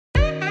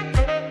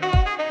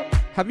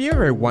Have you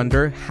ever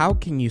wondered how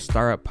can you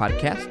start a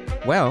podcast?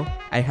 Well,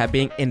 I have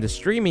been in the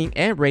streaming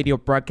and radio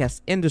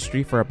broadcast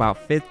industry for about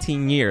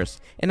 15 years,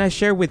 and I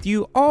share with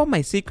you all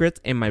my secrets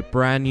in my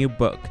brand new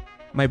book.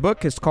 My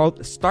book is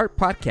called Start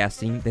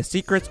Podcasting, The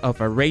Secrets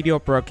of a Radio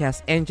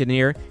Broadcast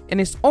Engineer,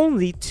 and it's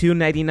only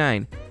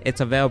 $2.99.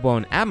 It's available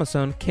on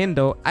Amazon,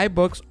 Kindle,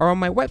 iBooks, or on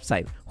my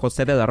website,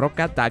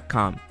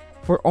 josedelarroca.com.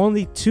 For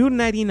only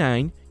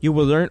 $2.99, you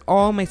will learn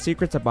all my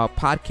secrets about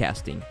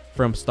podcasting,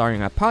 from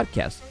starting a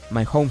podcast,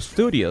 my home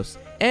studios,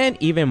 and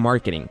even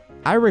marketing.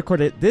 I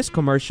recorded this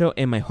commercial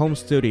in my home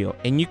studio,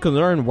 and you can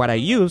learn what I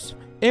use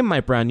in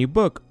my brand new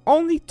book,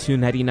 only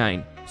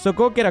 $2.99. So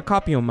go get a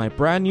copy of my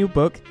brand new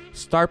book,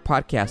 Start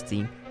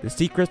Podcasting, The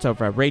Secrets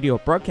of a Radio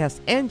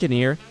Broadcast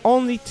Engineer,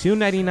 only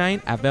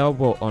 $2.99,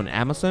 available on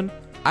Amazon,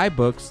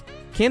 iBooks,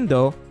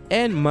 Kindle,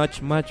 and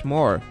much, much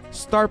more.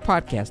 Start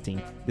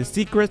Podcasting, The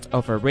Secrets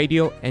of a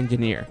Radio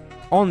Engineer,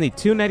 only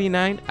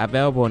 $2.99,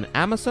 available on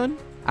Amazon,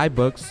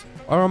 iBooks,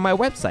 or on my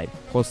website,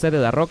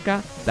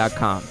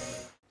 josedelarroca.com.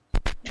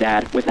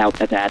 Dad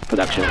Without a Dad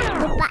production.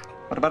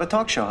 What about a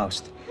talk show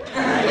host?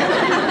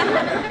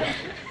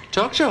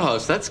 Talk show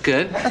host, that's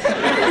good.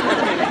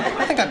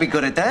 I think I'd be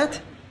good at that.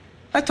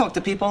 I talk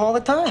to people all the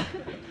time.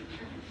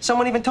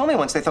 Someone even told me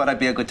once they thought I'd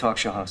be a good talk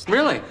show host.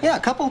 Really? Yeah, a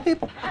couple of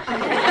people. How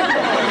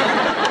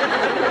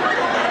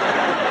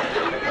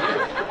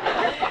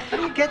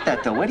do you get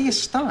that, though? Where do you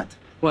start?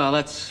 Well,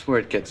 that's where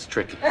it gets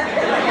tricky.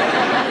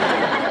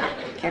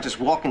 You can't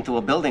just walk into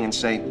a building and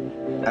say,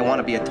 I want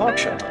to be a talk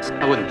show host.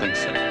 I wouldn't think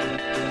so.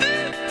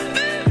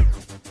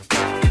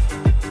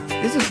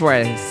 This is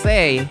where I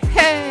say,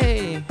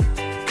 hey!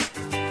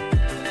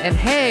 And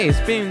hey, it's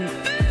been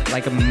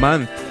like a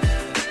month.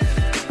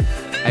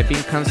 I've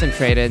been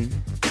concentrating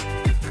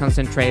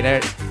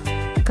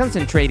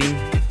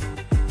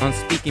on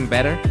speaking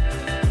better,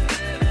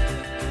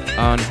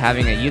 on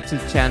having a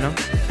YouTube channel,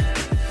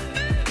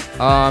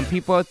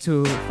 people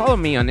to follow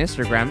me on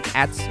Instagram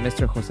at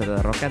Mr. Jose de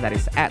la Roca. That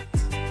is at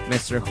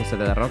Mr. Jose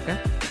de la Roca.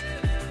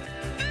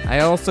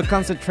 I also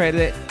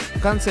concentrated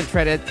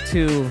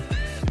to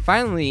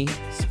finally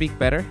speak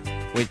better,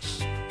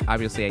 which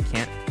obviously I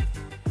can't.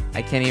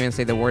 I can't even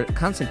say the word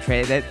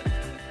concentrated.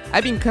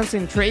 I've been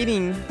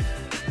concentrating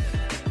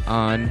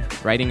on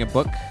writing a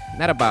book,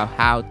 not about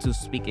how to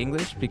speak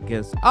English,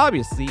 because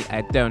obviously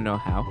I don't know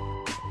how,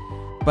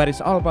 but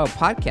it's all about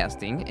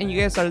podcasting, and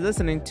you guys are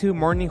listening to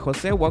Morning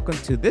Jose. Welcome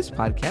to this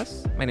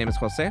podcast. My name is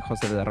Jose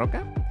de la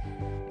Roca,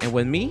 and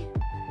with me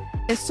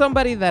is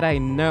somebody that I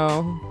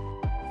know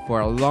for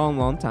a long,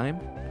 long time.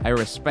 I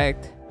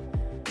respect.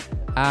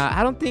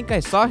 I don't think I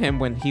saw him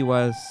when he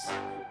was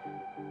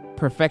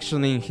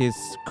perfectioning his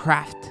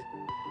craft,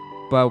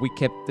 but we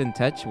kept in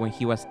touch when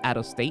he was out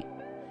of state,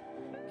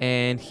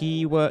 and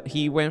he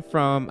went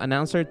from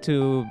announcer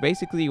to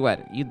basically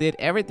what you did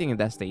everything in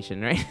that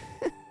station, right?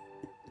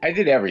 I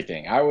did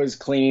everything. I was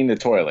cleaning the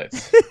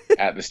toilets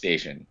at the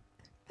station.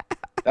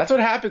 That's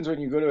what happens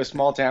when you go to a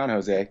small town,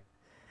 Jose.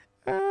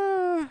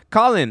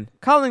 Colin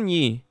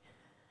Yee,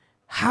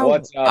 how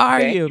What's up? are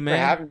Thank you, for man?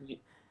 having me.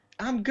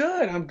 I'm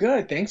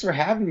good. Thanks for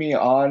having me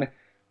on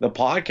the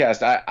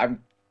podcast.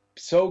 I'm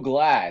so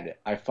glad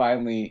I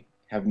finally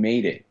have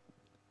made it,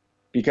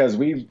 because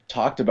we've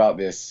talked about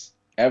this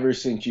ever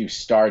since you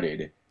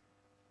started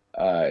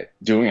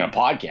doing a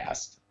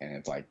podcast, and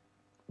it's like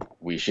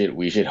we should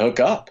hook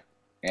up.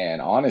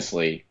 And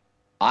honestly,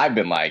 I've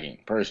been lagging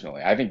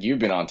personally. I think you've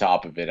been on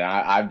top of it, and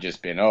I've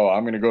just been,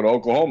 I'm going to go to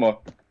Oklahoma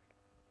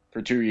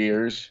for 2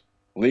 years,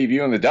 leave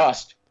you in the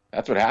dust.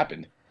 That's what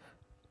happened.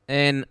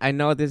 And I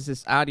know this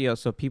is audio,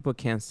 so people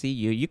can't see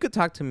you. You could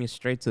talk to me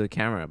straight to the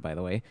camera, by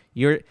the way.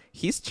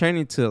 He's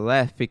turning to the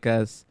left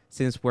because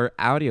since we're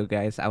audio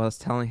guys, I was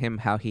telling him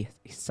how he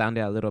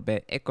sounded a little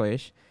bit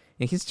echo-ish.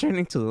 And he's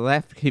turning to the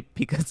left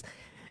because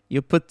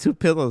you put two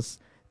pillows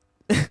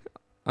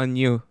on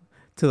you,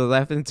 to the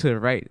left and to the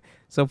right.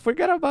 So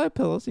forget about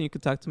pillows and you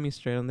could talk to me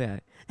straight on the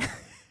eye.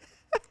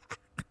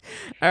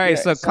 All right,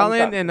 so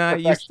Colin and I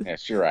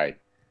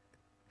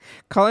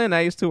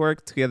used to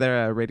work together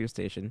at a radio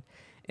station.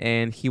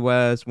 And he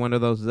was one of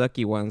those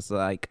lucky ones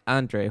like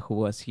Andre, who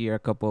was here a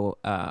couple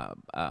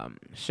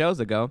shows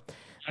ago.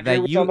 Andre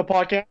was on the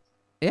podcast?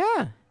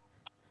 Yeah.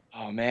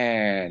 Oh,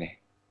 man.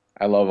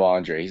 I love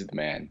Andre. He's the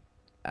man.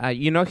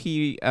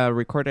 He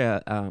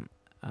recorded an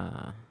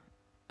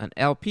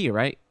LP,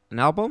 right? An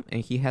album?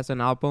 And he has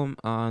an album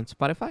on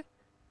Spotify?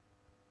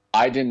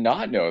 I did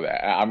not know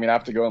that. I'm going to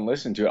have to go and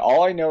listen to it.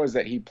 All I know is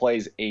that he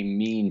plays a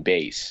mean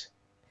bass.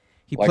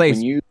 He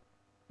plays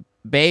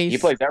bass. He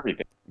plays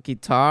everything.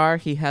 Guitar.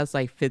 He has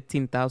like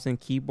 15,000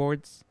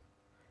 keyboards.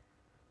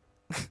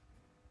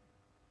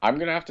 I'm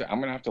gonna have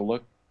to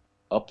look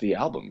up the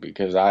album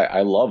because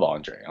I love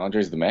Andre.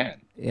 Andre's the man.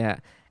 Yeah.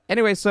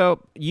 Anyway,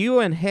 so you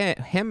and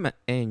him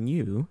and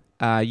you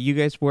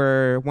guys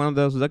were one of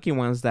those lucky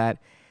ones that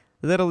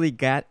literally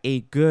got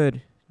a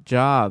good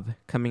job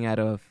coming out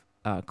of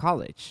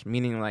college.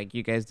 Meaning, like,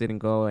 you guys didn't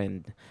go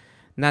and,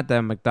 not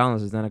that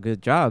McDonald's is not a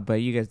good job, but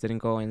you guys didn't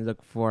go and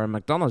look for a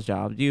McDonald's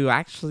job. You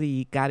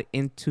actually got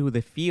into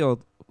the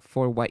field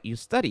for what you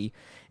study,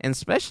 and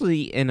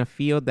especially in a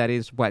field that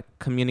is what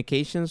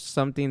communications,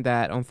 something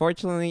that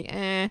unfortunately,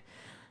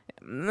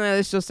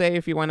 let's just say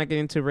if you want to get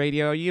into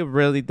radio, you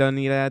really don't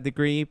need a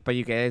degree, but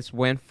you guys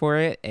went for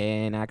it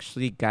and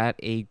actually got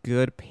a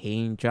good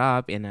paying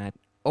job in an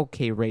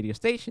okay radio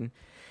station.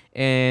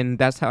 And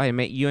that's how I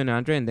met you and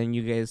Andre, and then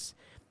you guys,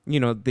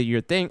 did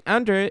your thing.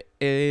 Andre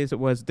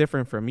was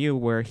different from you,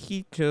 where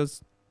he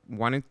just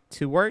wanted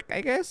to work,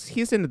 I guess.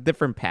 He's in a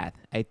different path.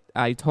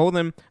 I told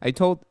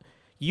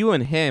you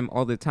and him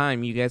all the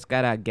time, you guys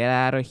gotta get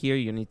out of here.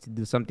 You need to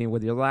do something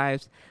with your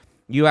lives.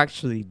 You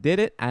actually did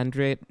it.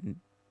 Andre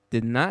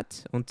did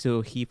not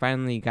until he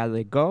finally got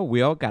let go.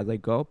 We all got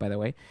let go, by the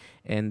way.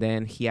 And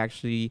then he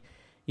actually,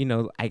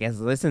 I guess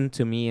listened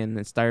to me and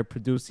then started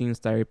producing,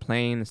 started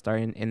playing,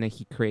 and then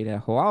he created a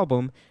whole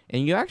album.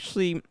 And you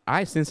actually,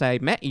 since I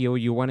met you,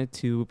 you wanted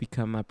to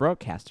become a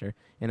broadcaster.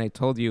 And I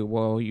told you,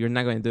 well, you're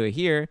not going to do it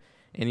here.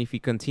 And if you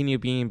continue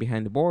being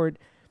behind the board,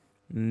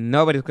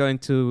 nobody's going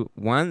to,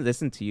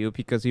 listen to you,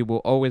 because you will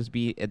always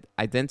be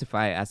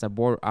identified as a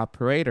board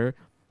operator.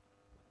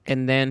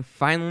 And then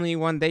finally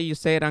one day you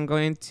said, I'm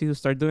going to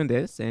start doing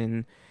this.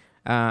 And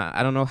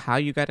I don't know how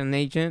you got an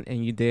agent,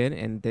 and you did.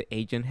 And the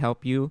agent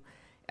helped you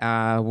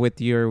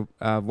with your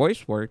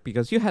voice work,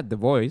 because you had the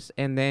voice.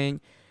 And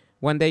then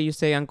one day you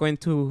say, I'm going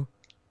to,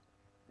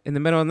 in the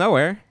middle of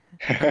nowhere,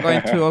 I'm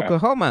going to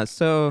Oklahoma.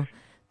 So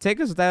take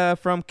us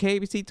from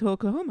KBC to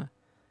Oklahoma.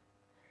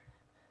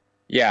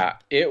 Yeah,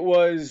 it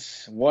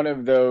was one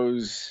of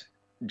those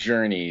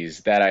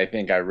journeys that I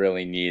think I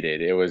really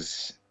needed. It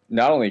was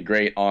not only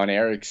great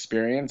on-air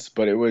experience,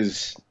 but it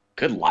was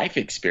good life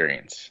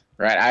experience,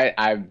 right?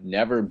 I've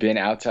never been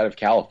outside of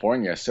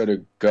California, so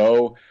to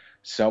go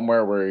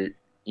somewhere where,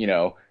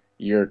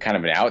 you're kind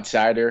of an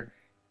outsider,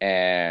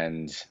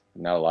 and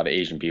not a lot of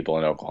Asian people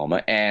in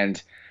Oklahoma,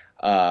 and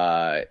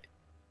not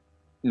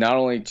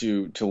only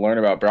to learn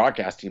about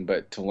broadcasting,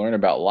 but to learn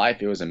about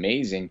life, it was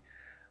amazing.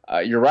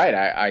 You're right.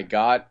 I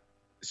got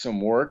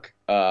some work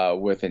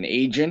with an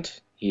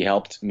agent. He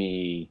helped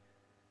me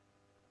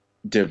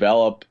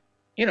develop,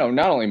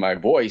 not only my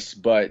voice,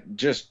 but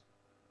just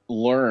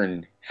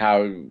learn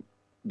how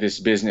this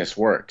business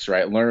works,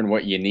 right? Learn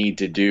what you need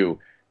to do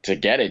to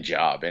get a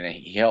job. And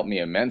he helped me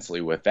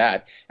immensely with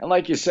that. And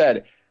like you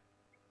said,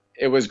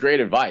 it was great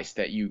advice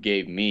that you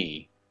gave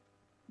me,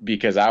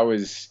 because I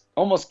was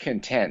almost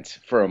content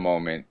for a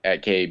moment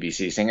at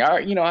KABC, saying, all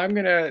right, I'm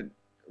going to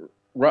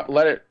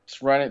let it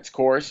run its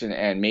course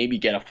and maybe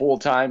get a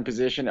full-time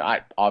position.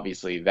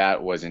 Obviously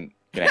that wasn't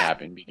going to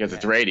happen because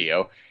it's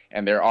radio,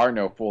 and there are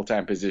no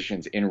full-time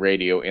positions in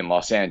radio in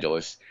Los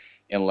Angeles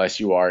unless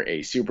you are a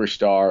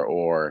superstar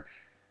or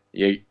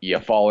you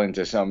fall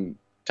into some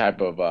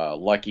type of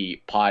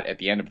lucky pot at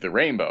the end of the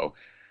rainbow.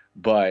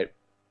 But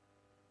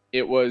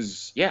it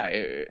was,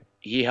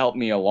 he helped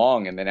me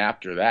along, and then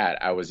after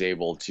that, I was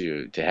able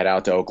to head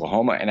out to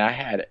Oklahoma, and I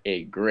had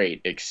a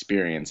great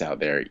experience out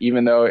there.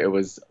 Even though it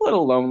was a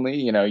little lonely,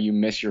 you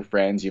miss your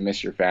friends, you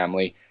miss your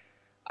family,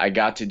 I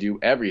got to do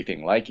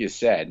everything, like you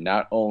said,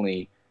 not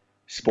only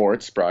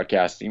sports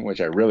broadcasting,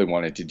 which I really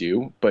wanted to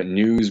do, but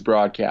news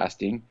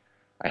broadcasting.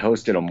 I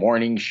hosted a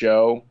morning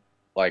show,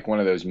 like one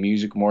of those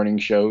music morning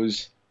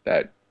shows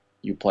that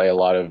you play a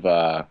lot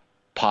of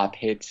pop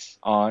hits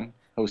on.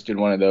 Hosted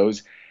one of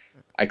those.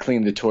 I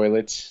cleaned the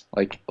toilets,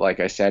 like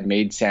I said,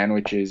 made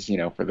sandwiches,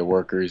 for the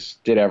workers,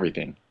 did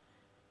everything.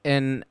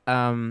 And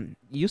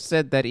you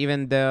said that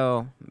even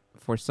though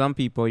for some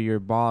people your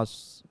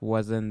boss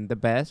wasn't the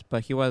best,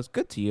 but he was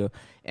good to you.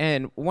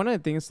 And one of the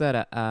things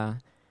that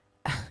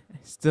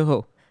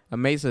still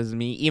amazes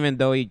me, even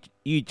though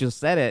you just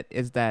said it,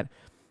 is that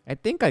I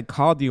think I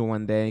called you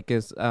one day,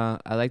 because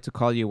I like to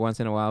call you once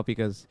in a while,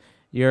 because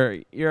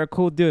you're a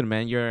cool dude,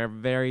 man. You're a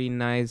very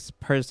nice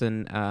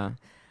person.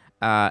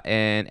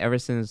 And ever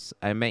since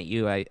I met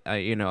you, I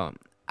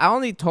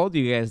only told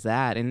you guys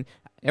that, and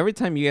every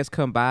time you guys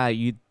come by,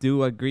 you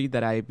do agree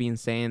that I've been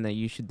saying that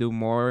you should do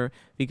more,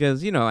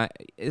 because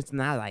it's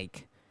not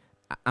like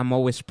I'm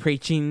always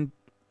preaching,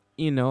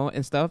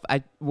 and stuff.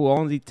 I will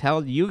only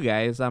tell you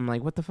guys, I'm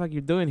like, what the fuck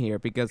you're doing here,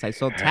 because I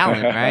saw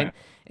talent, right?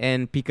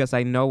 And because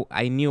I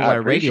knew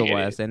what radio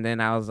was, and then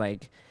I was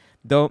like,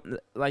 don't,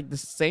 like the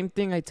same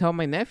thing I tell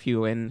my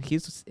nephew, and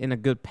he's in a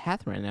good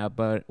path right now,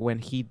 but when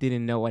he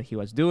didn't know what he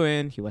was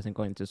doing, he wasn't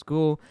going to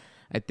school,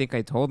 I think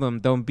I told him,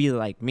 don't be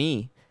like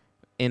me,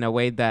 in a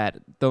way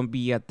that don't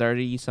be a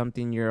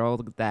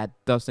 30-something-year-old that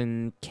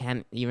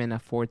can't even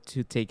afford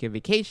to take a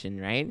vacation,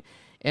 right?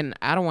 And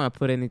I don't want to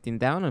put anything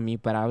down on me,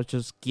 but I was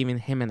just giving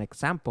him an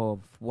example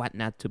of what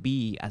not to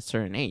be at a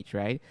certain age,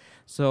 right?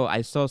 So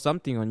I saw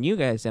something on you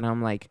guys, and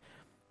I'm like,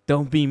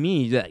 don't be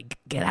me, like,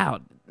 get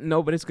out.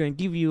 Nobody's going to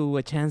give you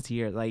a chance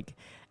here. Like,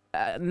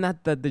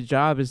 not that the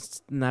job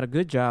is not a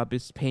good job,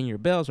 it's paying your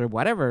bills or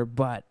whatever,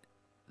 but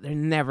they're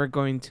never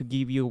going to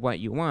give you what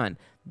you want.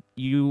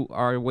 You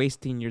are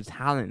wasting your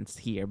talents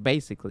here,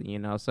 basically,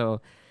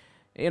 So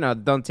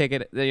don't take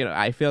it.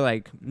 I feel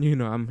like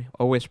I'm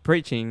always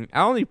preaching.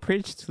 I only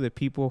preach to the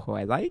people who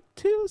I like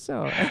to.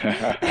 So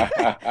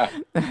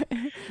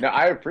No,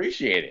 I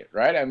appreciate it,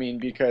 right? I mean,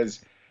 because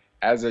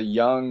as a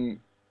young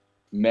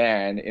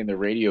man in the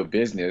radio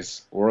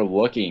business, we're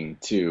looking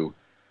to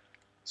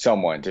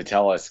someone to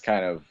tell us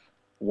kind of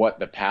what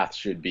the path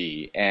should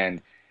be.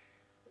 And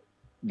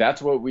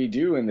that's what we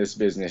do in this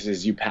business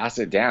is you pass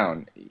it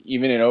down.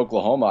 Even in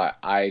Oklahoma,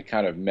 I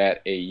kind of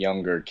met a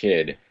younger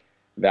kid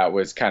that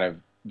was kind of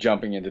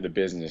jumping into the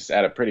business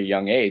at a pretty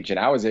young age. And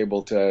I was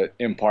able to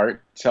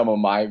impart some of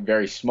my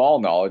very small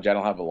knowledge. I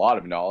don't have a lot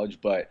of knowledge,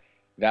 but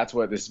that's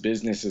what this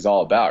business is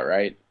all about,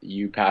 right?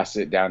 You pass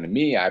it down to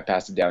me, I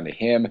pass it down to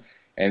him,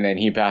 and then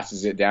he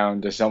passes it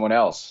down to someone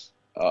else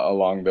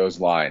along those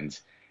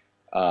lines.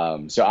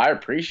 So I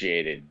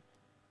appreciated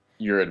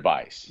your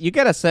advice. You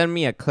gotta send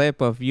me a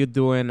clip of you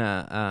doing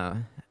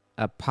a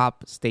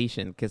pop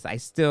station, because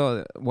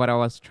what I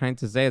was trying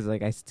to say is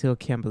like I still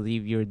can't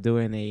believe you're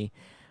doing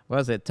what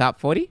was it, top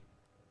 40?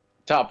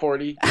 Top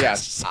 40?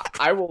 Yes.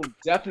 I will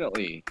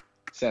definitely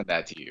send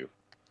that to you.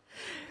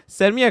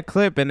 Send me a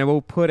clip and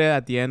we'll put it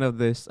at the end of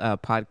this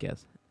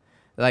podcast.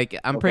 Like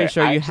I'm pretty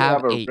sure I you actually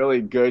have a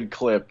really good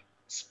clip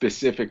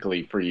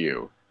specifically for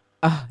you.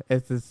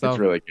 It's so it's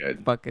really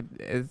good.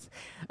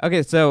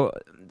 Okay. So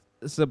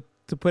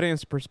to put it in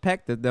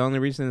perspective, the only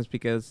reason is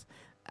because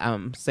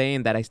I'm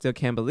saying that I still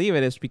can't believe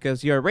it is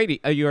because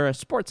you're a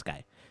sports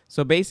guy.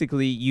 So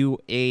basically, you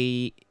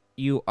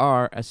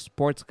are a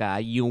sports guy.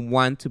 You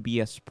want to be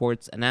a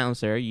sports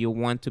announcer. You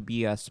want to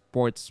be a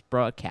sports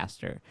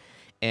broadcaster,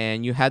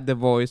 and you had the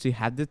voice, you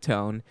had the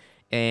tone,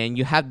 and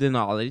you have the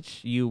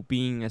knowledge. You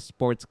being a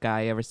sports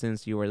guy ever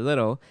since you were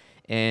little,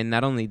 and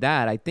not only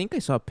that, I think I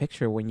saw a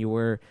picture when you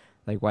were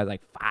like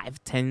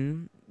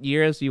 5-10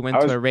 years. You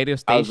went to a radio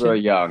station. I was really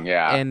young,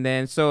 yeah. And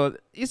then, so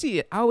you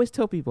see, I always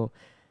tell people,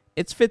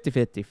 it's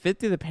 50-50.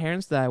 50 the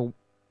parents that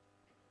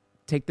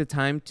take the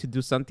time to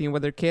do something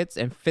with their kids,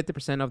 and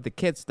 50% of the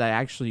kids that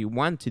actually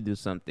want to do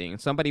something.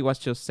 Somebody was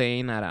just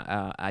saying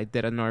that I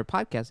did another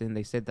podcast, and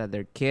they said that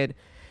their kid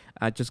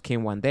just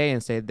came one day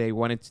and said they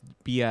wanted to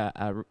be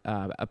a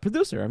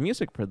producer, a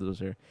music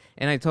producer.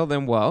 And I told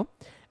them, well,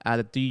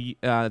 I've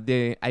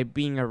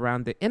been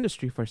around the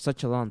industry for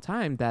such a long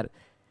time that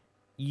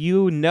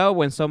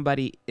when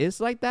somebody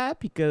is like that,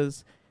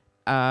 because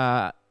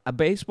a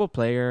baseball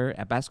player,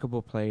 a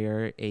basketball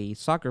player, a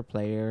soccer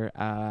player,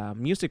 a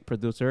music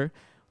producer,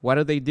 what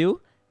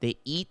do? They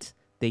eat,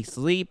 they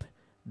sleep.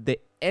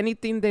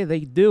 Anything that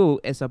they do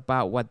is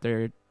about what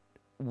they're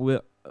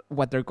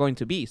going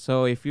to be.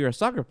 So if you're a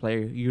soccer player,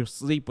 you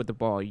sleep with the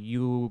ball,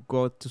 you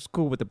go to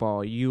school with the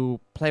ball,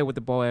 you play with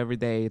the ball every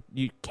day.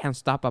 You can't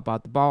stop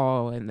about the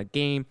ball and the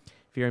game.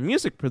 If you're a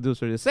music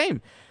producer, the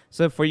same.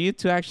 So for you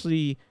to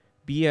actually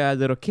be a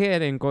little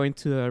kid and going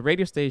to a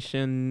radio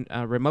station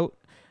remote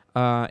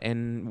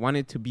and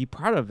wanted to be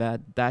part of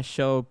that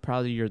showed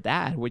probably your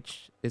dad,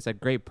 which is a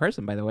great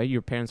person, by the way.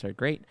 Your parents are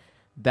great,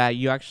 that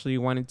you actually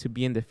wanted to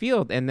be in the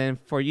field. And then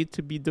for you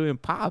to be doing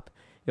pop,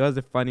 it was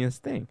the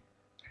funniest thing.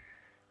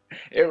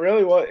 It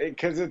really was,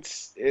 because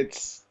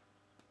it's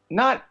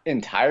not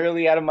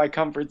entirely out of my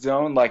comfort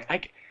zone.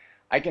 Like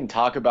I can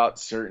talk about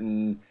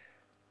certain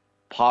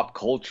pop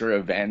culture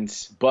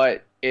events,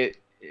 but it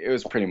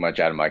was pretty much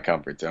out of my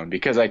comfort zone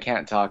because I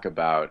can't talk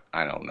about,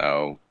 I don't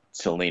know,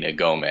 Selena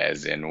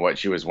Gomez and what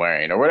she was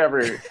wearing or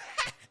whatever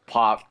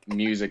pop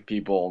music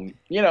people,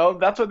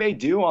 that's what they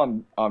do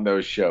on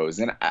those shows.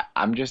 And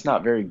I'm just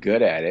not very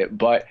good at it,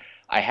 but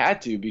I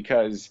had to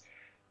because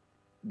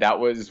that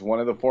was one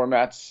of the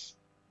formats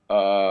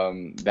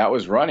that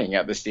was running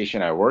at the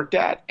station I worked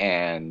at,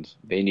 and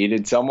they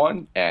needed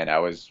someone, and I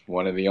was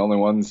one of the only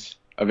ones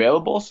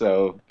available.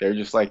 So they're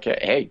just like,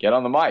 hey, get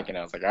on the mic. And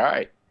I was like, all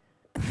right.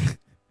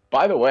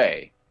 By the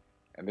way,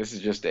 and this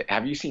is just it,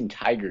 have you seen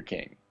Tiger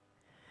King?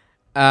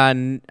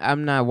 I'm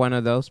not one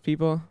of those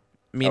people.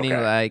 Meaning,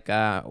 okay.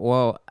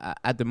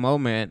 At the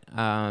moment,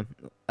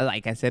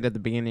 like I said at the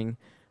beginning,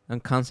 I'm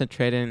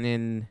concentrating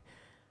in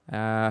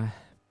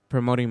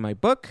promoting my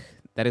book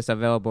that is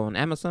available on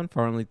Amazon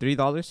for only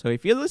 $3. So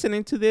if you're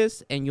listening to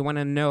this and you want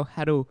to know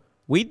how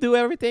we do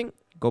everything,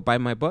 go buy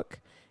my book.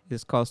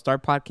 It's called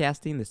Start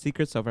Podcasting: The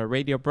Secrets of a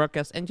Radio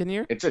Broadcast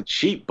Engineer. It's a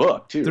cheap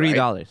book, too,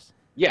 $3. Right?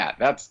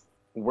 Yeah,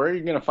 where are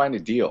you going to find a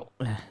deal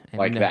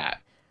like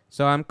that?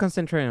 So I'm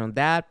concentrating on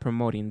that,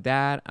 promoting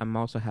that. I'm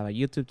also have a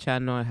YouTube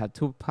channel. I have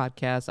 2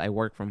 podcasts. I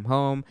work from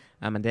home.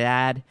 I'm a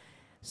dad.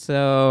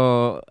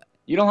 So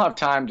you don't have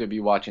time to be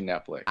watching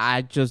Netflix.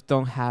 I just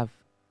don't have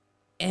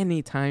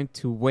any time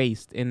to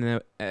waste. And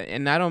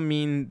I don't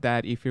mean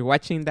that if you're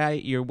watching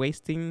that, you're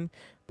wasting.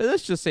 But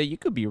let's just say you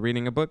could be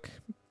reading a book.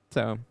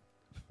 So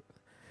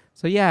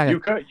yeah.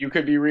 You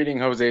could be reading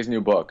Jose's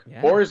new book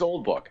or his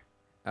old book.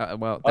 That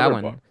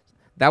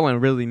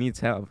one really needs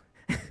help.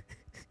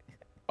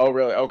 Oh,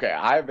 really? Okay.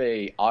 I have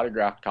a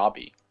autographed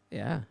copy.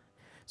 Yeah.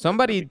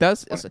 Somebody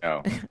does.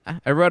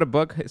 I wrote a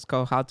book. It's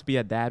called How to Be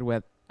a Dad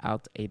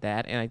Without a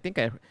Dad. And I think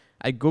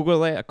I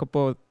Googled it a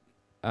couple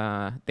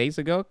days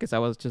ago because I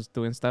was just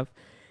doing stuff.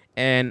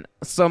 and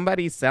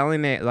somebody's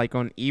selling it like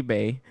on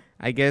eBay.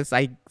 I guess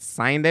I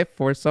signed it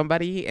for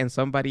somebody, and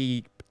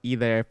somebody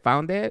either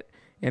found it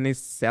and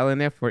is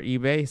selling it for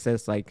eBay. It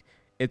says like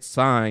it's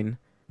signed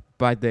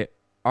by the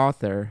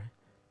author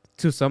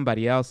to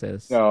somebody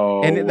else's.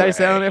 No and they're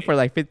selling way. it for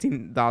like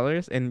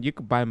 $15, and you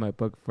could buy my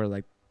book for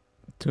like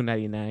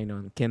 $2.99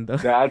 on Kindle.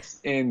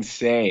 That's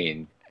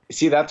insane.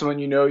 See, that's when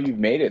you know you've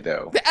made it,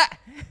 though.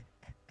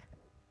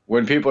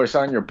 When people are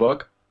selling your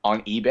book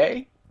on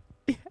eBay,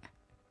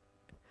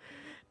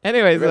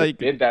 Anyways, you better like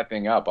bid that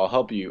thing up. I'll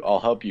help you. I'll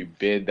help you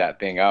bid that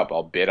thing up.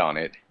 I'll bid on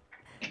it.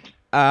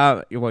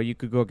 well, you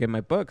could go get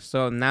my book.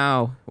 So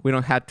now we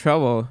don't have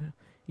trouble,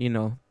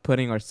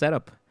 putting our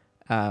setup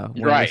when I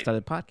Right.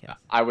 started the podcast.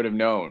 I would have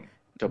known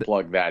to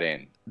plug that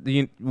in.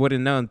 You would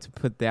have known to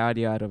put the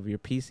audio out of your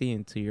PC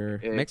into your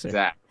mixer.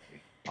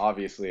 Exactly.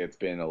 Obviously, it's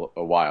been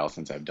a while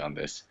since I've done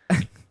this.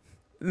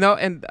 No,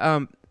 and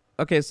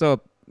okay,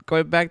 so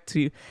going back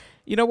to,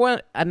 you know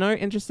what? Another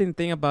interesting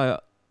thing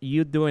about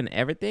you doing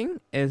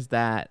everything is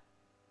that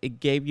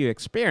it gave you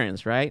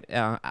experience, right?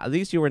 At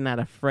least you were not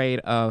afraid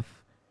of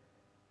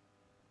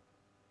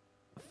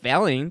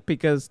failing,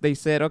 because they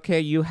said, okay,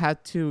 you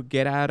had to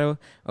get out of,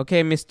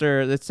 okay,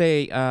 Mr. Let's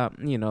say,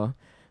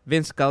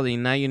 Vince Scully,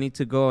 now you need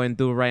to go and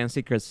do Ryan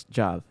Seacrest's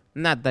job.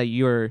 Not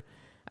that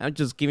I'm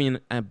just giving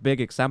a big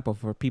example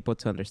for people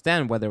to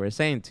understand what they were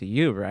saying to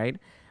you, right?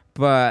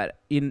 But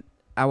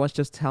I was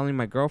just telling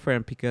my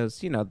girlfriend,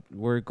 because,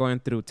 we're going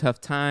through tough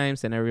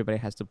times and everybody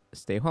has to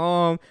stay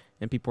home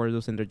and people are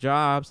losing their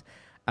jobs.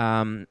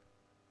 I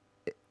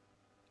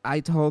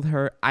told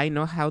her I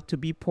know how to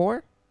be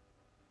poor.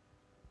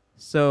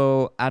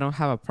 So I don't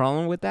have a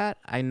problem with that.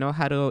 I know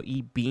how to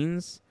eat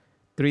beans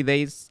 3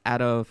 days out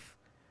of,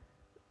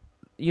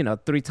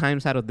 3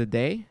 times out of the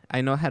day. I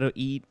know how to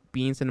eat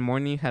beans in the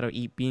morning, how to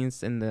eat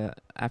beans in the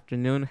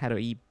afternoon, how to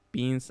eat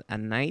beans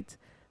at night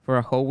for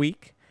a whole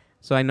week.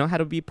 So I know how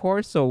to be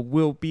poor, so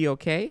we'll be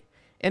okay.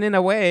 And in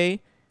a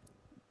way,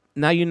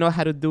 now you know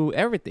how to do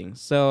everything.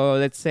 So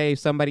let's say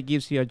somebody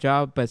gives you a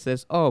job but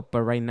says, oh,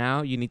 but right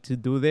now you need to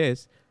do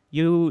this.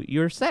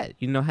 You're set.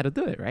 You know how to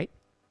do it, right?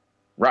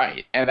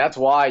 Right. And that's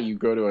why you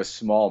go to a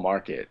small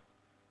market.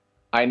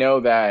 I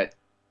know that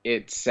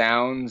it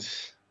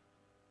sounds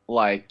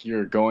like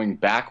you're going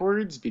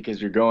backwards,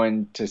 because you're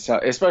going to,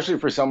 especially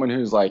for someone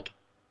who's like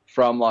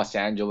from Los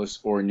Angeles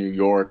or New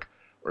York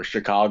or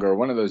Chicago or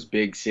one of those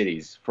big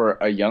cities. For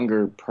a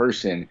younger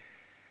person,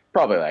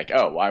 probably like,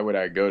 oh, why would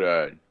I go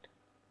to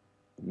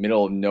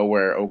middle of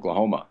nowhere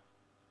Oklahoma?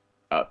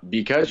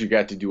 Because you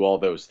got to do all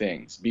those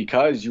things.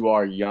 Because you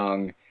are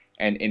young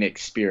and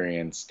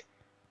inexperienced,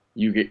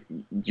 you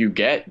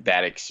get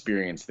that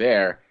experience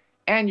there,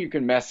 and you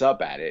can mess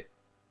up at it,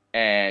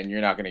 and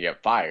you're not going to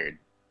get fired.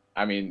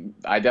 I mean,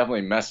 I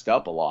definitely messed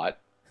up a lot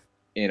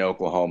in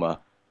Oklahoma,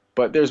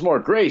 but there's more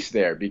grace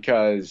there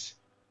because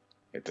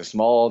it's a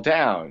small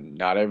town.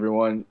 Not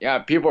everyone,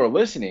 people are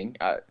listening.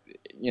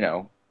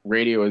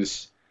 Radio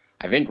is,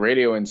 I think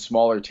radio in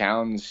smaller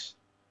towns,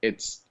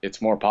 it's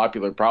more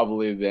popular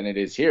probably than it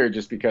is here,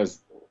 just because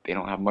they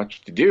don't have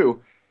much to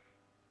do.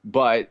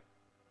 But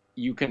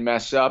you can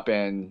mess up,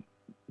 and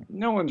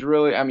no one's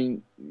really, I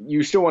mean,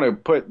 you still want to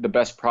put the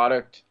best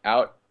product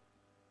out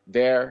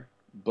there,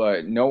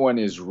 but no one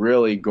is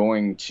really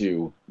going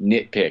to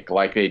nitpick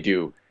like they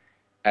do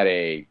at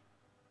a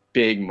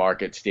big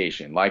market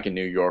station like in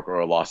New York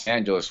or Los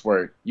Angeles,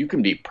 where you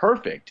can be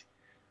perfect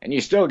and you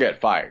still get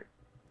fired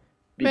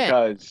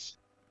because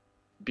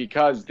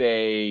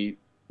they,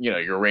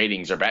 your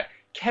ratings are bad.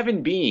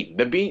 Kevin Bean,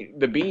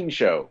 the Bean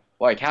Show,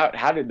 like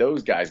how did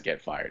those guys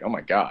get fired? Oh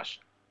my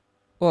gosh.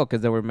 Well,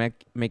 because they were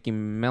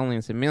making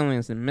millions and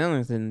millions and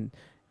millions, and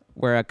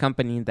we're a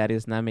company that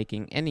is not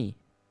making any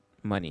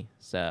money.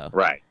 So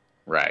Right.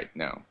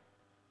 No.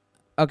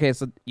 Okay,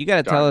 so you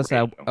gotta tell us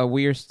a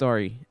weird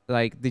story.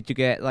 Like, did you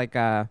get like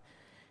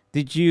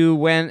did you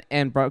went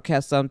and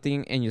broadcast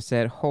something and you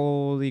said,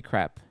 "Holy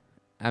crap"?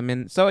 I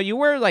mean, so you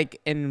were like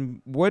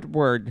in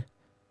Woodward,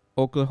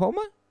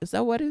 Oklahoma? Is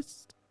that what it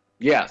is?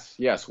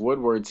 Yes,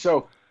 Woodward.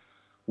 So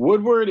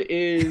Woodward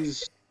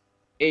is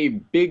a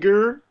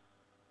bigger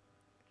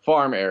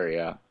farm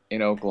area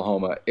in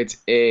Oklahoma. It's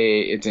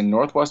in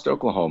northwest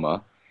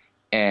Oklahoma,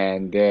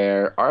 and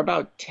there are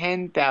about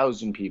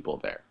 10,000 people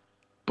there.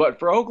 But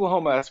for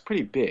Oklahoma, that's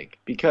pretty big,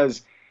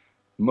 because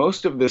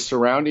most of the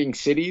surrounding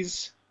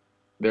cities,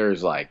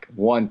 there's like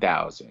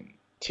 1,000,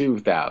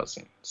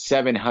 2,000,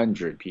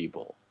 700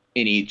 people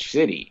in each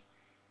city.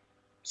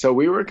 So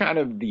we were kind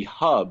of the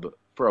hub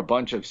for a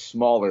bunch of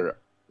smaller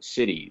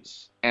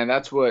cities. And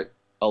that's what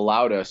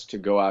allowed us to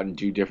go out and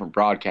do different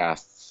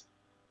broadcasts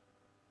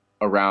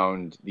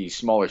around these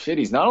smaller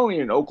cities, not only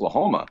in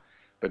Oklahoma,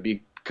 but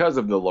because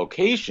of the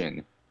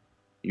location.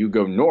 You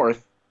go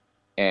north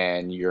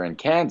and you're in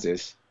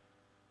Kansas,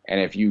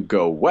 and if you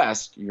go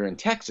west, you're in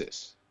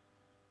Texas.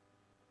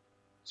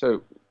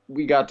 So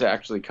we got to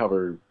actually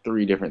cover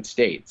 3 different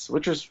states,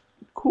 which was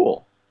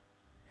cool.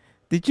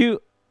 Did you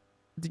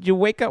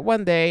wake up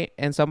one day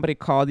and somebody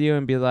called you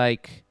and be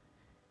like,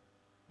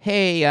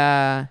 "Hey,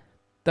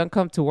 don't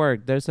come to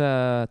work. There's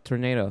a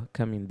tornado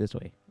coming this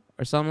way,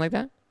 or something like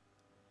that.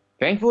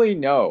 Thankfully,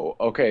 no.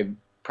 Okay,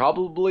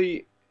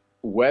 probably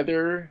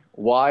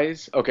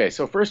weather-wise. Okay,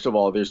 so first of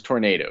all, there's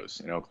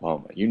tornadoes in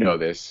Oklahoma. You know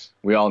this.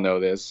 We all know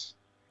this.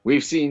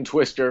 We've seen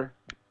Twister.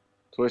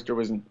 Twister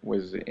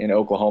was in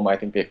Oklahoma. I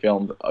think they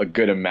filmed a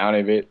good amount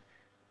of it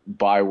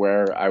by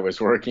where I was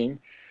working.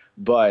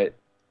 But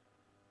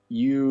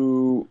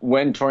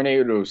when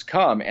tornadoes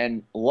come,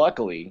 and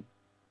luckily,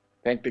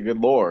 thank the good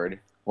Lord,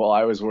 while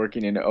I was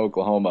working in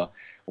Oklahoma,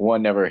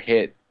 one never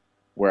hit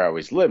where I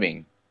was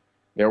living.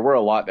 There were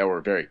a lot that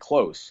were very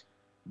close.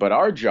 But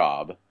our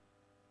job,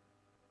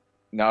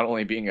 not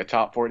only being a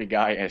top 40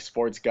 guy, a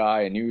sports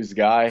guy, a news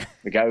guy,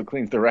 the guy who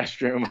cleans the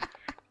restroom,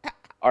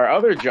 our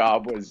other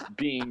job was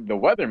being the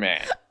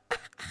weatherman.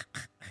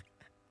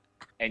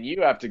 And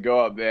you have to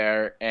go up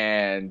there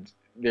and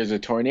there's a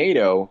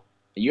tornado.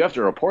 You have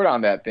to report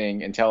on that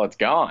thing until it's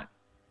gone.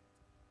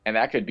 And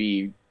that could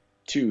be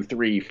 2,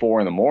 3,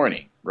 4 in the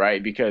morning,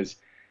 right? Because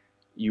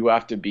you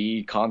have to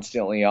be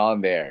constantly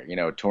on there.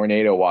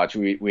 Tornado watch,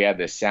 we had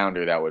this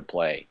sounder that would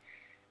play.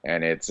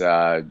 And it's,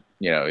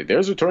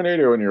 there's a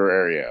tornado in your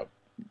area.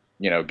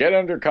 Get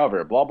under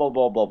cover, blah, blah,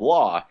 blah, blah,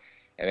 blah.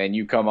 And then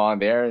you come on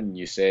there and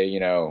you say,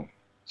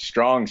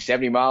 strong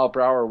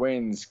 70-mile-per-hour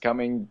winds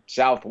coming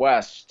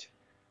southwest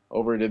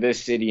over to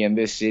this city and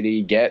this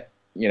city. Get,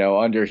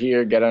 under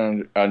here, get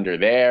under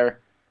there.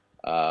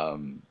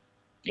 It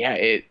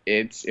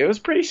was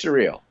pretty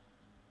surreal.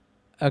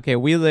 Okay,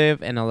 we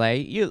live in LA.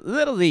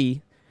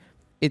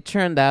 It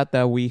turned out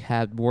that we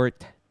had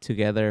worked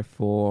together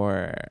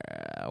for,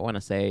 I want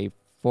to say,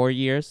 4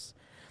 years.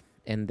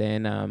 And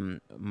then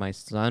my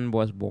son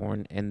was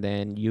born, and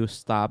then you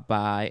stopped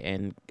by,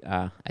 and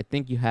I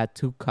think you had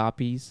 2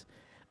 copies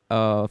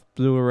of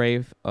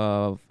Blu-ray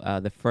of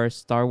the first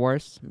Star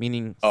Wars,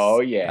 meaning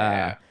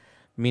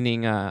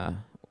meaning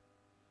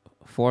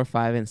 4,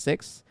 5, and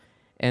 6.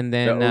 And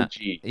then the OG,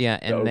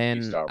 and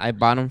then I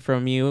bought them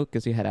from you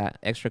because you had an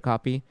extra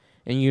copy,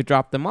 and you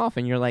dropped them off,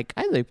 and you're like,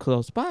 I live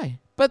close by,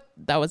 but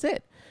that was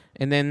it.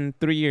 And then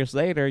 3 years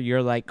later,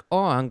 you're like,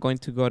 oh, I'm going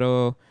to go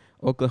to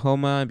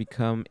Oklahoma and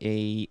become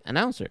a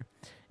announcer.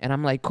 And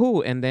I'm like,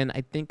 cool. And then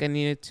I think I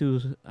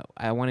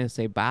wanted to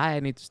say bye. I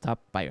need to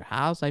stop by your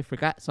house. I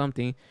forgot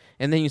something.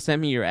 And then you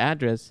sent me your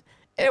address.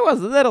 It was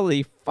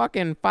literally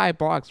fucking 5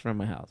 blocks from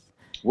my house.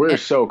 We're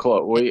so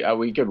close.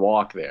 We could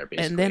walk there,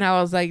 basically. And then I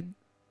was like,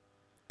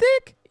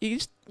 Dick, we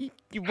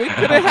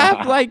couldn't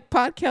have like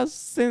podcasts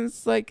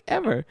since like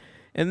ever.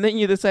 And then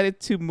you decided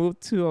to move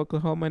to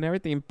Oklahoma and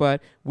everything.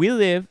 But we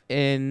live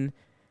in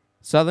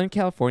Southern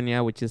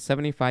California, which is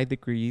 75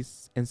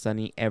 degrees and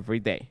sunny every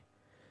day.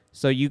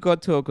 So you go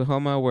to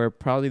Oklahoma where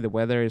probably the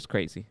weather is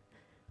crazy.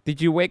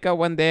 Did you wake up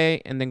one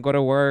day and then go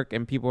to work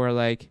and people were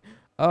like,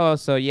 oh,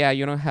 so yeah,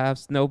 you don't have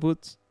snow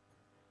boots?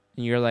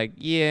 And you're like,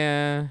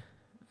 yeah,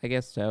 I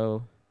guess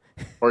so.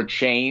 Or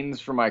chains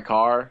for my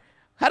car.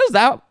 How does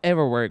that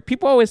ever work?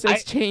 People always say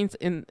chains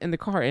in the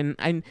car. And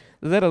I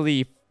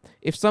literally,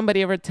 if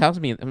somebody ever tells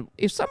me,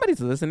 if somebody's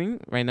listening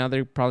right now,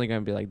 they're probably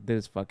going to be like,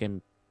 this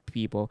fucking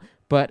people.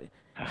 But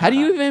how do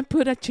you even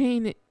put a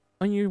chain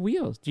on your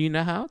wheels? Do you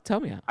know how?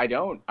 Tell me how. I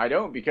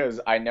don't because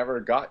I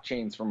never got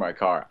chains for my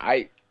car.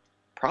 I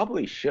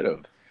probably should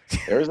have.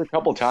 There was a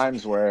couple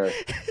times where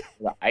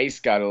the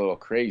ice got a little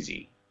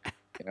crazy.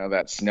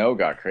 That snow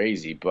got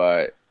crazy.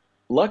 But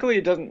luckily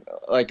it doesn't,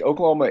 like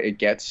Oklahoma, it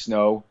gets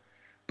snow.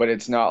 But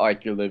it's not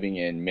like you're living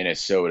in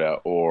Minnesota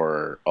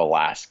or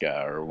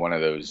Alaska or one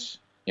of those,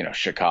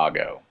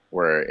 Chicago,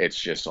 where it's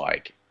just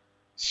like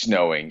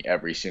snowing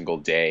every single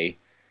day.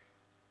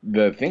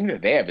 The thing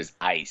that they have is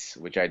ice,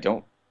 which I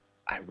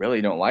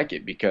really don't like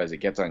it because it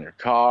gets on your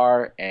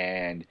car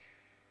and,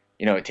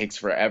 it takes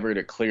forever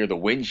to clear the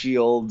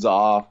windshields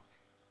off.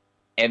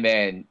 And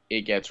then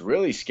it gets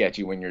really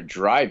sketchy when you're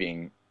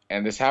driving.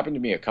 And this happened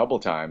to me a couple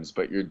times,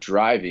 but you're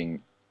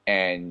driving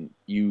and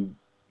you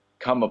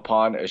come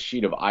upon a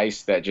sheet of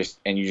ice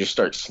and you just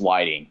start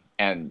sliding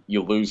and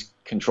you lose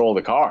control of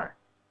the car.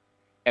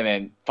 And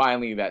then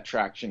finally that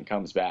traction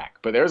comes back.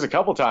 But there's a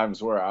couple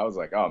times where I was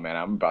like, oh man,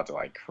 I'm about to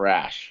like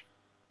crash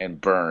and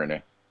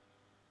burn.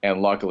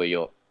 And luckily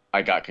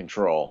I got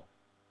control.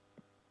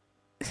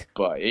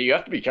 But you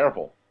have to be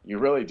careful. You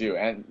really do.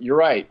 And you're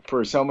right.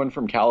 For someone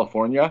from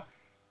California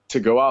to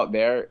go out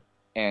there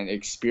and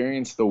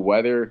experience the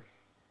weather,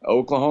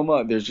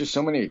 Oklahoma, there's just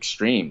so many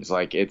extremes.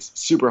 Like it's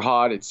super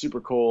hot, it's super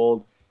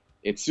cold,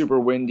 it's super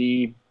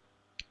windy.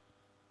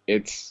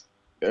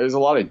 There's a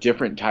lot of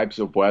different types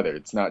of weather.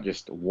 It's not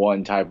just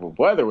one type of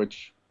weather,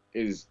 which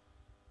is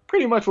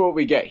pretty much what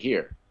we get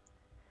here.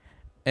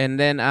 And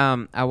then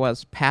I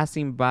was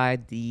passing by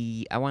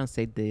the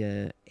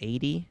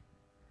 80.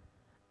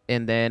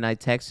 And then I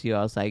text you.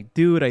 I was like,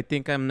 dude, I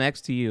think I'm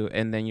next to you.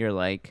 And then you're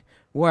like,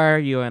 where are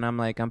you? And I'm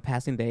like, I'm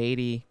passing the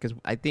 80. Because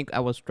I think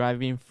I was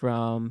driving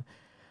from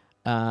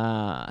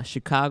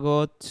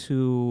Chicago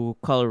to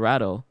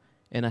Colorado.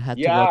 And I had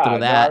to go through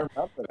that.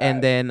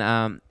 And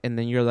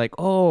then you're like,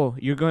 oh,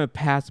 you're going to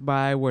pass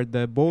by where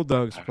the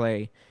Bulldogs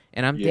play.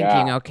 And I'm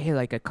thinking, Yeah. okay,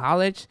 like a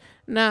college?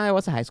 Nah, it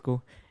was a high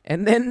school.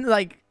 And then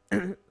like,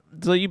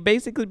 so you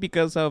basically,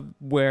 because of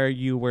where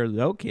you were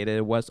located,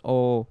 it was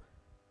all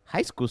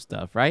high school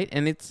stuff, right?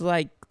 And it's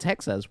like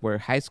Texas, where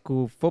high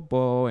school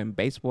football and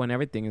baseball and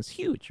everything is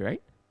huge,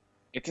 right?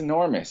 It's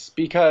enormous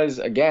because,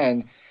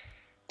 again,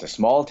 it's a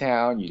small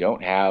town. You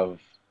don't have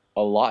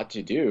a lot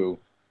to do,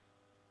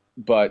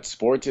 but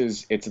sports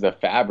it's the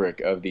fabric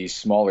of these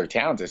smaller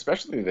towns,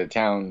 especially the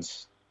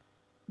towns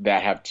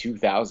that have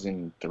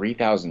 2,000,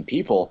 3,000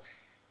 people.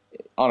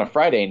 On a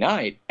Friday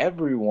night,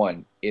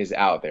 everyone is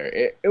out there.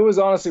 It was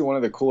honestly one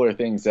of the cooler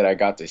things that I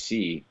got to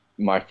see.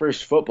 My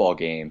first football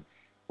game,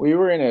 we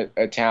were in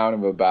a town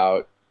of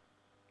about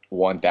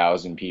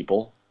 1,000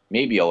 people,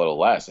 maybe a little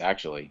less,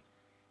 actually.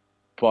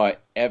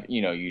 But,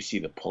 you see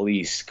the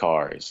police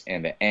cars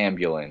and the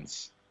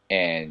ambulance,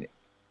 and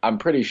I'm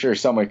pretty sure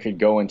someone could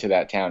go into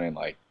that town and,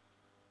 like,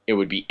 it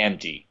would be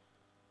empty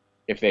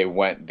if they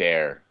went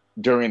there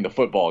during the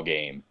football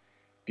game,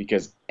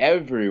 because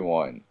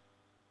everyone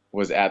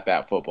was at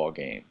that football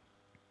game.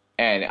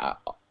 And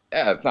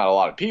it's not a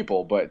lot of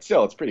people, but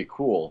still, it's pretty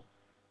cool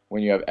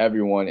when you have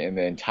everyone in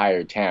the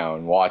entire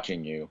town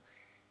watching you.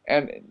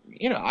 And,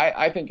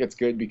 I think it's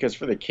good because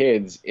for the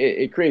kids,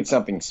 it creates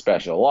something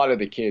special. A lot of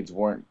the kids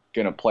weren't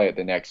going to play at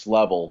the next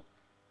level,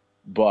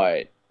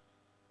 but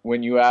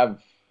when you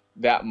have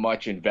that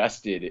much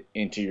invested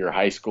into your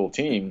high school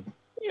team,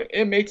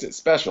 it makes it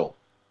special.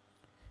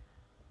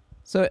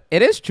 So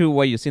it is true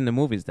what you see in the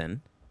movies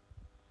then.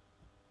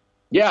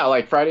 Yeah,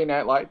 like Friday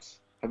Night Lights.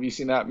 Have you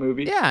seen that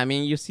movie? Yeah, I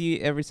mean, you see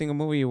every single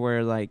movie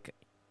where like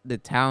the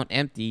town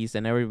empties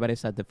and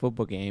everybody's at the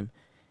football game.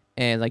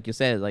 And like you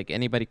said, like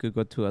anybody could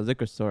go to a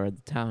liquor store at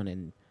the town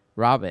and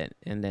rob it,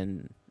 and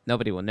then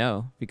nobody will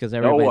know because No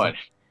everybody's one. like,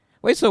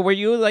 wait, so were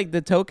you like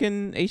the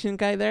token Asian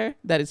guy there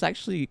that is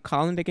actually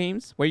calling the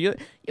games? You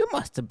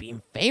must have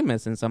been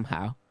famous in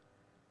somehow.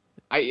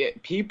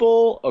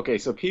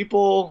 So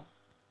people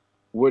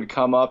would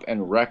come up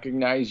and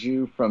recognize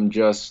you from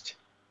just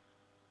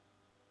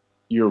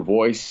your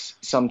voice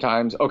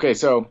sometimes. Okay,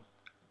 so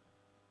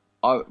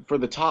for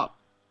the Top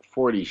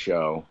 40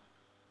 show,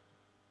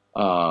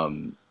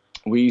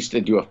 we used to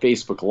do a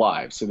Facebook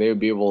Live, so they would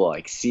be able to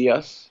like see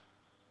us,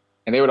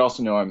 and they would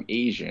also know I'm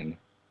Asian.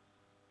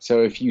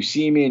 So if you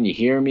see me and you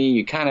hear me,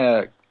 you kind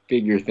of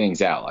figure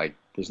things out. Like,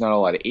 there's not a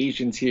lot of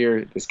Asians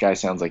here. This guy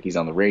sounds like he's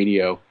on the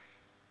radio.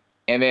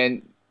 And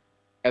then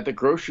at the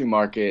grocery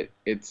market,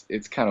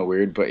 it's kind of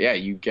weird, but yeah,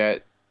 you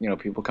get,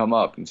 people come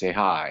up and say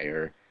hi,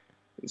 or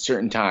at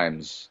certain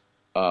times,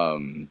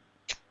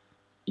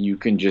 you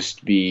can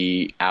just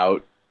be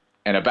out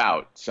and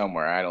about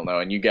somewhere, I don't know,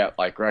 and you get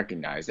like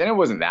recognized. And it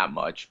wasn't that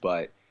much,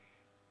 but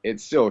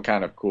it's still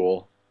kind of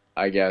cool,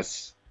 I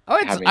guess. Oh,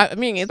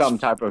 it's some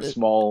type of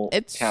small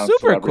it's town super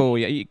celebrity. cool. Are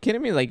you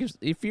kidding me? Like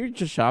if you're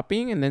just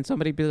shopping and then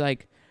somebody be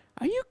like,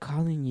 "Are you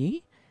calling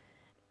ye?"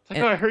 It's like,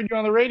 oh, I heard you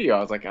on the radio. I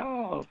was like,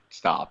 oh,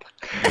 stop.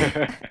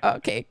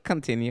 Okay,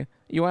 continue.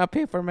 You want to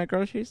pay for my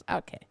groceries?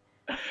 Okay.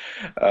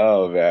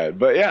 Oh man,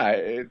 but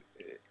yeah,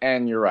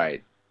 and you're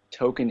right.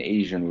 Token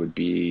Asian would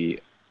be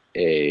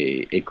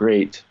a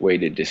great way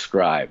to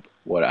describe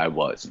what I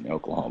was in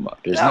Oklahoma.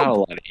 There's not a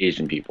lot of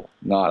Asian people,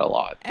 not a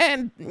lot.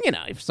 And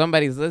if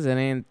somebody's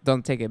listening,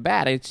 don't take it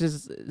bad. It's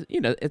just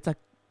it's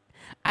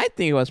I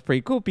think it was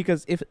pretty cool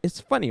because if it's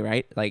funny,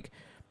 right? Like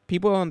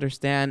people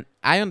understand.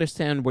 I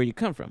understand where you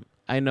come from.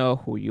 I know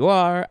who you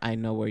are. I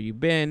know where you've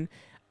been.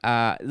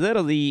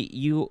 Literally,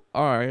 you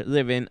are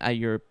living at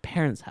your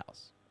parents'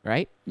 house,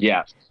 right?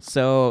 Yeah.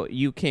 So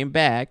you came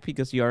back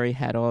because you already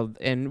had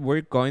and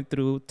we're going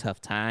through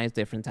tough times,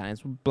 different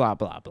times, blah,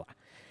 blah, blah.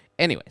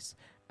 Anyways,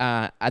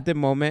 at the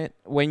moment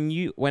when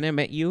I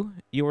met you,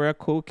 you were a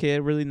cool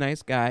kid, really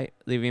nice guy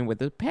living with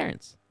his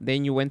parents.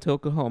 Then you went to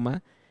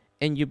Oklahoma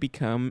and you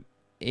become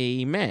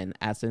a man,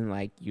 as in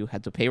like you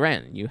had to pay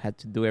rent. You had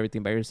to do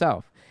everything by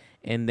yourself.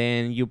 And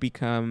then you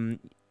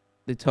become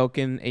the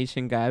token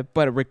Asian guy,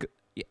 but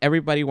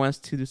everybody wants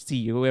to see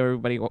you.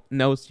 Everybody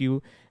knows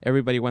you.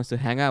 Everybody wants to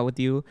hang out with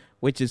you,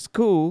 which is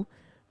cool.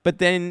 But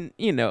then,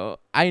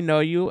 I know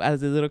you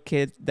as a little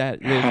kid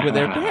that lives with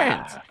their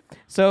parents.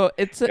 So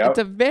it's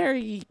a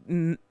very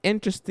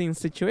interesting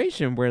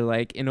situation where,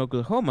 like, in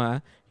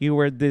Oklahoma, you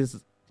were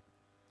this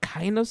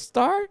kind of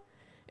star.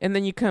 And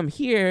then you come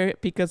here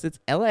because it's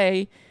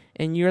LA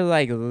and you're,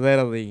 like,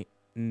 literally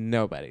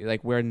nobody.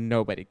 Like, we're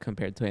nobody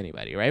compared to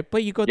anybody, right?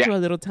 But you go to a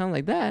little town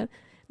like that,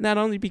 not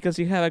only because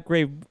you have a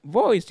great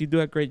voice, you do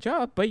a great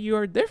job, but you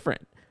are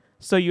different.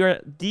 So you're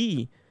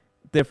the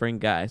different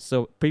guy.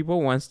 So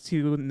people wants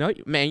to know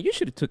you. Man, you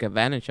should have took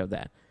advantage of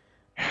that.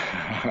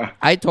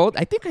 I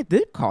think I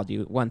did call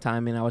you one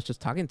time and I was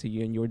just talking to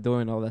you and you were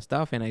doing all that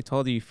stuff. And I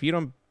told you, if you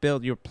don't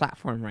build your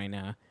platform right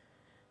now,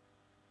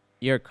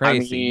 you're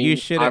crazy. You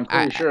should. I'm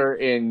pretty sure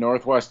in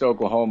Northwest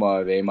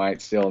Oklahoma they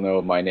might still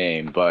know my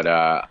name, but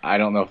I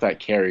don't know if that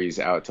carries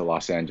out to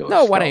Los Angeles.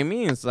 No, what I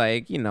mean is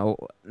like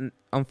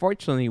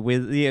unfortunately we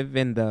live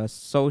in the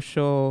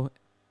social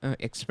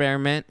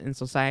experiment in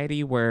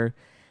society where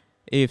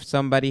if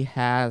somebody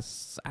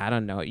has, I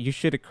don't know, you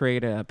should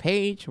create a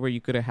page where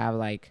you could have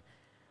like,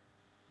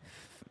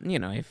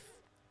 if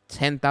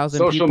 10,000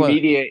 Social people.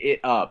 media it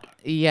up,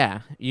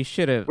 Yeah, you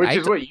should have. which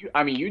is what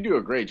you do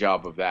a great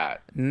job of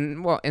that.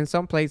 Well, in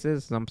some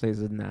places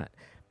not.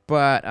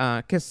 But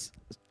cause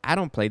I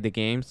don't play the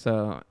game,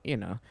 so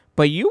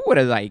But you would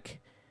have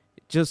like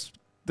just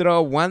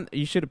throw one.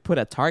 You should have put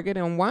a target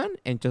on one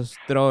and just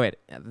throw it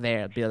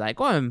there. Be like,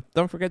 oh, and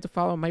don't forget to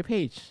follow my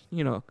page.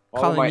 Follow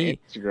calling my me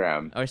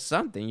Instagram, or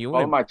something. You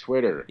follow would. my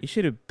Twitter. You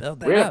should have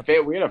built that We up. had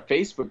a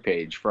Facebook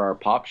page for our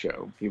pop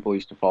show. People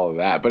used to follow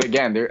that, but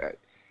again,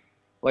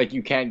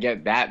 you can't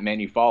get that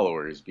many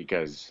followers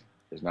because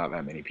there's not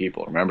that many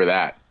people. Remember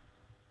that.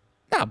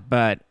 No,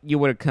 but you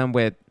would have come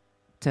with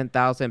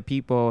 10,000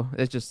 people.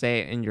 Let's just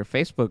say in your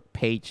Facebook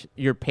page,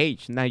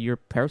 not your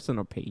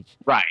personal page.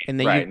 Right. And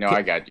then right. No,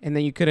 I got you. And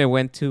then you could have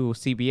went to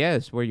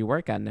CBS where you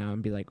work at now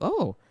and be like,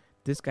 oh,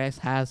 this guy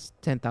has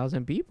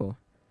 10,000 people.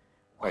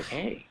 Like,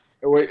 hey,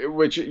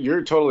 which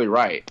you're totally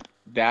right.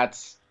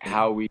 That's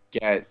how we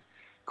get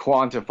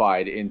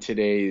quantified in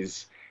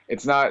today's.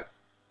 It's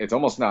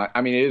almost not.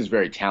 I mean, it is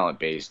very talent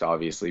based,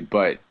 obviously.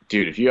 But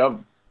dude, if you have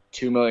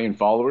 2 million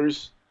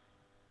followers,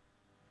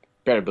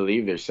 better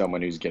believe there's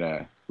someone who's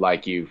gonna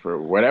like you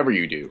for whatever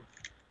you do.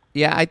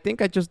 Yeah, I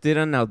think I just did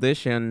an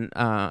audition.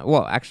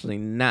 Well, actually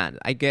not.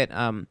 I get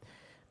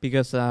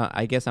because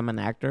I guess I'm an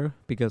actor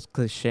because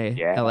cliche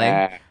Yeah.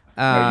 LA.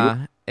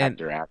 No,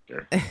 And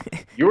actor.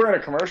 You were in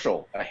a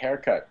commercial, a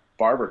haircut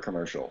barber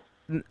commercial.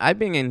 I've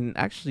been in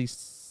actually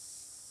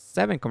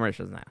 7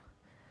 commercials now.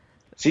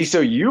 See, so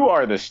you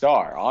are the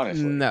star,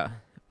 honestly. No,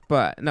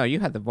 but no, you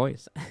had the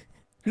voice.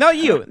 No,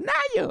 you,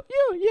 not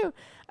you.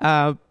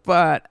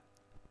 But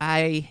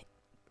I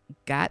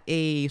got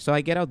so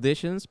I get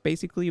auditions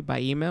basically by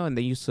email, and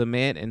then you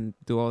submit and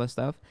do all that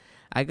stuff.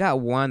 I got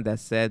one that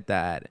said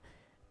that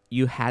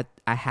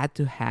I had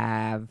to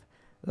have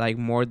like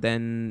more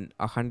than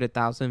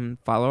 100,000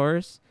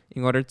 followers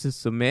in order to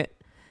submit.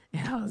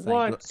 And I was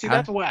What? like, See,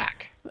 that's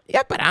whack.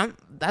 yeah, but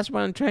that's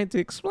what I'm trying to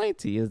explain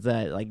to you is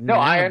that like No,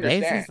 I nowadays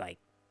understand. it's like.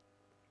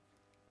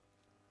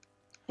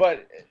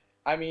 But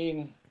I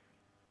mean,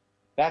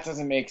 that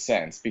doesn't make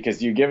sense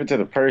because you give it to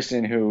the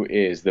person who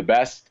is the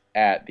best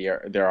at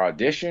their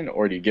audition,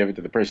 or do you give it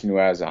to the person who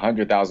has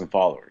 100,000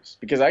 followers?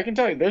 Because I can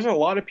tell you, there's a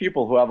lot of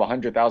people who have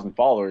 100,000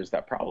 followers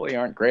that probably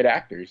aren't great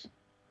actors.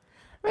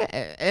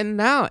 And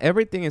now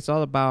everything is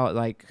all about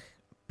like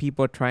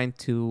people trying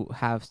to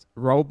have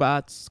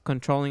robots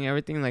controlling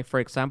everything. Like for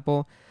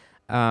example,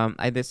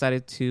 I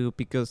decided to,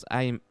 because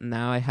I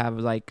have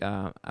like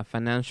a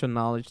financial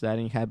knowledge that I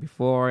didn't have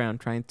before, and I'm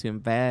trying to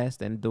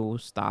invest and do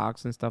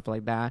stocks and stuff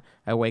like that.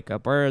 I wake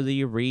up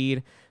early,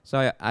 read.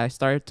 So I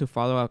started to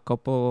follow a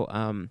couple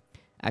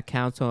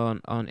accounts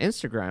on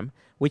Instagram,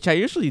 which I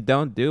usually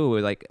don't do.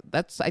 Like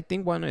that's, I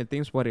think, one of the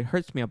things what it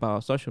hurts me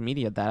about social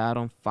media, that I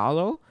don't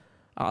follow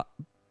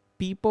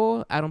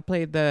people. I don't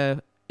play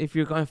if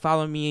you're going to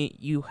follow me,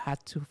 you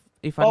have to,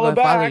 if I'm going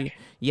to follow you.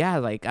 Yeah,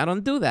 like I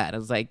don't do that.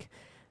 It's like,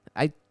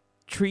 I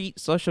treat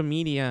social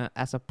media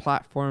as a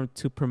platform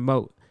to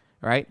promote,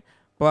 right?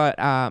 But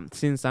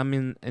since I'm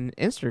in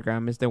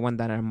Instagram is the one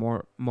that I'm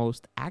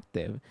most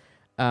active.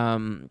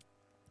 And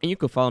you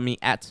could follow me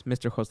at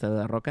Mr. Jose de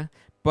la Roca.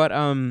 But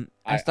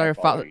I started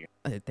following.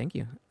 Thank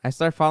you. I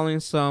started following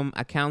some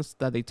accounts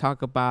that they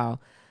talk about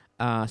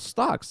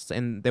stocks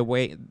and the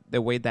way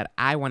that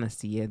I want to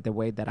see it, the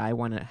way that I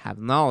want to have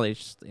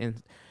knowledge,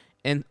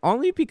 and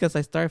only because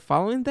I started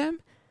following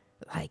them,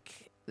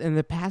 like in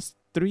the past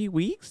 3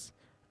 weeks,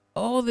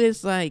 all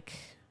this like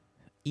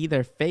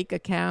either fake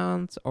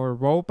accounts or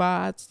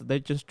robots, they're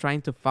just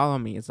trying to follow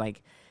me. It's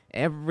like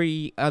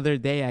every other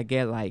day I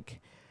get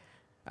like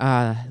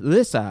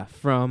Lisa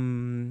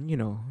from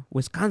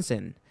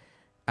Wisconsin,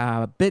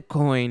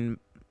 Bitcoin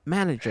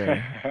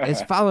manager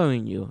is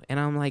following you, and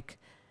I'm like,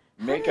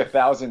 make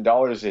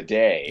 $1,000 a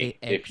day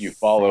if you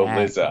follow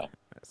Lisa.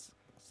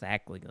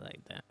 Exactly like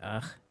that.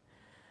 Ugh.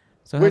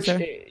 So which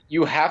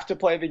you have to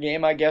play the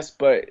game, I guess,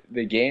 but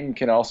the game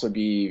can also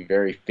be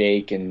very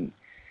fake, and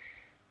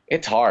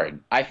it's hard.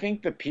 I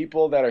think the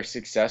people that are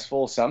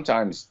successful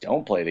sometimes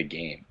don't play the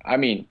game. I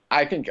mean,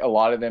 I think a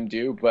lot of them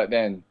do, but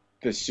then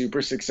the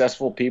super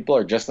successful people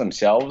are just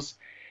themselves,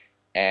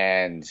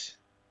 and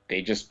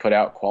they just put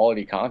out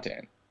quality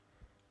content.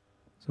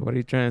 So what are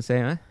you trying to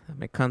say, huh?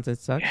 My content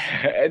sucks?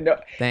 No,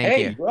 Thank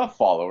you. You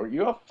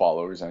have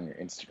followers on your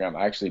Instagram.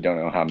 I actually don't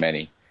know how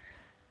many.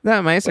 No,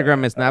 my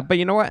Instagram is not. But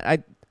you know what?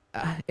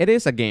 It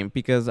is a game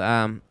because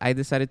I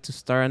decided to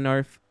start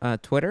another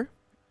Twitter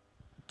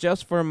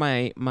just for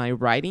my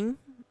writing.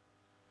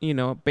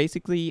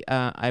 Basically,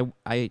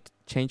 I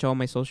changed all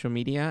my social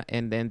media,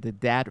 and then the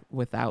dad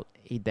without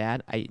a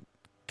dad, I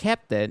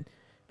kept it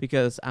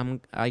because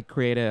I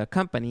created a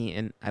company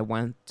and I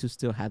want to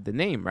still have the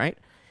name, right?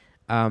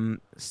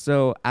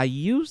 So I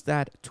used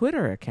that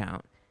Twitter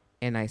account,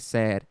 and I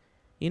said,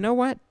 you know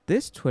what?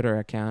 This Twitter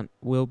account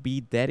will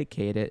be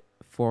dedicated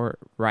for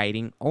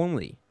writing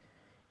only,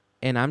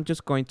 and I'm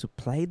just going to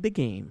play the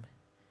game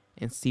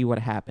and see what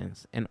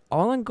happens. And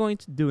all I'm going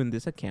to do in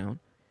this account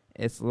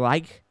is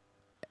like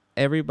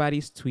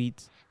everybody's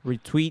tweets,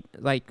 retweet,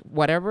 like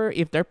whatever.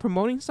 If they're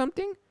promoting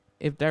something,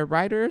 if they're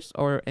writers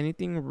or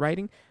anything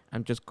writing,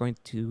 I'm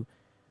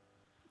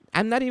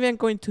not even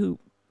going to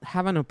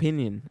have an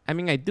opinion. I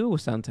mean, I do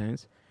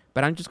sometimes,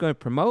 but I'm just going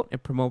to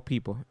promote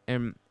people.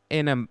 And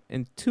in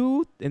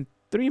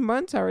 3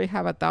 months, I already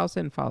have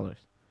 1,000 followers.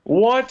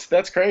 What?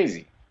 That's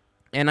crazy.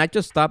 And I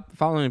just stopped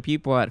following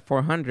people at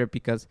 400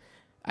 because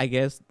I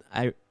guess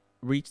I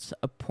reached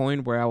a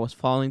point where I was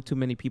following too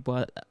many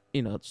people,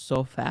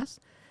 so fast.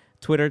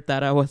 Twitter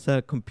thought I was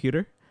a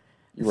computer.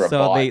 You were a So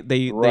bot.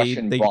 they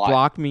Russian bot.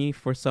 blocked me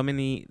for so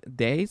many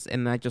days,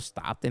 and I just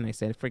stopped and I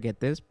said, forget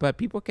this. But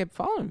people kept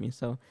following me,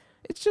 so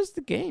it's just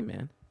the game,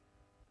 man.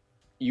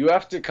 You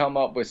have to come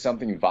up with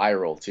something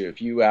viral too.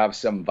 If you have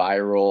some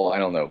viral, I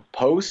don't know,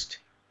 post,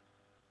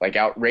 like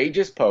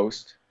outrageous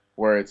post,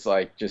 where it's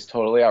like just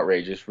totally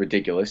outrageous,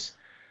 ridiculous,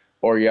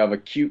 or you have a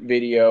cute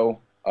video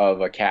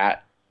of a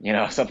cat,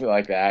 something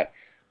like that,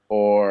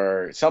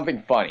 or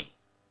something funny.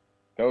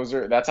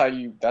 That's how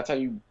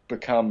you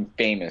become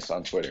famous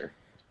on Twitter.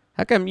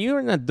 How come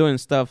you're not doing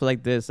stuff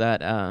like this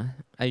at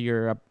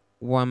your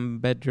one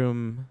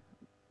bedroom?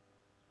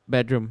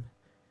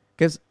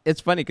 Because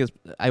it's funny, because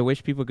I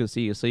wish people could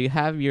see you. So you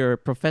have your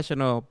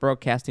professional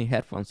broadcasting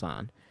headphones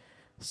on.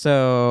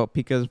 So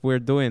because we're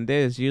doing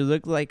this, you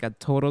look like a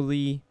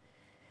totally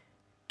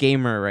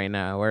gamer right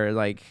now, where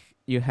like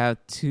you have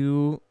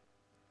two.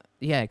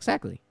 Yeah,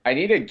 exactly. I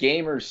need a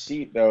gamer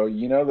seat though.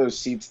 You know those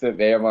seats that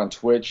they have on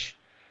Twitch,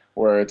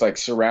 where it's like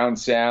surround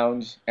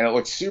sound and it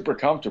looks super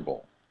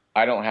comfortable.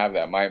 I don't have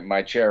that.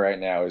 My chair right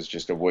now is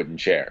just a wooden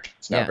chair.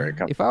 It's not very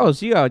comfortable. If I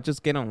was you, I would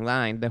just get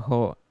online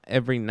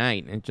every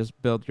night and just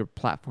build your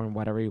platform,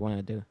 whatever you want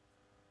to do.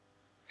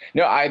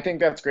 No, I think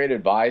that's great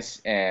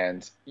advice.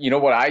 And you know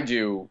what I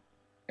do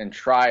and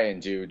try and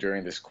do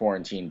during this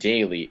quarantine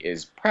daily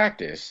is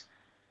practice.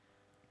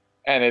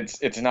 And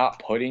it's not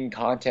putting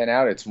content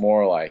out. It's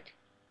more like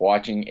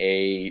watching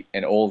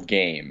an old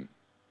game,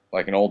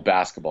 like an old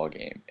basketball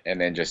game, and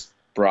then just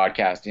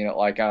broadcasting it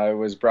like I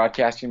was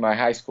broadcasting my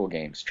high school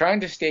games, trying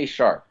to stay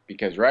sharp,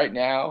 because right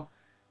now,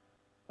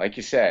 like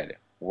you said,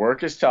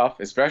 work is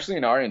tough, especially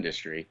in our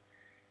industry,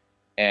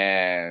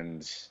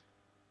 and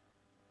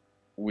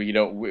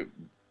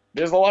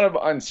there's a lot of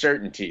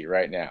uncertainty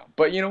right now.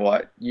 But you know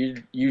what?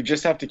 You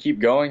just have to keep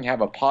going,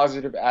 have a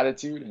positive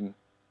attitude, and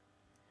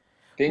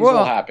things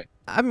will happen.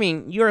 I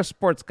mean, you're a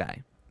sports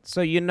guy,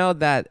 so you know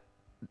that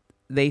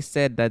they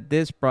said that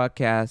this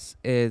broadcast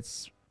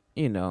is,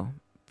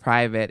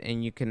 private,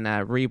 and you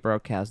cannot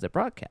rebroadcast the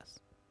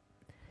broadcast.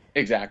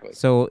 Exactly.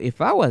 So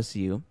if I was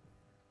you,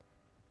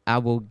 I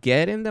will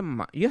get in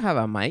the you have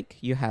a mic,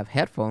 you have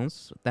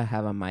headphones that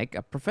have a mic,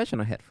 a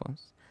professional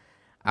headphones.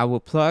 I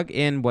will plug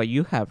in what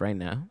you have right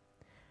now.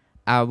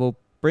 I will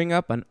bring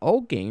up an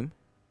old game.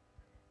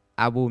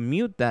 I will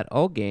mute that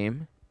old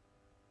game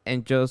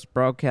and just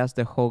broadcast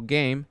the whole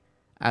game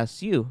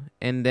as you.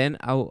 And then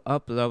I will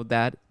upload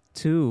that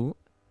to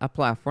a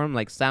platform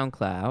like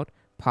SoundCloud,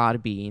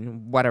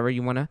 Podbean, whatever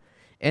you want to.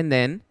 And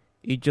then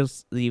you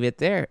just leave it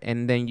there.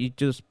 And then you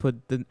just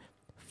put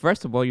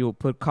first of all, you will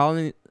put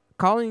calling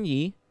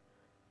ye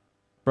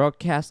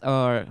broadcast,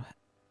 or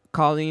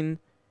calling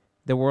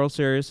the World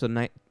Series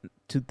of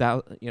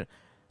 2000,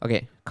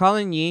 okay,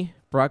 calling ye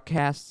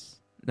broadcasts.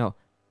 No,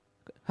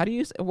 what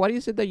do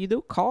you say that you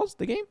do? Calls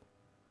the game?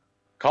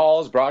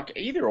 Calls, broadcast,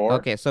 either or.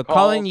 Okay, so calls,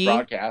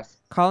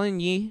 calling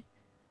ye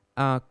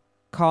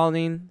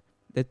calling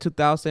the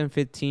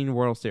 2015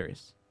 World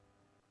Series,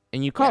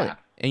 and you call it,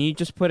 and you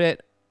just put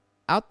it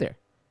out there,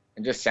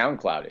 and just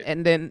SoundCloud it,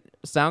 and then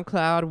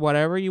SoundCloud,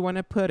 whatever you want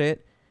to put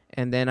it,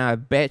 and then I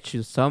bet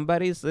you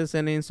somebody's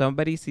listening,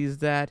 somebody sees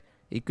that.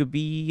 It could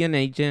be an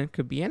agent,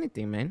 could be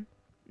anything, man,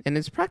 and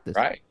it's practice.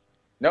 Right.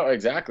 No,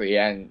 exactly,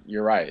 and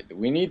you're right.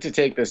 We need to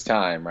take this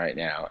time right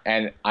now,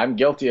 and I'm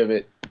guilty of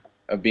it,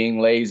 of being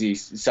lazy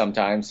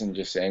sometimes and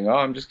just saying, oh,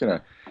 I'm just going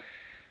to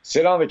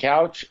sit on the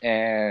couch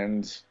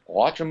and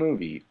watch a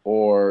movie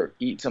or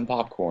eat some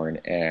popcorn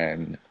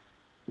and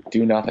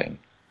do nothing.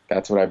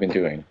 That's what I've been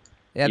doing.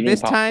 Yeah, Eating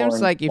this popcorn,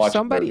 times, like, if watching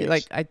somebody, movies.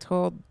 like, I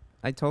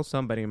told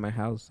somebody in my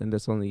house, and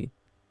there's only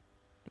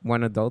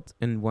one adult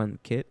and one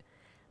kid,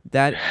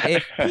 that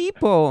if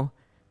people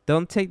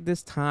don't take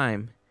this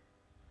time,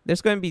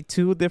 there's going to be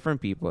two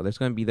different people. There's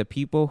going to be the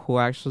people who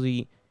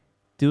actually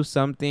do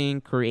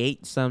something,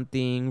 create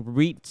something,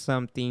 read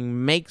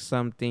something, make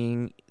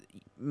something,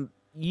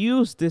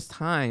 use this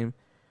time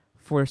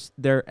for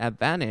their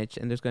advantage.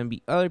 And there's going to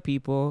be other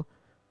people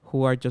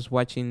who are just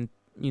watching,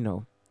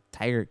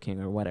 Tiger King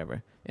or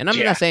whatever. And I'm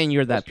not saying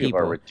you're that people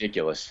are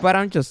ridiculous. But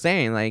I'm just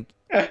saying, like,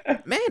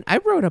 man, I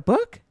wrote a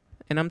book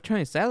and I'm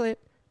trying to sell it,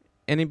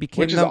 and it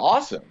became, which is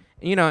awesome.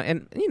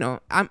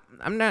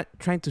 I'm not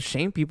trying to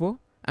shame people.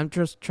 I'm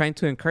just trying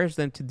to encourage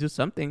them to do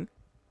something.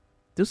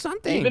 Do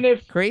something.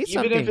 Create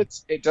something. Even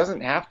if it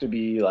doesn't have to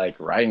be like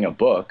writing a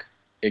book.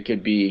 It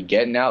could be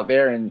getting out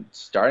there and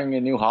starting a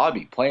new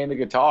hobby, playing the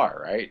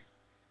guitar, right?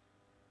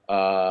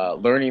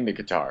 Learning the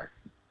guitar.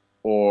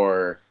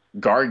 or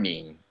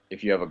gardening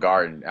if you have a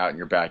garden out in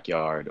your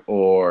backyard,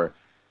 or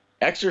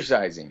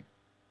exercising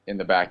in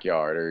the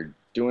backyard, or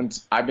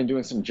I've been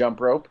doing some jump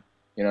rope,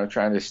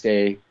 trying to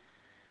stay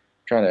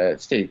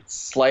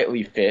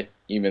slightly fit,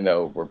 even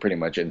though we're pretty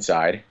much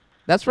inside.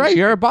 That's right.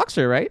 You're a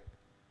boxer, right?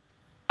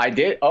 I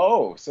did.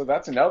 Oh, so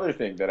that's another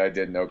thing that I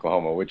did in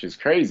Oklahoma, which is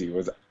crazy,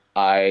 was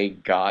I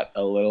got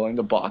a little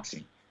into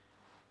boxing.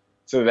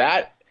 So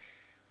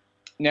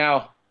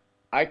now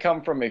I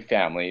come from a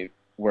family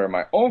where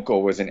my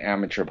uncle was an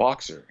amateur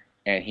boxer,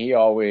 and he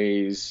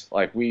always,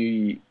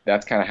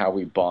 that's kind of how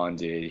we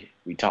bonded.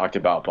 We talked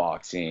about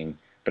boxing,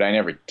 but I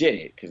never did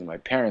it because my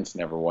parents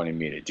never wanted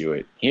me to do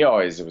it. He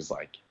always was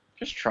like,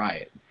 just try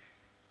it.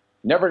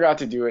 Never got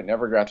to do it,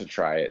 never got to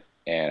try it.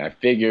 And I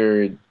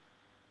figured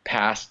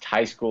past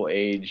high school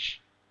age,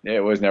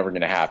 it was never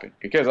going to happen.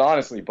 Because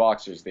honestly,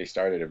 boxers, they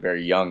start at a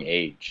very young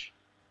age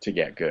to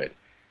get good.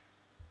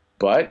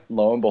 But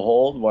lo and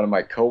behold, one of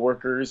my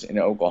coworkers in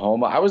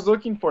Oklahoma, I was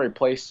looking for a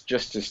place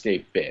just to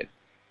stay fit.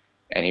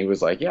 And he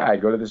was like, yeah, I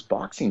go to this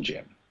boxing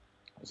gym.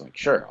 I was like,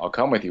 sure, I'll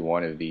come with you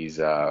one of these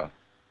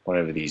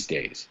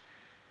days.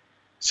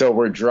 So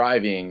we're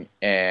driving,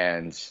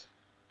 and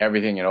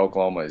everything in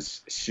Oklahoma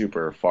is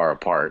super far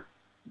apart.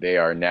 They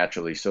are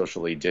naturally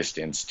socially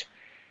distanced.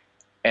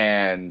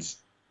 And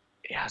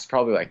yeah, it's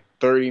probably like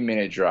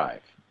 30-minute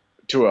drive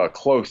to a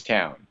close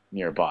town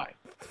nearby.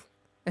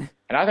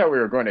 And I thought we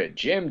were going to a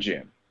gym.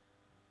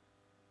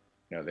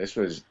 This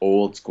was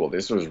old school.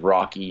 This was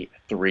Rocky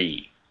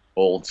 3,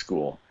 old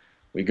school.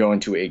 We go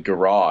into a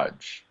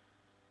garage,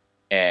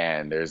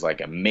 and there's like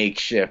a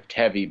makeshift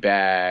heavy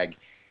bag,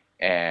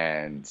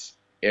 and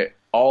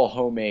all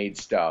homemade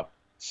stuff,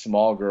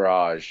 small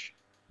garage,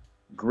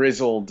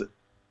 grizzled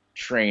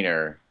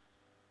trainer,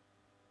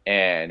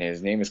 and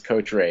his name is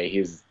Coach Ray.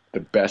 He's the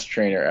best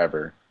trainer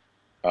ever.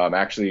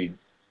 Actually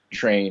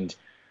trained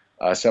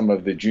some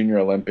of the junior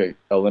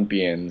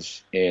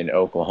Olympians in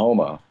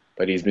Oklahoma,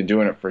 but he's been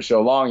doing it for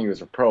so long. He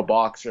was a pro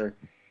boxer,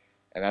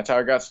 and that's how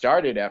I got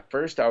started. At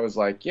first, I was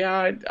like,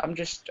 yeah, I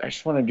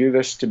just want to do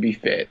this to be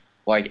fit.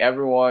 Like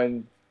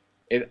everyone,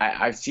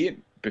 I see it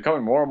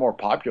becoming more and more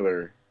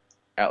popular,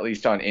 at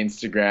least on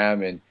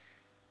Instagram. And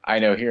I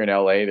know here in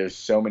LA, there's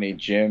so many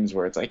gyms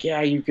where it's like,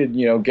 yeah, you could,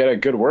 get a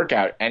good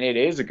workout. And it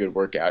is a good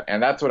workout.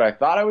 And that's what I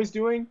thought I was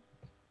doing.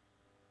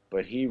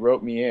 But he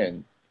wrote me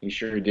in. He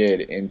sure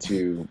did,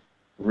 into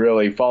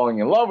really falling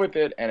in love with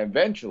it, and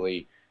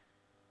eventually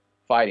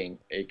fighting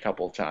a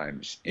couple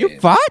times. You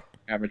fought?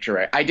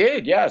 Amateur. I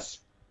did, yes.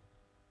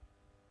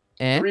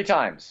 And? 3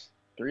 times.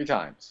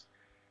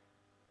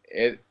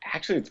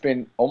 It's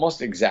been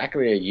almost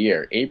exactly a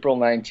year. April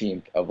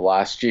 19th of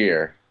last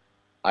year,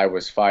 I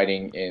was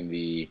fighting in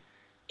the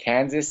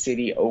Kansas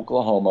City,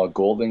 Oklahoma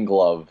Golden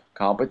Glove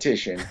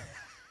competition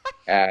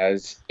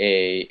as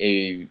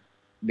they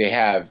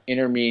have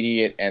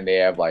intermediate and they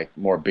have like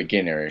more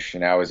beginnerish,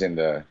 and I was in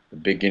the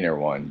beginner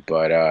one.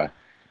 But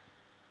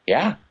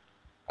yeah,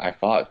 I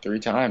fought 3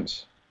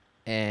 times.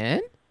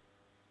 And?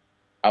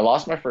 I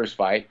lost my first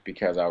fight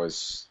because I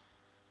was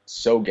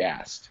so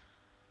gassed.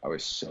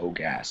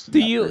 Do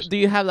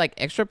you have like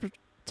extra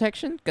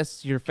protection?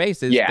 Because your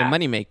face is the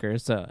moneymaker,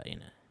 so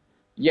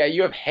Yeah,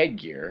 you have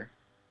headgear.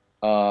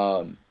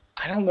 I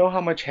don't know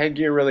how much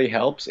headgear really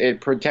helps. It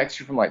protects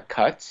you from like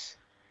cuts,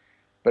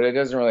 but it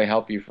doesn't really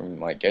help you from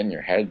like getting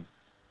your head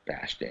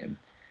bashed in.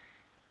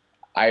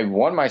 I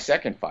won my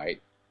second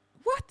fight.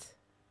 What?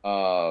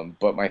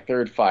 But my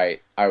third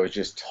fight, I was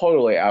just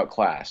totally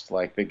outclassed.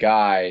 Like the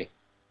guy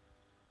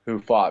who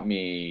fought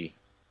me,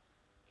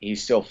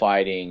 he's still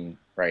fighting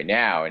right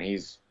now, and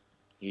he's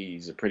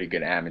a pretty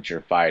good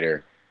amateur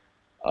fighter.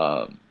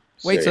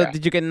 Wait, so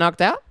did you get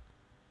knocked out?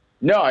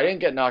 No, I didn't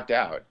get knocked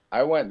out.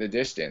 I went the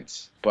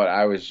distance, but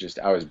I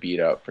was beat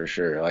up for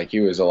sure. Like he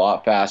was a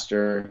lot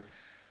faster,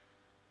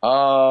 a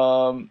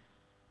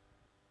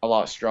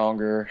lot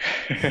stronger.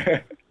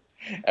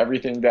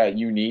 Everything that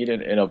you need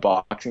in a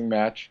boxing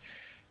match,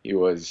 he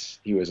was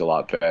a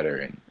lot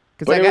better.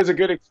 But it was a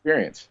good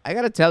experience. I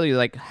gotta tell you,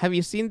 like, have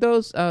you seen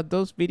those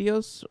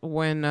videos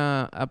when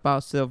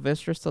about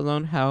Sylvester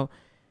Stallone, how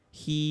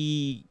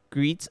he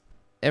greets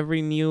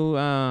every new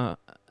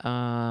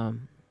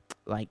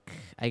like,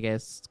 I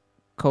guess,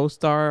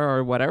 co-star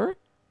or whatever?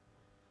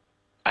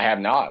 I have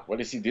not. What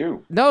does he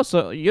do? No,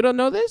 so you don't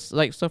know this?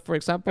 Like, so for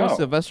example, No.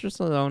 Sylvester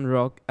Stallone,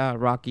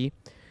 Rocky,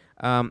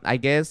 I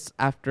guess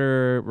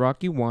after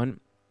Rocky 1,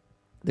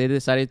 they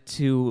decided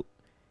to,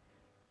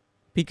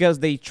 because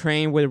they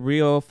train with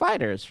real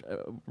fighters,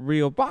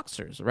 real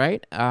boxers,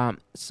 right?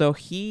 So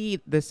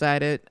he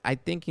decided, I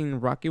think in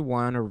Rocky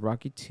 1 or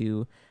Rocky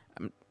 2,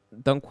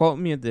 don't quote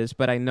me on this,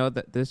 but I know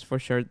that this for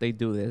sure they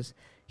do this.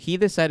 He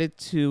decided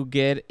to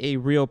get a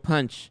real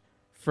punch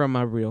from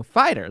a real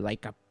fighter,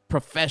 like a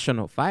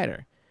professional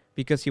fighter,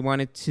 because he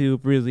wanted to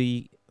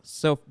really.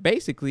 So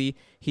basically,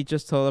 he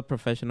just told a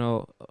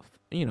professional,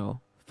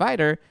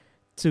 fighter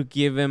to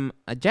give him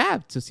a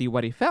jab to see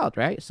what he felt,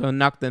 right? So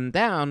knocked him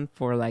down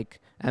for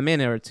like a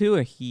minute or two,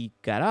 and he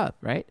got up,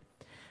 right?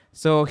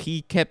 So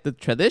he kept the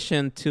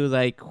tradition to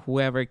like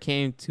whoever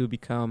came to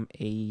become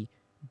a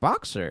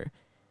boxer,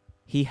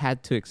 he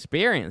had to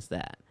experience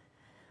that.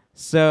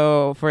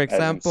 So, for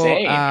example,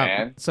 insane,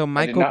 man. so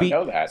I did not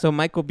know that.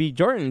 Michael B.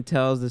 Jordan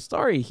tells the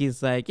story.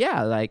 He's like,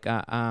 yeah, like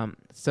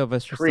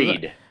Sylvester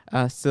Creed.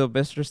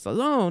 Sylvester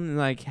Stallone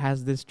like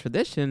has this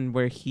tradition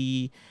where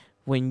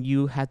when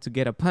you had to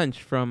get a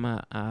punch from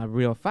a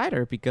real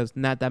fighter, because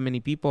not that many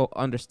people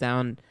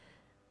understand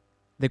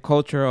the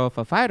culture of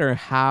a fighter,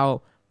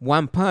 how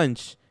one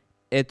punch,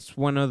 it's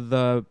one of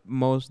the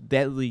most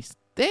deadly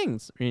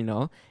things,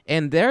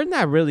 and they're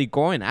not really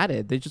going at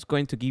it. They're just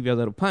going to give you a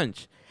little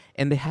punch.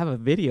 And they have a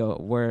video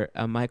where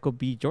Michael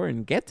B.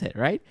 Jordan gets it,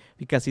 right?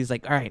 Because he's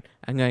like, all right,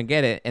 I'm going to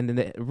get it. And then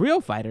the real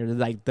fighter,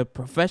 like the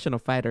professional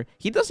fighter,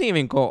 he doesn't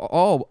even go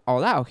all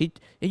out.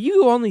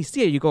 You only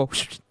see it. You go,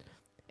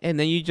 and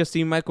then you just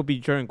see Michael B.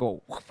 Jordan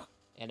go,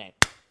 and then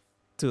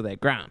to the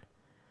ground.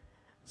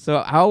 So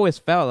I always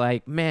felt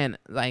like, man,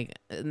 like,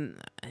 I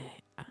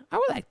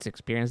would like to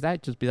experience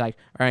that. Just be like,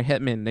 all right,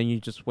 hit me. And then you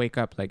just wake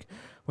up like,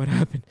 what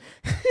happened?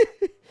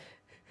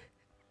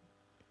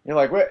 You're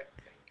like, what?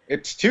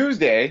 It's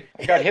Tuesday.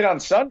 I got hit on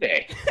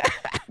Sunday.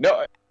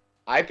 No,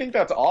 I think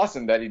that's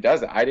awesome that he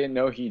does it. I didn't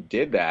know he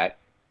did that.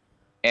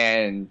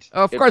 And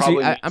of course,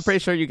 I'm pretty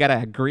sure you got to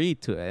agree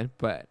to it,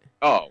 but.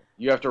 Oh,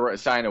 you have to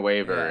sign a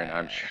waiver, and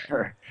I'm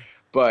sure.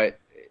 But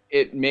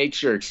it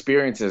makes your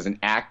experience as an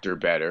actor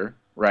better,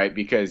 right?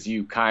 Because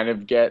you kind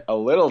of get a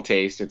little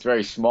taste. It's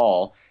very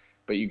small,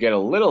 but you get a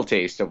little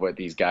taste of what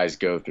these guys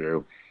go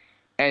through.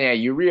 And yeah,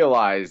 you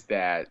realize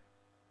that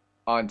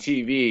on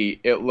TV,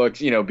 it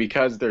looks,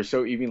 because they're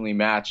so evenly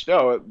matched,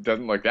 it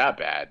doesn't look that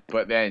bad.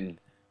 But then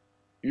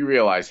you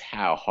realize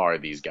how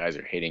hard these guys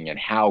are hitting and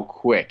how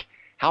quick,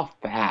 how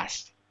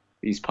fast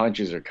these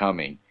punches are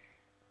coming.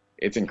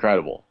 It's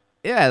incredible.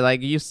 Yeah,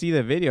 like you see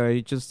the video,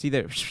 you just see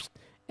that,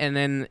 and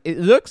then it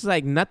looks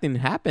like nothing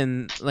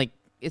happened. Like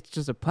it's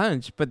just a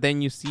punch, but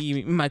then you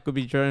see Michael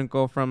B. Jordan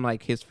go from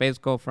like his face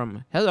go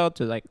from hello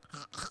to like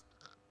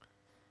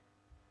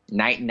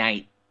night.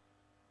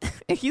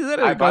 And he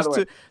literally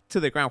goes to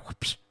the ground.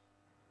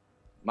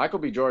 Michael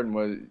B.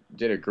 Jordan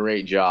did a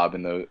great job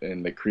in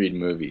the Creed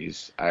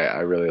movies. I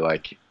really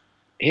like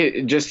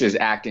just his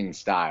acting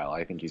style.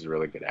 I think he's a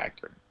really good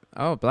actor.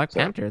 Oh, Black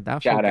Panther!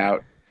 That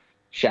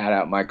Shout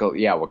out Michael.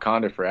 Yeah,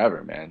 Wakanda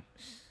forever, man.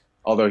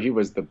 Although he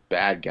was the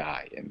bad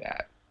guy in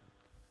that,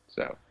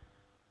 so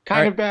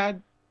kind of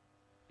bad.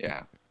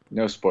 Yeah,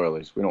 no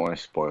spoilers. We don't want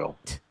to spoil.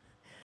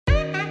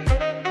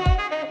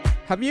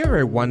 Have you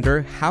ever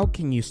wondered how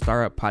can you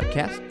start a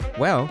podcast?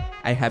 Well,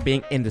 I have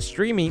been in the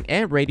streaming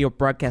and radio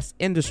broadcast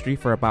industry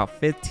for about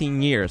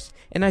 15 years,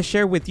 and I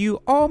share with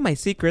you all my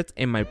secrets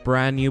in my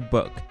brand new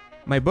book.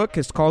 My book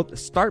is called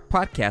Start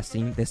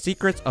Podcasting, The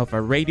Secrets of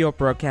a Radio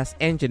Broadcast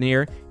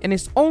Engineer, and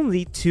it's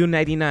only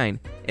 $2.99.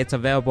 It's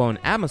available on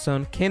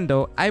Amazon,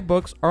 Kindle,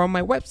 iBooks, or on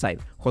my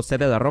website,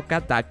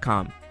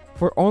 josedelarroca.com.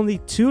 For only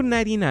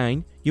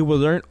 $2.99, you will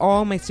learn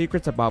all my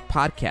secrets about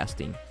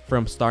podcasting,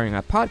 from starting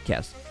a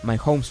podcast, my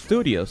home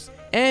studios,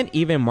 and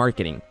even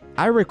marketing.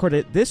 I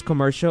recorded this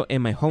commercial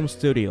in my home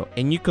studio,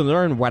 and you can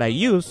learn what I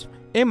use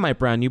in my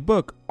brand new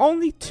book,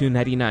 only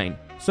 $2.99.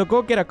 So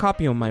go get a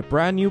copy of my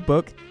brand new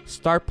book,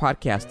 Start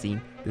Podcasting,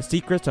 The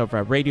Secrets of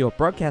a Radio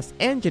Broadcast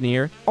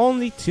Engineer,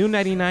 only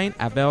 $2.99,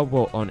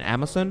 available on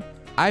Amazon,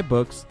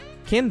 iBooks,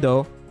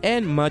 Kindle,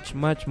 and much,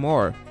 much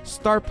more.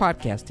 Start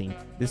Podcasting,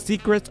 The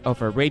Secrets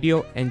of a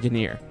Radio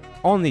Engineer,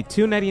 only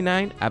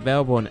 $2.99,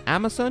 available on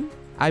Amazon,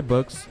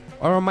 iBooks,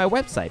 or on my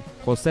website,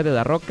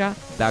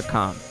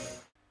 josedelarroca.com.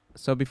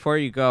 So before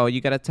you go, you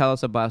got to tell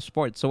us about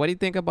sports. So what do you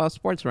think about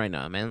sports right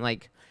now, man?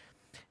 Like,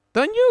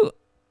 don't you...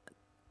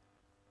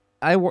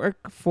 I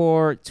work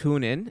for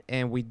TuneIn,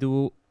 and we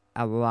do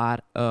a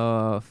lot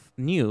of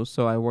news.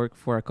 So I work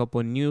for a couple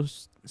of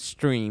news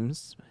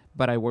streams,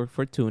 but I work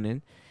for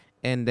TuneIn.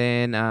 And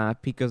then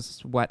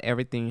because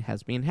everything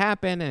has been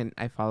happening, and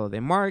I follow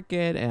the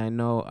market, and I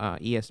know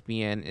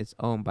ESPN is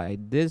owned by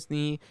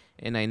Disney,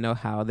 and I know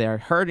how they're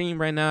hurting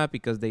right now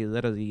because they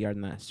literally are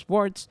not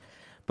sports.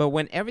 But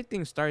when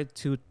everything started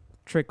to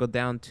trickle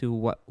down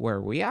to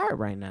where we are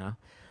right now,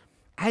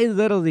 I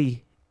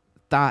literally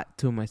thought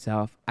to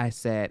myself, I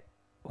said,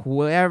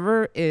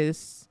 whoever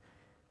is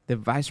the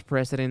vice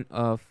president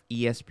of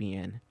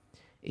ESPN,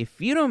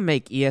 if you don't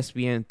make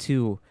ESPN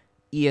 2,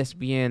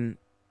 ESPN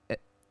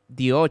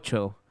the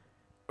Ocho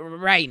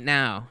right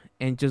now,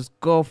 and just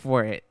go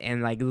for it,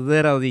 and like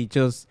literally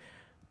just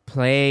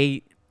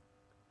play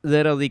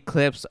literally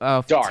clips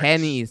of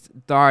tennis,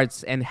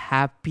 darts, and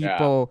have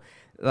people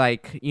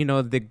like,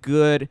 the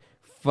good,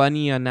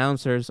 funny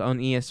announcers on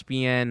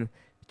ESPN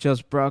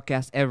just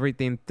broadcast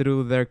everything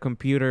through their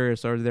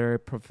computers or their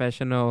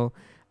professional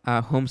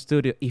home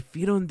studio. If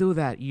you don't do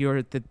that,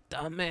 you're the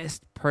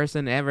dumbest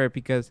person ever,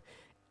 because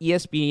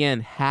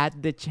ESPN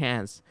had the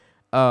chance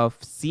of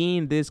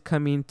seeing this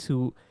coming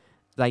to,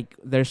 like,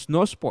 there's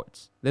no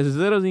sports. There's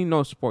literally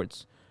no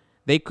sports.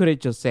 They could have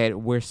just said,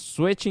 we're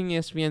switching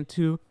ESPN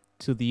 2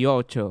 to the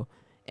Ocho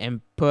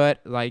and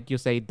put, like you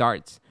say,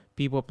 darts.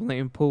 people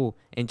playing pool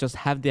and just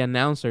have the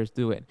announcers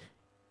do it,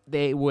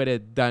 they would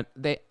have done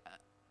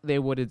they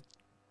would have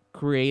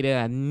created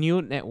a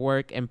new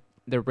network and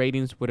the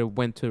ratings would have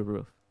went to the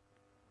roof.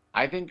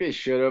 I think they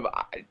should have.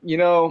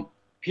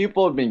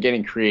 People have been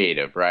getting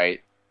creative,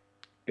 right?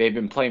 They've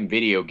been playing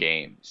video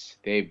games.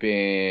 They've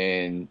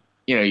been,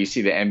 you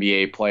see the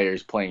NBA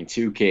players playing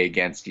 2K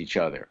against each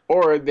other,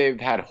 or they've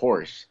had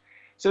horse.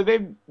 So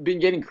they've been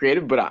getting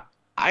creative, but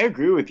I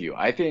agree with you.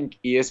 I think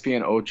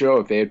ESPN Ocho,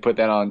 if they had put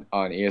that on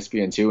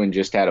ESPN2 and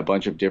just had a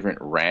bunch of different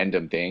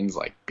random things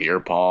like beer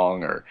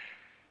pong or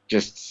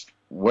just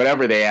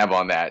whatever they have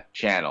on that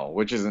channel,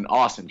 which is an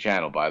awesome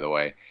channel, by the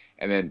way,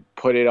 and then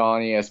put it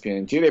on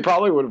ESPN2, they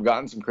probably would have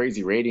gotten some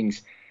crazy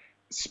ratings.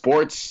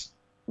 Sports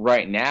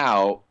right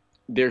now,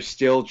 they're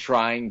still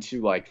trying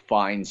to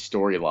find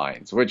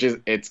storylines, which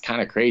it's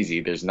kind of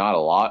crazy. There's not a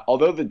lot,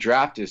 although the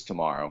draft is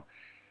tomorrow,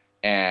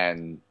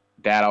 and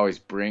that always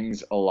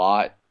brings a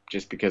lot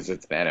just because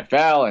it's the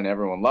NFL and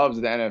everyone loves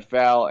the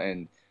NFL.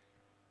 And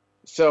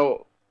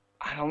so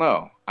I don't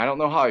know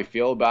how I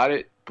feel about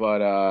it,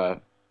 but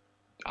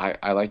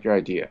I like your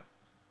idea.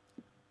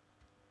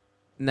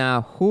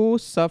 Now, who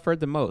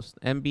suffered the most,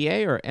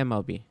 NBA or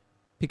MLB?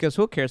 Because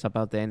who cares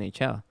about the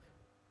NHL?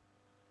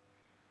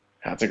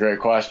 That's a great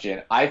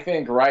question. I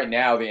think right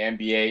now the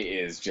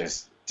NBA is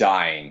just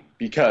dying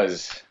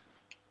because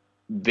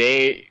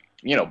we'd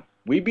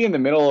be in the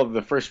middle of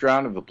the first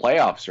round of the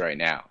playoffs right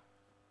now.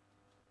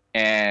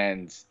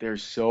 And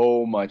there's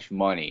so much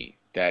money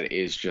that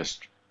is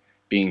just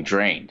being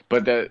drained.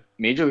 But the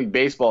Major League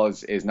Baseball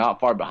is not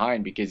far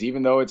behind, because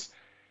even though it's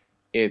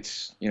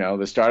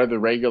the start of the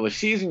regular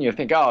season, you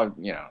think,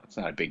 it's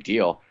not a big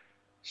deal.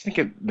 Just think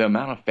of the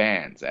amount of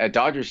fans at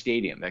Dodger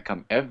Stadium that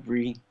come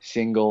every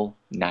single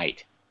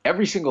night,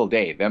 every single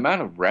day. The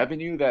amount of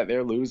revenue that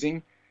they're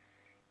losing,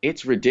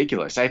 it's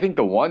ridiculous. I think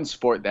the one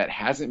sport that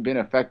hasn't been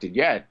affected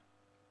yet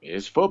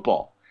is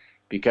football,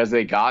 because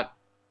they got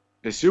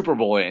the Super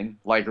Bowl in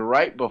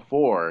right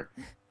before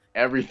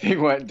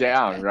everything went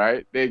down,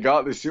 right? They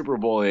got the Super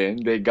Bowl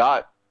in. They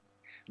got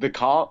the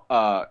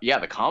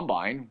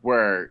combine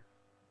where,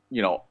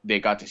 they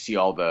got to see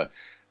all the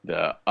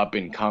up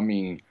and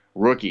coming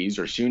rookies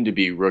or soon to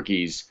be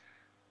rookies,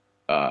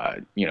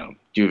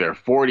 do their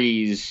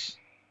 40s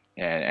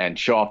and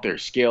show off their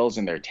skills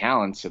and their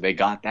talents. So they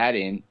got that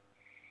in,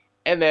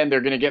 and then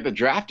they're going to get the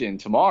draft in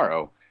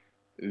tomorrow.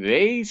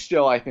 They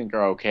still, I think,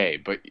 are okay,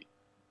 but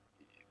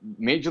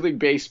Major League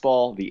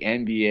Baseball, the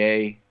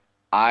NBA,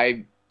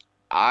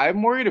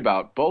 I'm worried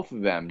about both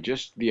of them.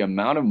 Just the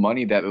amount of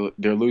money that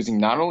they're losing,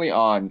 not only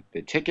on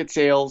the ticket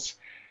sales,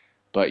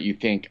 but you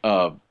think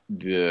of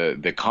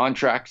the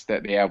contracts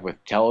that they have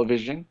with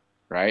television,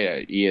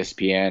 right?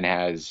 ESPN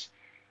has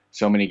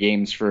so many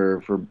games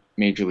for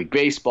Major League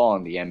Baseball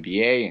and the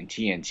NBA and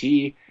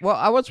TNT. Well,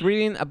 I was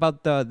reading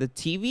about the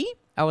TV.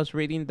 I was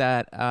reading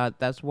that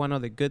that's one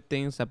of the good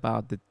things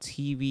about the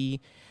TV.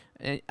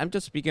 And I'm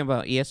just speaking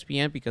about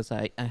ESPN because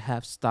I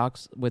have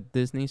stocks with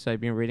Disney, so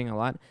I've been reading a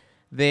lot.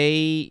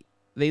 They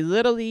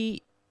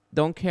literally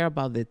don't care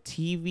about the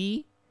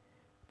TV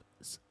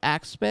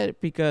aspect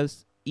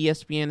because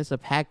ESPN is a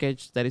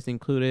package that is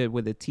included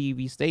with the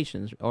TV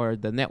stations or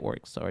the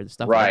networks or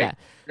stuff like that.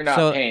 You're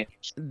not paying.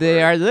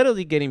 They are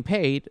literally getting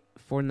paid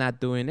for not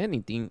doing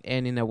anything,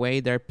 and in a way,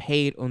 they're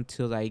paid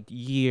until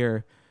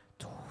year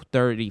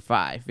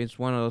 35. It's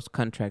one of those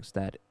contracts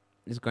that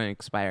is going to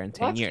expire in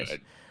 10 years.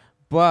 Good.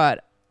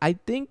 But I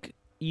think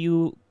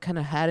you kind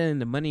of had it in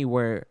the money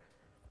where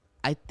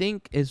I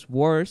think it's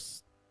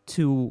worse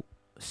to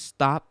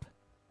stop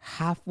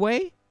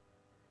halfway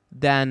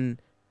than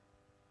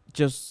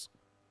just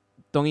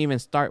don't even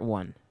start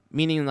one.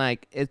 Meaning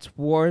it's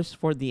worse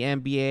for the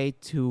NBA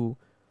to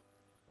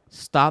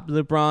stop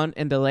LeBron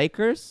and the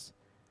Lakers,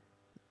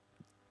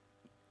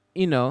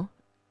 Then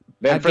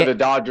for the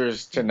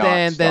Dodgers to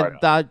not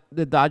start.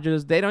 The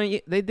Dodgers, they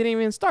didn't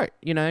even start.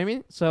 You know what I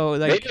mean? So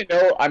they didn't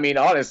know. I mean,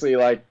 honestly,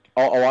 a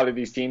lot of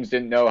these teams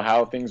didn't know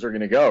how things were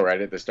going to go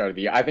right at the start of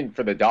the year. I think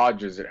for the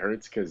Dodgers it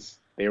hurts because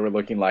they were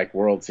looking like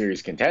World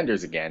Series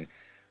contenders again.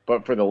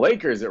 But for the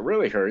Lakers, it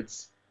really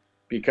hurts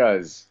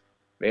because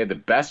they had the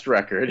best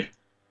record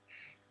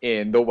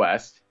in the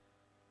West.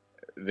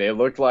 They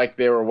looked like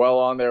they were well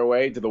on their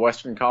way to the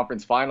Western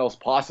Conference Finals,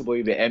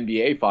 possibly the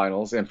NBA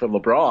Finals. And for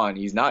LeBron,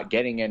 he's not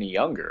getting any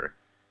younger.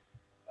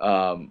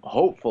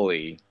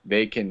 Hopefully,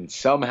 they can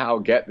somehow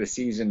get the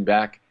season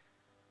back,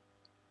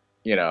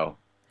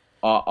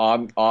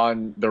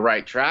 on the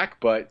right track.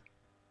 But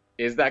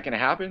is that going to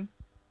happen?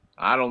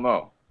 I don't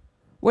know.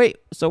 Wait,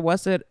 so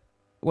was it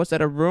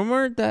a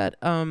rumor that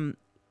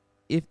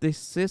if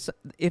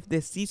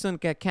the season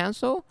get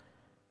canceled,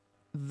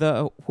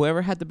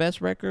 whoever had the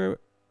best record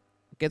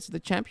gets the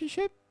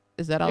championship?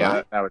 Is that a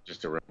lie? That was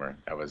just a rumor.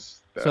 That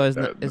was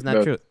it's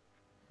not true.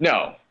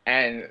 No,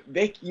 and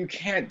you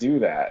can't do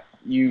that.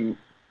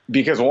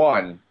 Because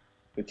one,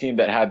 the team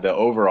that had the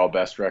overall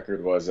best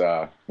record was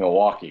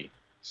Milwaukee,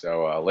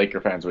 so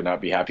Laker fans would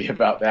not be happy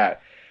about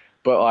that.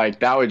 But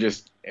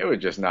it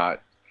would just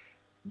not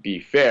be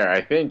fair.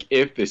 I think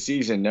if the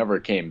season never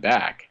came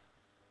back,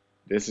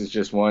 this is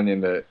just one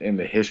in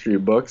the history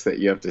books that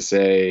you have to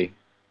say,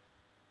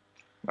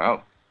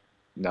 well,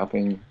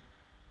 nothing.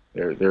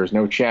 There's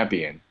no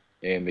champion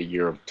in the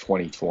year of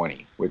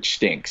 2020, which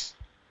stinks.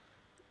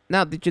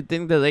 Now, did you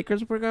think the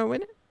Lakers were going to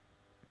win it?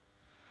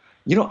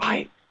 You know,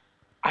 I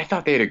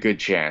thought they had a good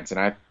chance, and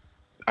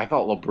I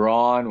thought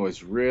LeBron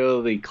was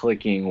really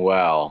clicking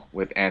well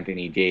with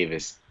Anthony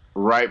Davis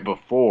right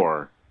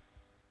before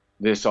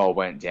this all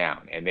went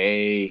down, and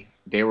they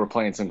were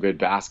playing some good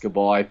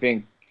basketball. I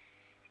think,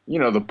 you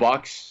know, the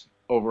Bucks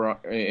over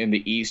in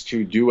the East,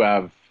 who do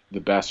have the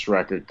best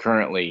record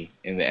currently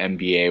in the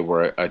NBA,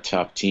 were a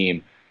tough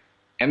team,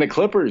 and the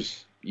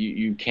Clippers,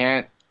 you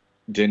can't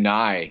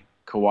deny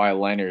Kawhi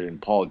Leonard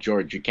and Paul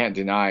George. You can't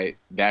deny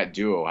that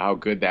duo, how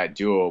good that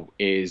duo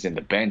is, and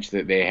the bench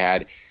that they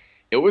had.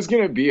 It was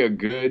going to be a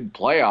good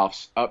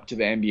playoffs up to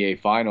the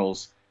NBA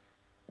Finals.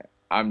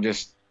 I'm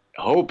just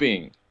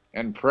hoping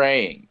and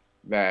praying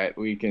that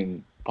we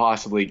can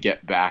possibly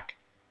get back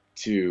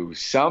to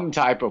some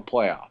type of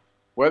playoff.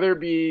 Whether it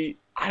be,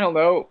 I don't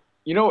know,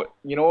 you know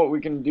what we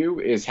can do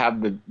is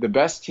have the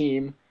best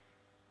team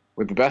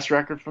with the best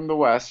record from the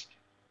West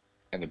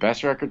and the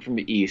best record from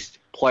the East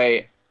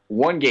play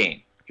one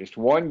game, just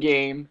one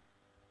game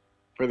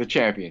for the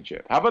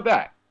championship. How about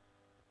that?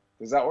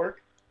 Does that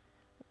work?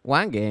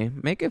 One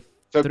game. Make it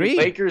So 3.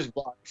 Lakers,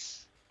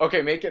 Bucks.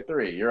 Okay, make it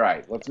 3. You're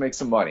right. Let's make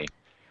some money.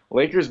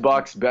 Lakers,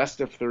 Bucks,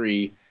 best of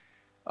 3.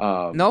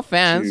 No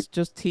fans,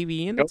 just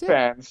TV and No that's it.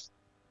 fans.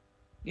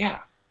 Yeah.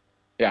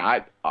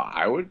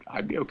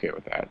 I'd be okay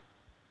with that.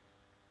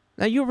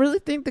 Now, you really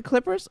think the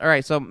Clippers? All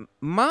right, so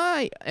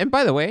and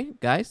by the way,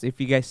 guys, if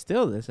you guys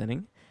still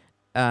listening,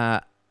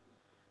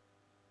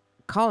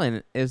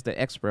 Colin is the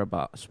expert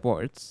about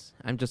sports.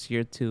 I'm just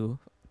here to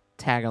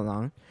tag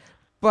along.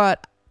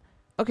 But,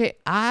 okay,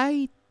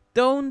 I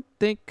don't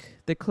think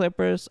the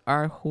Clippers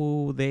are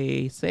who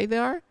they say they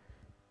are.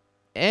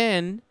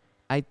 And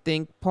I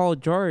think Paul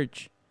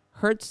George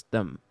hurts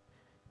them.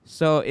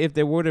 So if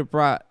they would have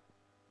brought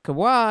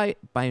Kawhi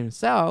by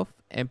himself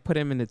and put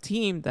him in the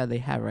team that they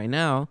have right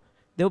now,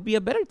 they'll be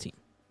a better team.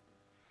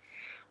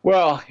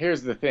 Well,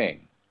 here's the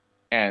thing.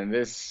 And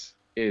this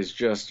is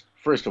just,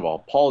 first of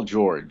all, Paul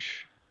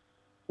George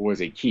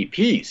was a key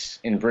piece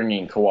in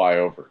bringing Kawhi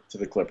over to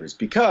the Clippers,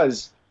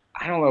 because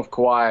I don't know if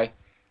Kawhi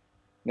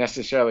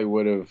necessarily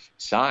would have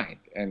signed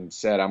and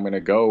said, I'm going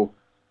to go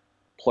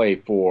play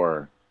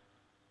for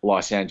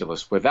Los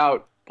Angeles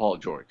without Paul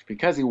George,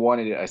 because he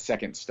wanted a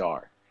second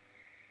star.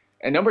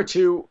 And number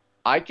two,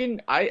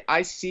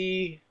 I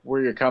see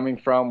where you're coming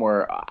from,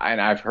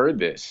 and I've heard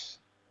this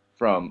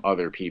from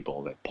other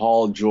people, that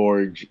Paul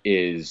George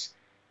is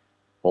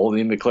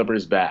holding the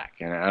Clippers back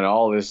and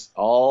all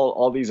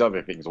these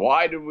other things.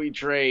 Why did we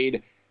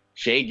trade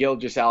Shai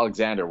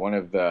Gilgeous-Alexander, one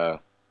of the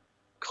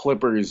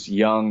Clippers'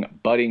 young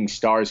budding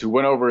stars who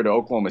went over to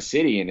Oklahoma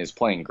City and is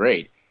playing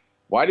great?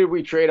 Why did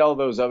we trade all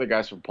those other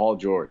guys for Paul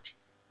George?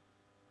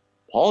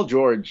 Paul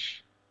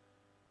George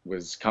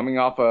was coming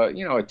off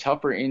a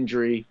tougher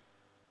injury,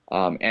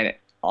 and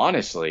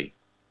honestly,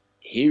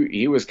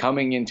 he was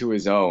coming into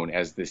his own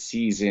as the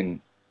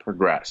season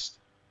progressed,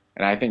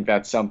 and I think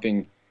that's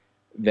something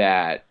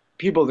that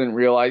people didn't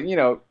realize. You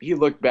know, he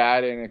looked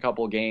bad in a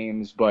couple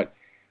games, but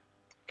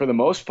for the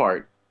most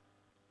part,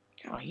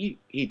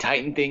 he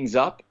tightened things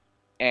up,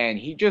 and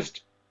he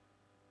just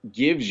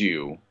gives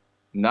you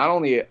not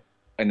only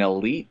an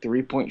elite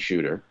three-point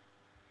shooter,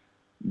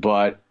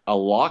 but a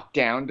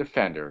lockdown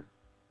defender,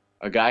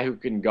 a guy who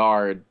can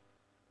guard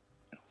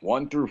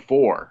 1 through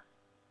 4.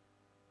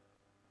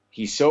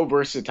 He's so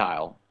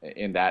versatile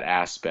in that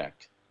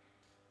aspect.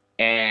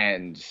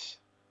 And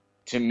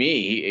to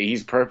me,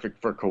 he's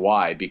perfect for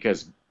Kawhi,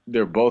 because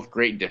they're both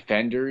great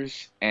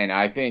defenders, and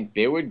I think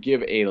they would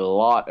give a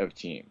lot of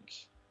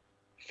teams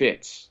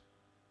fits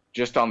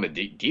just on the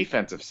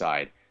defensive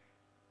side.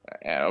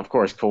 Of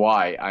course,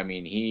 Kawhi, I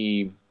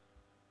mean,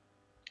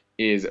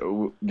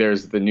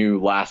 there's the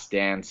new Last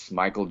Dance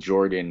Michael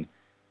Jordan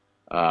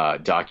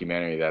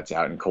documentary that's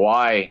out, and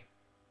Kawhi,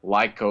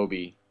 like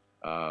Kobe,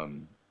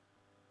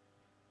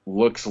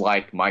 looks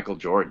like Michael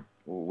Jordan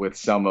with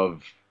some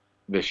of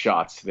the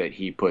shots that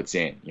he puts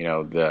in. You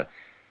know,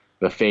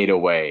 the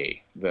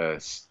fadeaway,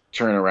 the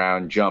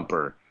turnaround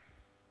jumper.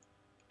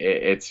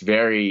 It's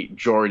very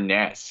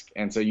Jordan-esque,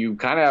 and so you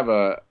kind of have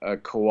a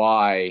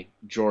Kawhi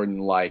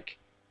Jordan-like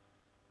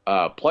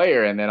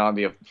player, and then on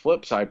the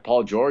flip side,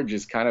 Paul George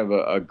is kind of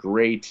a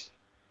great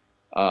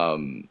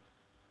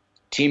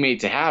teammate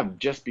to have,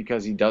 just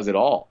because he does it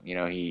all. You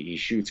know, he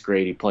shoots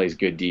great, he plays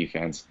good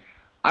defense.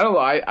 I don't know.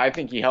 I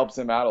think he helps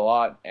them out a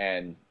lot,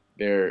 and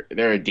they're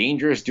a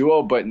dangerous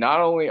duo. But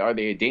not only are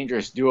they a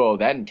dangerous duo,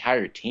 that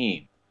entire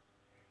team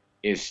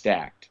is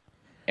stacked.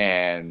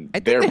 And I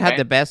think they had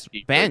the best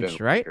bench,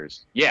 right?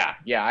 Yeah.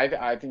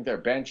 I think their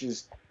bench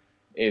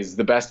is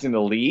the best in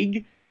the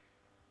league.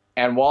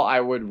 And while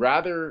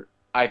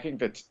I think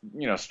that,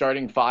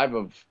 starting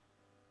 5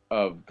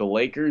 of the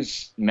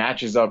Lakers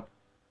matches up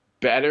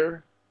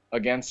better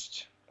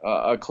against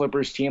a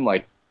Clippers team,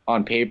 like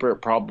on paper, it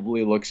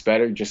probably looks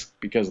better just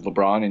because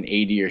LeBron and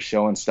AD are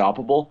so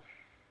unstoppable.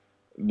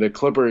 The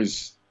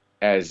Clippers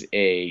as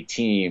a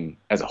team,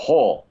 as a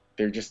whole,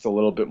 they're just a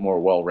little bit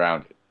more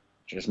well-rounded.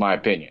 Just my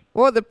opinion.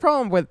 Well, the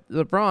problem with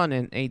LeBron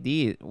and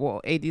AD, well,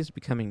 AD is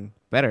becoming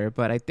better,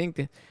 but I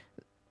think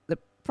the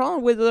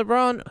problem with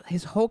LeBron,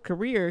 his whole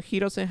career, he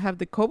doesn't have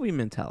the Kobe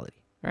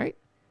mentality, right?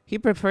 He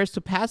prefers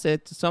to pass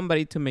it to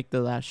somebody to make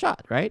the last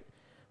shot, right?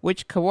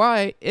 Which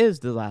Kawhi is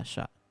the last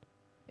shot.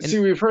 See,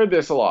 we've heard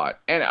this a lot.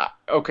 And,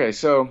 okay,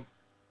 so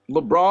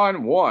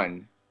LeBron,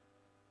 one,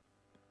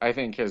 I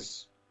think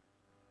has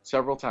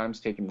several times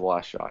taken the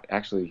last shot.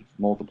 Actually,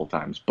 multiple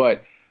times.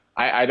 But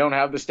I don't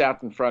have the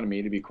stats in front of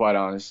me, to be quite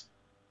honest.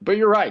 But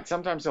you're right.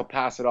 Sometimes he'll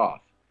pass it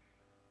off.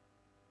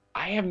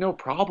 I have no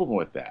problem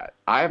with that.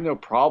 I have no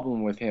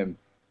problem with him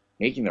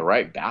making the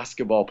right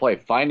basketball play,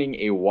 finding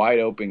a wide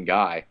open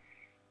guy.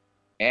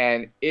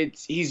 And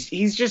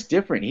he's just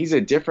different. He's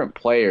a different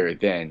player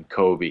than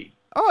Kobe.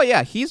 Oh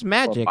yeah, he's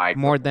magic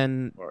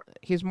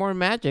he's more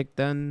magic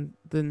than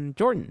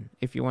Jordan,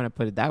 if you want to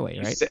put it that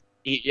way, right?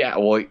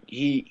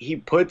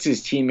 He puts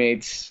his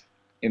teammates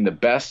in the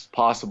best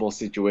possible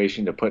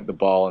situation to put the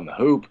ball in the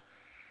hoop.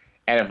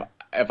 And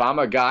if I'm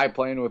a guy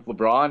playing with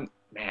LeBron,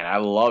 man, I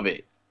love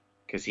it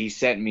because he's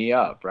setting me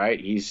up, right?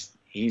 He's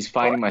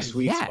finding my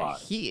sweet spot.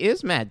 He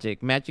is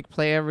magic. Magic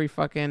play every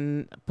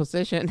fucking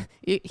position.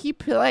 He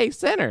plays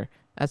center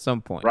at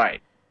some point.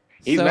 Right.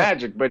 He's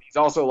Magic, but he's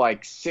also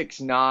like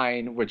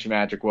 6'9", which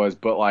Magic was,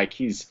 but like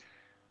he's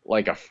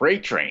like a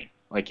freight train.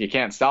 Like you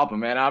can't stop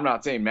him, man. I'm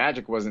not saying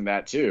Magic wasn't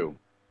that too.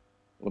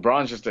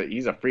 LeBron's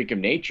he's a freak of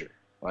nature.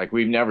 Like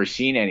we've never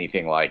seen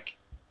anything like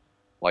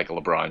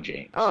LeBron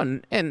James. Oh,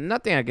 and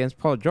nothing against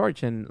Paul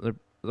George and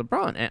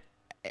LeBron.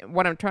 And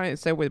what I'm trying to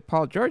say with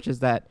Paul George is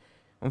that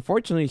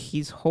unfortunately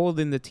he's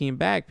holding the team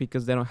back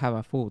because they don't have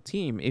a full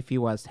team. If he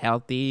was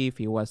healthy, if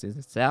he was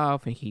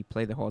himself, and he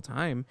played the whole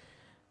time,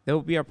 there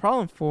would be a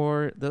problem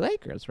for the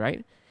Lakers,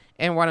 right?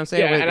 And what I'm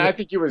saying, I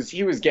think he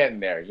was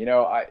getting there. You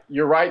know,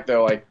 you're right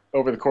though. Like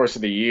over the course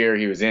of the year,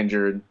 he was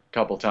injured a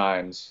couple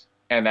times,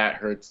 and that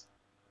hurts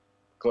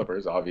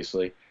Clippers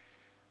obviously.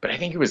 But I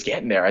think he was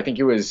getting there. I think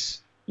he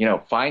was,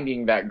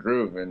 finding that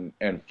groove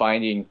and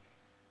finding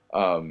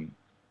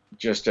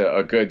just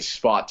a good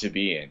spot to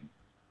be in,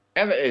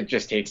 and it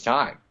just takes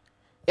time.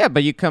 Yeah,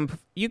 but you come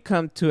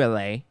to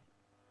LA.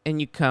 And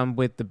you come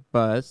with the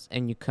buzz,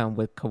 and you come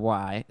with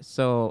Kawhi.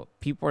 So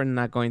people are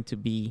not going to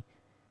be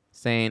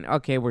saying,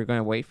 okay, we're going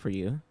to wait for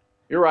you.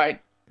 You're right.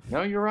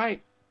 No, you're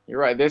right. You're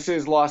right. This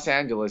is Los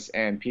Angeles,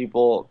 and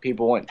people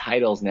want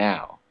titles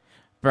now.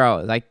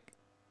 Bro, like,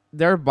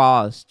 their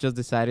boss just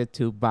decided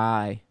to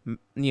buy,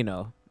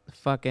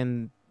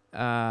 fucking,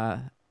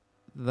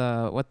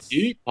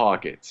 Deep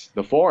Pockets,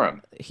 the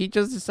Forum. He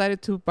just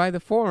decided to buy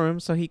the Forum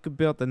so he could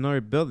build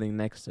another building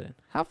next to it.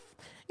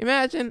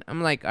 Imagine,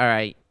 I'm like, all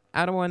right.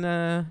 I don't want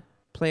to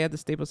play at the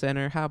Staples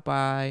Center. How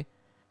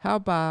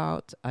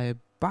about I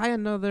buy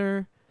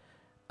another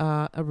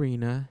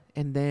arena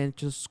and then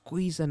just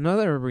squeeze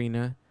another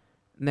arena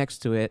next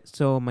to it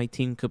so my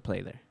team could play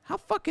there? How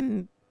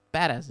fucking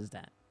badass is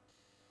that?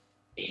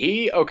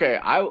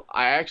 I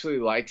actually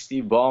like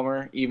Steve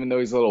Ballmer, even though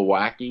he's a little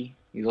wacky.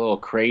 He's a little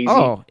crazy.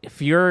 Oh,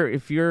 if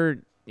you're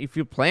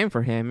playing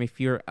for him, if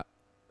you're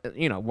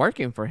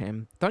working for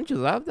him, don't you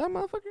love that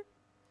motherfucker?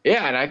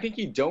 Yeah, and I think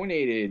he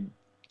donated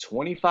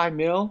 $25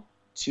 million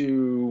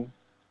to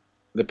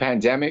the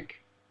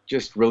pandemic,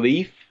 just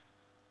relief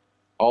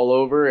all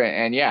over.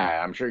 And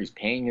yeah, I'm sure he's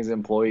paying his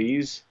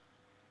employees.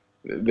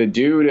 The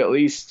dude, at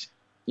least,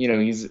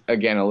 he's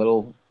again a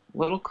little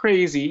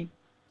crazy.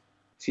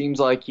 Seems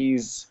like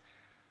he's,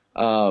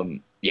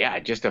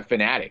 just a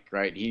fanatic,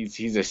 right?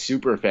 He's a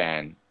super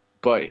fan,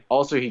 but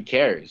also he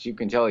cares. You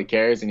can tell he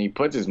cares, and he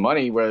puts his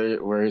money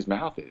where his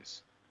mouth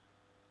is.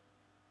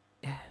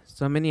 Yeah,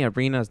 so many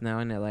arenas now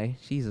in LA.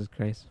 Jesus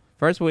Christ.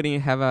 First, we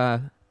didn't have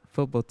a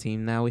football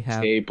team. Now we have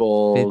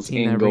Staples,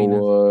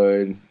 Inglewood,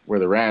 arenas. Where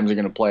the Rams are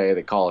going to play,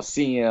 the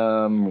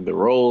Coliseum, the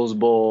Rose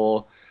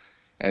Bowl,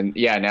 and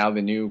now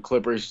the new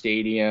Clippers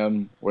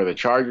Stadium where the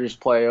Chargers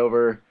play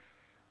over.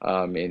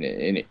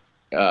 In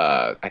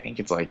I think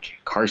it's like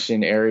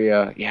Carson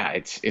area. Yeah,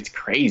 it's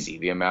crazy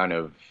the amount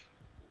of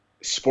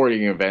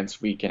sporting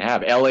events we can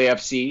have.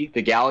 LAFC,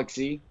 the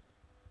Galaxy.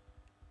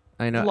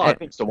 I know. There's a lot of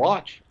things to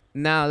watch.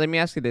 Now, let me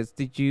ask you this: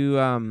 did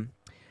you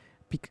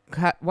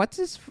what's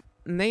his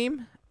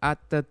name?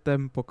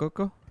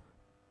 Antetokounmpo.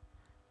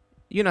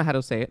 You know how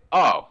to say it.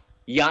 Oh,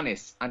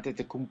 Giannis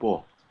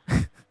Antetokounmpo.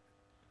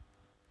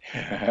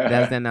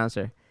 That's the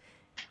announcer.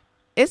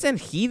 Isn't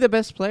he the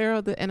best player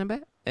of the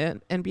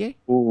NBA?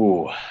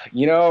 Ooh,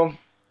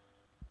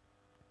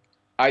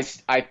 I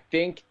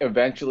think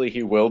eventually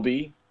he will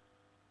be.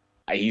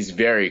 He's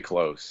very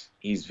close.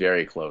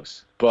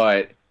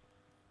 But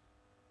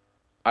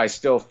I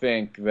still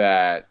think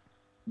that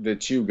the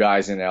two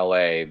guys in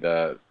LA,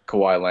 the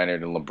Kawhi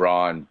Leonard and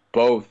LeBron,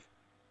 both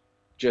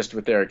just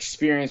with their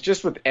experience,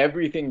 just with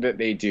everything that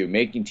they do,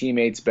 making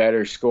teammates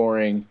better,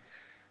 scoring,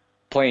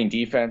 playing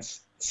defense,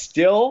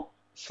 still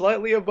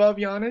slightly above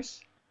Giannis.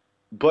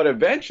 But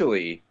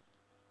eventually,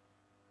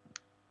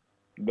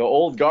 the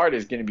old guard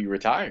is going to be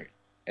retired,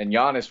 and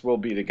Giannis will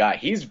be the guy.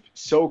 He's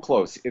so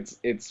close.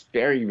 It's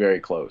very, very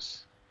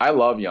close. I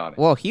love Giannis.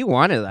 Well, he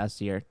won it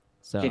last year.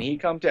 So Can he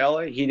come to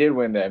LA? He did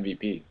win the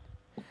MVP.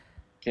 I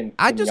Can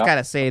just Giannis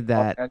gotta say come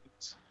that to LA?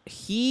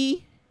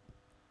 he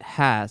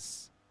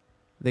has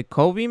the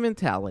Kobe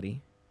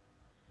mentality.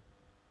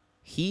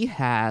 He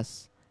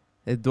has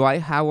the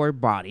Dwight Howard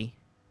body.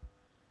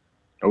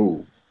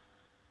 Oh,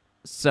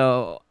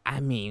 So, I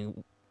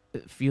mean,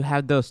 if you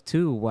have those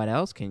two, what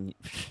else can you...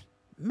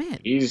 Man.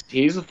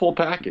 he's a full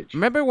package.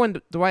 Remember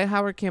when Dwight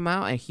Howard came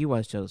out and he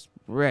was just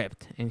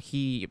ripped? And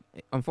he,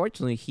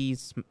 unfortunately,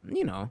 he's,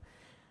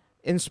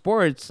 in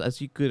sports, as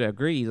you could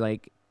agree,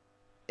 like,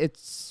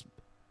 it's,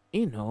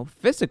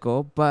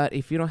 physical, but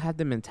if you don't have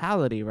the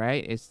mentality,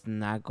 right, it's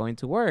not going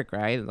to work,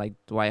 right? Like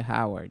Dwight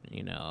Howard,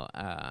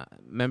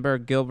 remember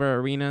Gilbert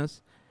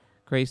Arenas?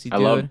 Crazy dude.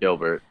 I love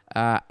Gilbert.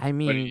 I But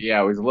mean,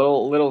 yeah, it was a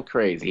little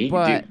crazy.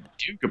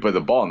 Dude could put the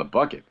ball in the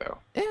bucket though.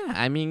 yeah,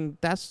 I mean,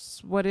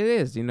 that's what it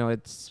is. You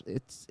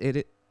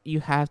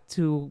have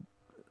to,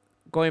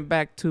 going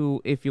back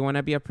to, if you want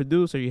to be a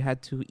producer, you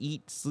had to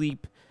eat,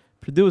 sleep,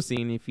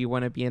 producing. If you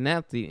want to be an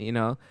athlete,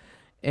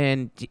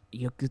 and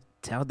you could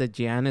tell that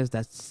Giannis,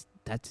 that's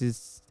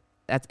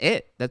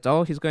it. That's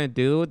all he's going to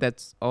do.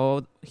 That's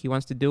all he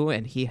wants to do.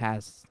 And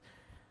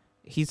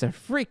he's a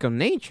freak of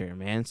nature,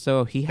 man.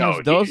 So he has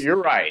those. You're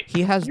right.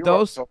 He has You are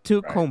those so two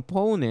right.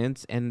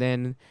 components, and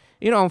then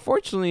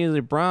unfortunately,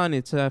 LeBron,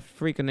 it's a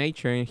freak of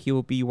nature, and he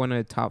will be one of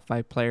the top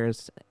 5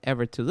 players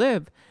ever to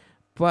live.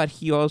 But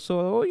he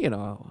also,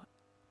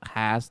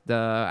 has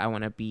the I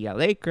want to be a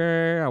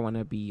Laker, I want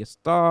to be a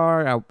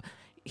star.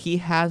 He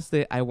has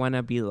the I want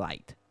to be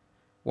liked.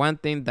 One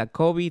thing that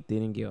Kobe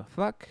didn't give a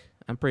fuck.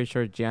 I'm pretty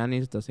sure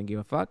Giannis doesn't give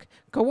a fuck.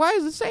 Kawhi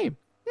is the same.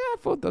 Yeah,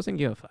 fool doesn't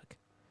give a fuck.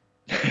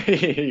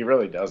 He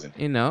really doesn't.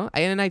 And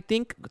I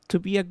think to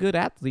be a good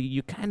athlete,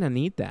 you kind of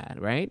need that,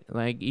 right?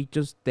 Like, you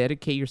just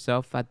dedicate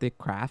yourself at the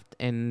craft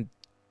and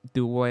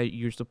do what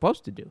you're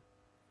supposed to do.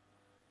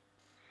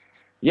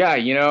 Yeah,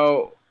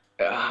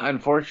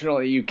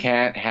 unfortunately, you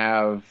can't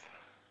have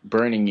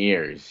burning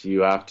ears.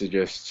 You have to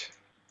just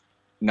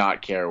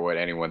not care what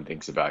anyone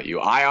thinks about you.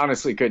 I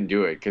honestly couldn't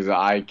do it because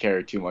I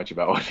care too much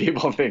about what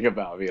people think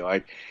about me.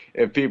 Like,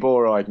 if people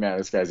were like, man,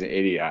 this guy's an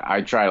idiot,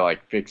 I'd try to,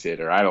 like, fix it,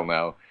 or I don't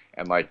know,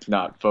 and, like,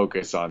 not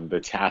focus on the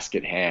task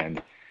at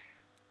hand.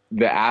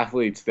 The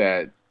athletes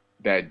that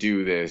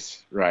do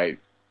this, right,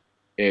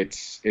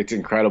 it's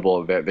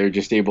incredible that they're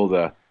just able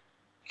to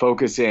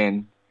focus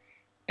in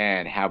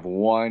and have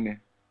one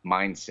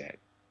mindset.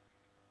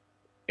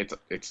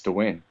 It's to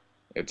win.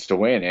 It's to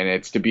win, and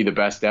it's to be the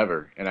best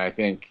ever. And I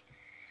think,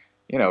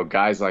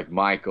 guys like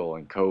Michael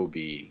and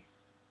Kobe,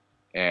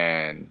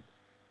 and,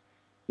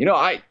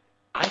 I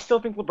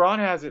still think LeBron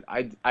has it.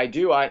 I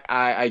do.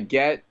 I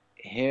get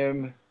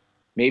him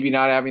maybe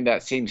not having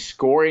that same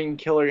scoring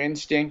killer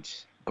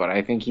instinct, but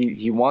I think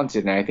he wants it,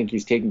 and I think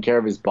he's taking care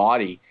of his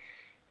body,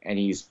 and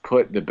he's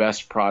put the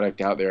best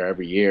product out there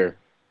every year.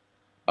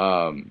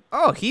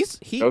 He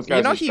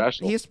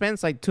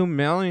spends like $2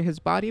 million in his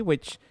body,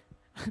 which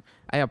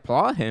I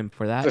applaud him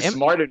for that. It's a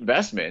smart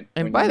investment.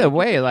 And by the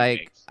way,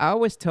 like, I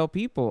always tell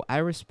people, I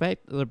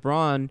respect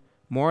LeBron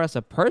more as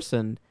a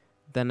person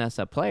than as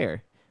a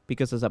player,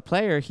 because as a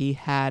player, he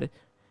had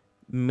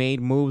made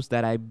moves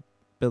that I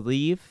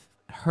believe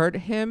hurt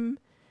him,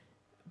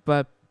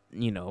 but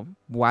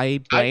why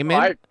blame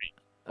him?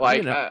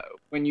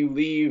 When you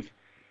leave,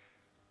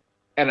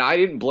 and I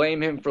didn't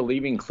blame him for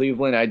leaving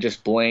Cleveland. I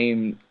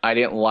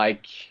didn't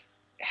like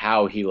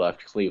how he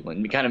left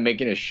Cleveland, kind of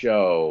making a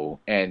show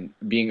and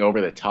being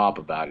over the top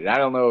about it. I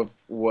don't know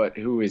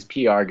who his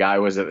PR guy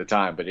was at the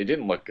time, but it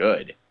didn't look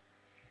good.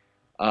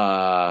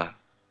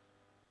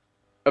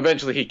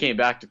 Eventually he came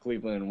back to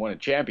Cleveland and won a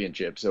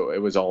championship, so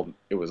it was all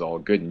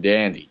good and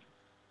dandy.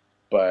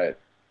 But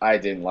I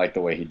didn't like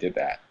the way he did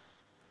that.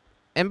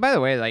 And by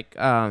the way, like,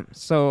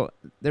 so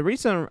the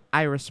reason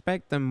I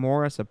respect him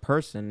more as a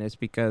person is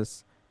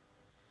because,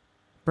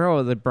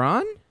 bro,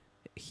 LeBron,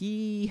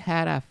 he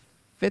had a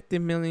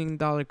 $50 million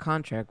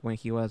contract when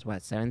he was,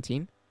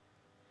 17?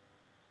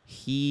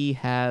 He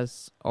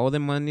has all the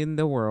money in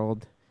the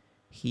world.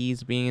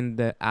 He's been in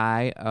the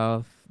eye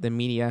of the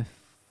media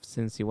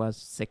since he was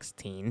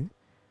 16.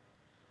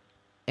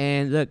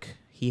 And look,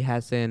 he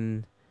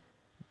hasn't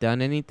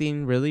done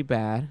anything really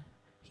bad.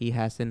 He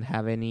hasn't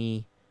have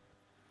any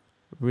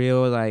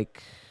real,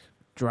 like,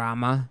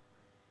 drama.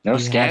 No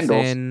he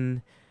scandals.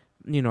 Hasn't,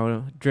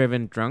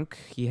 driven drunk.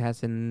 He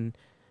hasn't,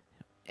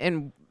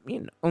 and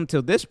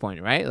until this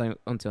point, right? Like,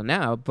 until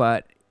now.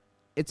 But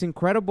it's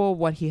incredible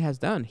what he has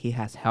done. He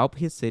has helped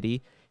his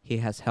city. He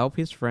has helped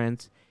his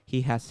friends.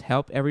 He has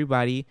helped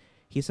everybody.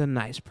 He's a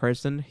nice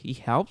person. He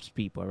helps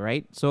people,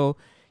 right? So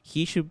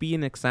he should be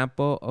an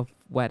example of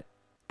what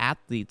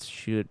athletes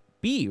should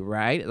be,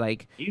 right?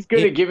 Like, he's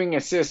good at giving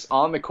assists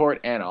on the court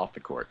and off the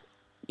court.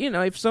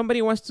 If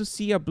somebody wants to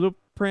see a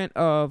blueprint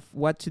of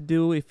what to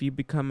do if you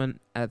become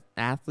an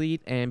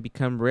athlete and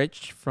become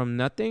rich from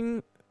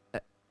nothing,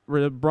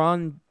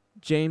 LeBron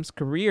James'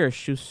 career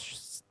should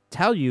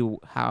tell you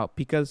how,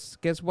 because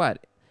guess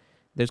what?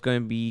 There's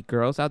going to be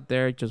girls out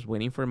there just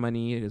waiting for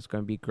money. There's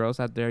going to be girls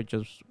out there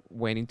just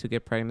waiting to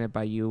get pregnant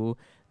by you.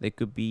 They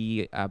could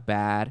be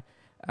bad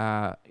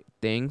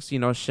things. You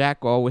know, Shaq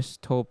always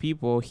told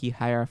people he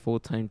hired a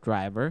full-time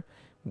driver.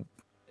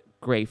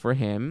 Great for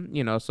him.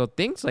 You know, so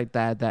things like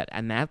that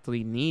an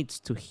athlete needs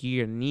to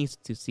hear, needs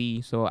to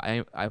see. So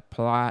I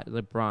applaud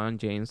LeBron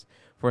James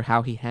for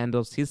how he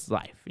handles his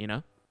life, you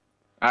know?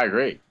 I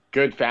agree.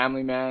 Good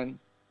family man.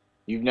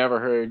 You've never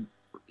heard,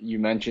 you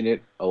mentioned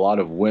it, a lot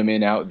of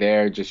women out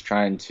there just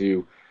trying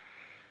to,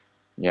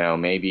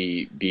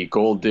 maybe be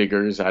gold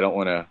diggers. I don't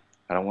want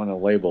to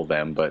label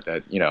them, but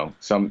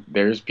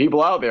there's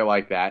people out there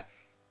like that.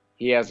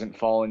 He hasn't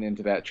fallen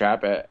into that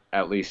trap,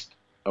 at least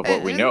of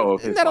what we know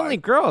of his not life. only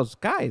girls,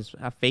 guys,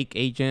 a fake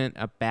agent,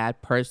 a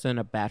bad person,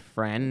 a bad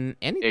friend,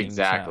 anything.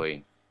 Exactly.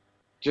 So.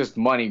 Just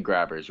money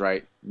grabbers,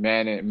 right?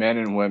 Men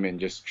and women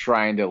just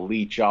trying to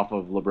leech off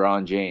of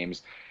LeBron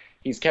James.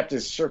 He's kept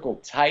his circle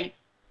tight.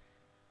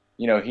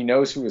 He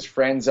knows who his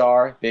friends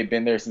are. They've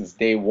been there since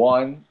day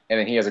one. And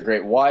then he has a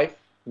great wife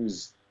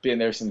who's been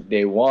there since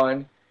day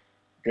one.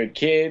 Good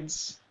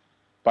kids.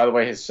 By the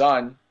way, his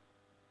son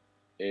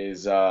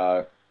is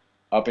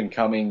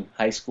up-and-coming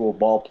high school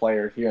ball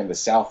player here in the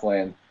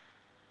Southland.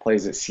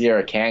 Plays at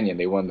Sierra Canyon.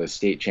 They won the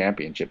state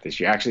championship this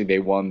year. Actually, they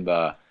won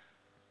the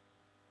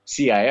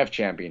CIF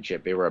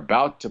championship. They were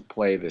about to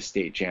play the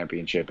state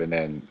championship, and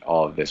then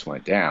all of this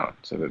went down,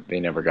 so that they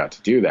never got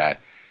to do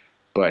that.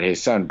 But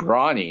his son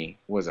Bronny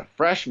was a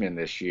freshman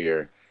this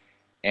year,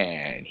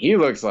 and he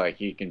looks like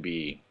he can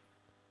be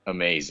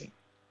amazing.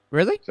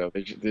 Really? So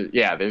there's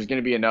going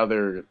to be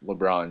another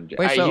LeBron.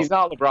 Wait, so, he's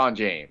not LeBron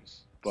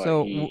James. But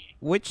so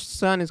which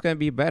son is going to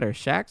be better,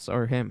 Shaq's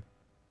or him?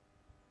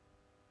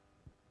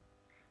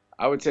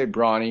 I would say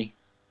Bronny.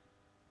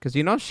 Because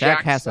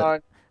Shaq has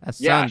a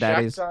son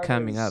that is son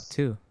coming up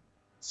too.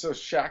 So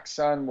Shaq's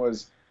son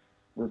was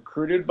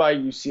recruited by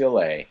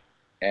UCLA,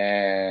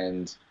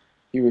 and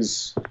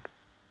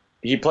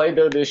he played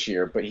there this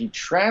year, but he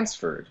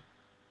transferred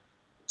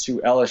to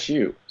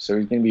LSU. So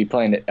he's going to be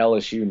playing at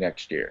LSU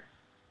next year.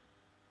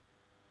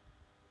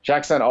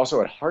 Shaq's son also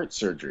had heart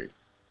surgery,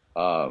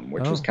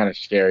 which was kind of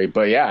scary.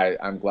 But yeah,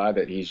 I'm glad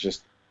that he's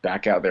just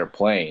back out there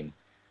playing.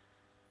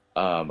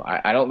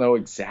 I don't know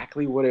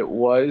exactly what it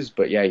was,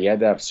 but yeah, he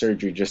had to have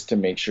surgery just to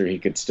make sure he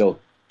could still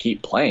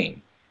keep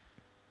playing.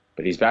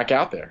 But he's back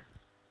out there.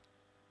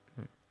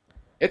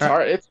 It's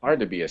hard. It's hard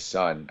to be a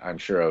son, I'm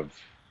sure, of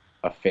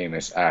a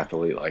famous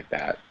athlete like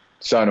that,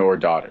 son or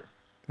daughter.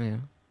 Yeah.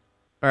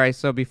 All right.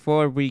 So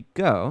before we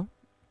go,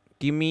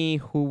 give me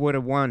who would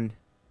have won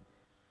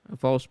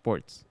of all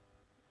sports,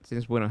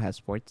 since we don't have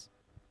sports.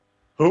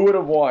 Who would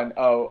have won?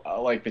 Oh,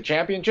 like the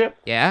championship?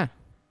 Yeah.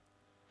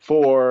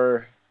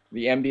 For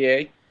the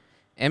NBA?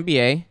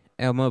 NBA,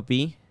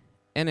 MLB,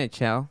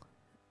 NHL,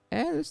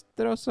 and let's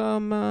throw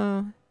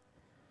some,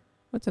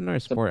 what's another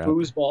sport?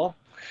 Foosball?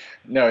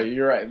 No,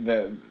 you're right.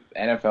 The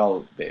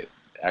NFL, they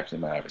actually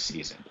might have a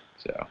season.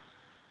 So,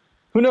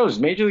 who knows?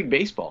 Major League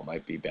Baseball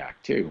might be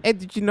back, too. Hey,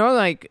 did you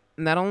know,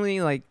 not only,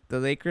 the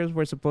Lakers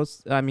were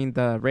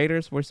the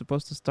Raiders were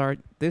supposed to start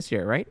this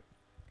year, right?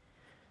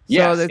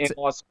 Yes,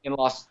 in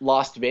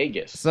Las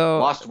Vegas. So,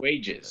 Lost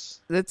Wages.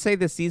 Let's say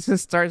the season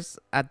starts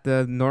at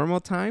the normal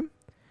time.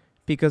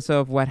 Because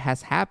of what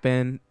has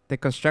happened, the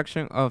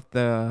construction of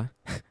the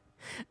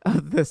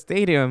of the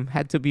stadium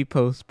had to be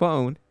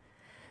postponed.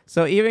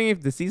 So even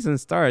if the season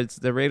starts,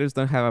 the Raiders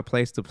don't have a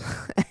place to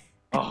play.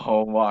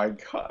 Oh my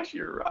gosh,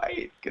 you're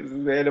right. Because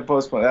they had to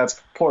postpone.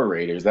 That's poor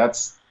Raiders. I'm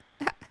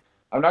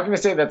not going to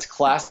say that's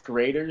classic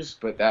Raiders,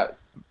 but that...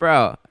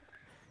 Bro.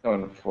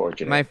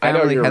 Unfortunate. My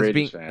family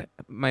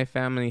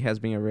has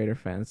been a Raider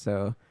fan,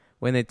 so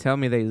when they tell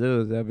me they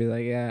lose, I'll be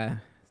like, yeah,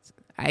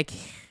 I could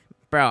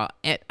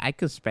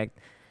expect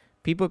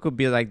people could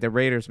be like, the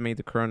Raiders made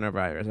the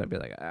coronavirus. I'd be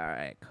like, all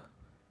right,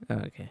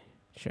 okay,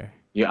 sure.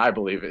 Yeah, I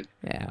believe it.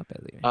 Yeah, I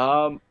believe it.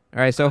 All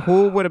right, so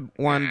who would have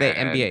won the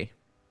NBA?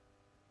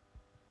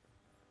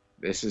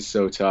 This is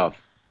so tough.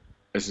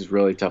 This is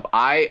really tough.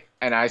 I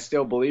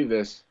still believe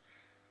this.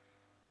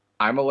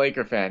 I'm a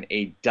Laker fan,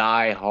 a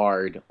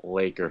die-hard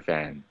Laker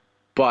fan.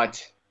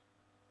 But,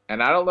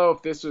 and I don't know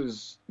if this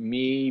was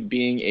me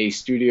being a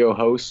studio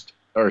host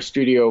or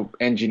studio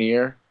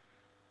engineer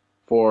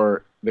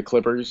for the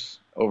Clippers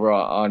over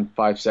on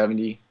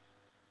 570,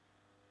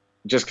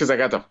 just because I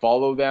got to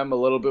follow them a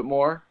little bit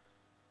more.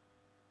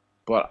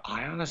 But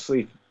I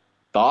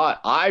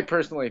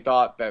personally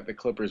thought that the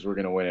Clippers were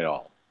going to win it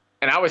all.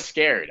 And I was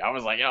scared. I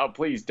was like, oh,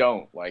 please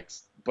don't.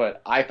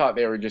 But I thought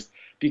they were just,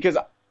 because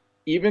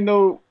even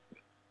though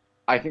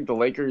I think the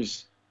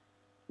Lakers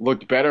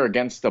looked better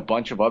against a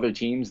bunch of other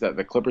teams that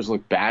the Clippers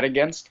looked bad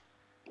against,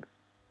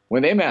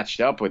 when they matched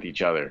up with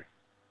each other,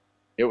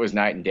 it was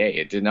night and day.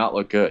 It did not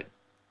look good.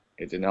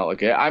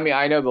 I mean,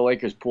 I know the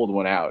Lakers pulled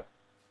one out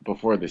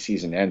before the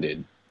season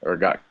ended or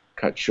got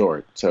cut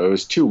short. So it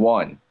was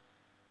 2-1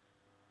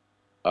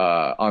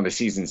 on the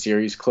season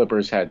series.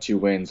 Clippers had 2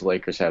 wins.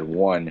 Lakers had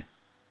 1.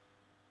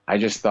 I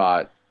just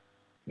thought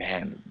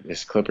man,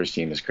 this Clippers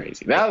team is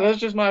crazy. That's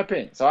just my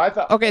opinion. So I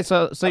thought. Okay,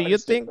 so I'm you gonna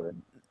stick think with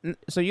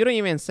so you don't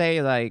even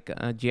say like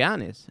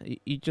Giannis.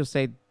 You just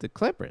say the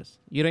Clippers.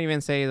 You don't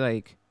even say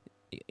like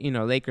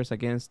Lakers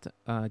against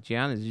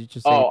Giannis. You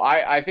just say Oh,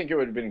 I think it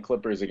would have been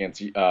Clippers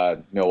against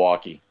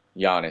Milwaukee,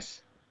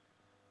 Giannis,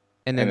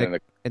 and then and then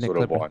the and the Clippers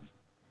would have Clippers. won.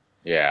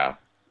 Yeah,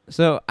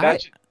 So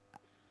that's.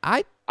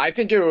 I I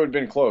think it would have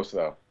been close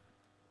though.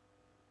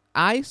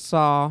 I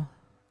saw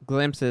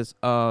glimpses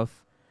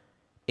of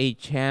a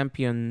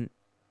champion,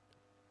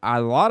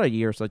 a lot of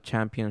years of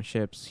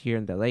championships here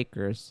in the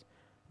Lakers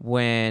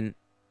when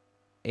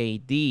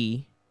AD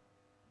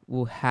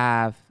will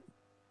have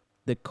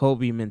the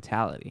Kobe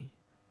mentality.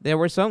 There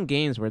were some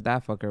games where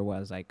that fucker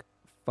was like,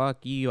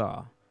 "Fuck you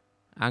all,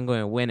 I'm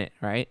going to win it,"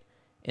 right?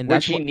 And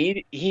Which that's what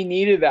he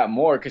needed that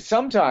more because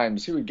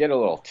sometimes he would get a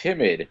little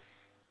timid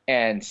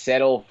and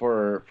settle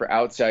for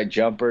outside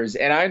jumpers.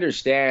 And I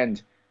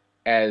understand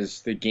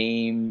as the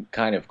game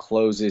kind of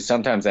closes,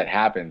 sometimes that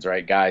happens,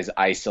 right? Guys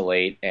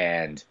isolate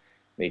and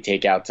they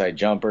take outside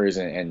jumpers,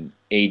 and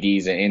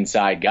AD's an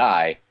inside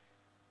guy.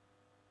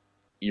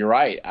 You're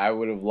right. I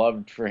would have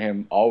loved for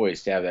him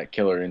always to have that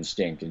killer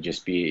instinct and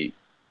just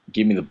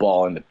give me the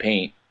ball in the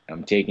paint.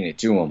 I'm taking it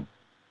to him.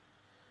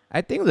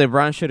 I think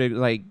LeBron should have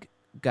like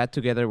got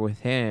together with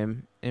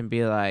him and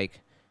be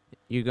like,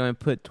 "You're going to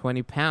put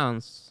 20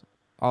 pounds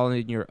all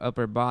in your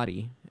upper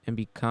body and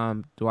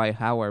become Dwight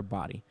Howard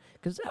body."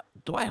 Because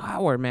Dwight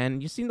Howard,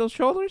 man, you seen those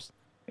shoulders?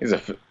 He's a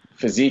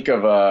physique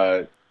of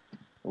a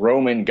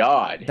Roman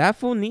god. That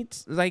fool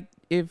needs, like,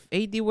 if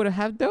AD would have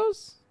had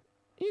those,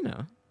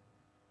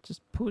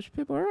 just push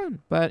people around.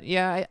 But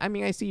yeah, I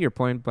mean, I see your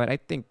point, but I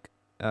think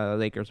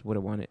Lakers would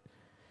have won it,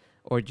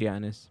 or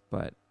Giannis.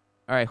 But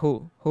all right,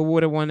 who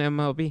would have won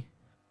MLB?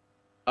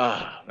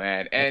 Oh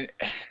man, and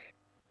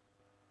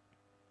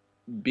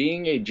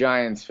being a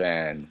Giants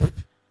fan,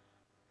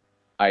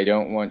 I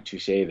don't want to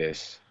say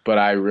this, but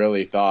I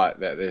really thought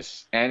that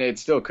this, and it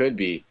still could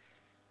be,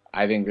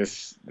 I think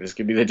this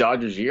could be the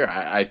Dodgers' year.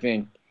 I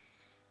think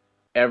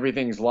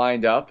everything's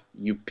lined up.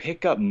 You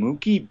pick up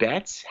Mookie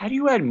Betts. How do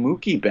you add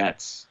Mookie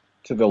Betts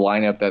to the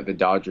lineup that the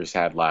Dodgers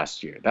had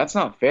last year? That's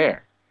not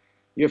fair.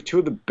 You have two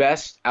of the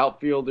best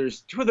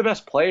outfielders, two of the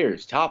best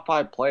players, top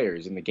 5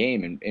 players in the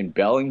game in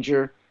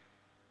Bellinger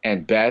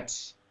and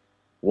Betts.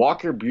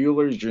 Walker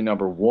Buehler's your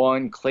number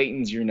 1.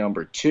 Clayton's your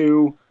number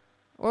 2.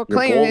 Well, Your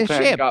Clayton is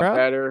bullpen shit, got bro.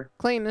 better.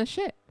 Clayton is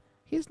shit.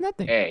 He's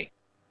nothing.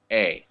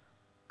 Hey,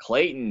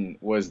 Clayton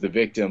was the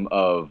victim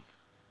of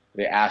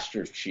the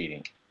Astros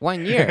cheating.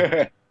 1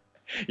 year.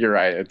 You're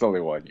right. It's only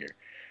 1 year.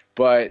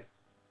 But,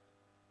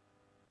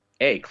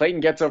 hey,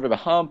 Clayton gets over the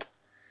hump.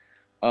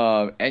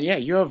 And, yeah,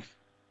 you have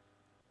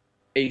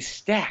a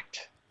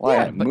stacked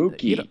lineup. but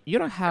Mookie, you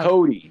don't have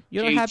Cody,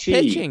 you don't JT. have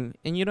pitching,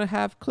 and you don't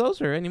have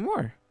closer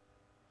anymore.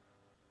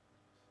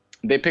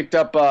 They picked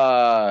up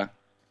that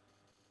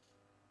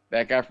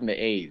guy from the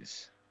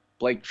A's,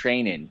 Blake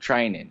Trinan.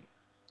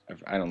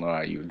 I don't know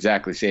how you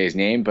exactly say his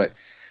name, but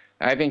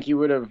I think he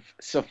would have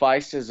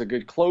sufficed as a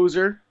good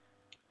closer,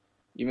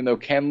 even though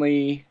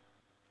Kenley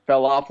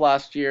fell off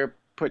last year.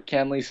 Put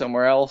Kenley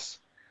somewhere else.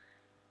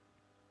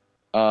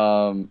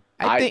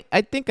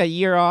 I think a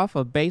year off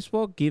of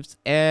baseball gives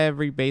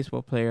every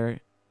baseball player,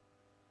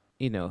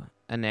 an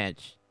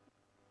edge.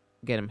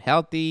 Get them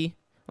healthy.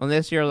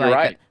 Unless you're like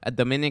right. a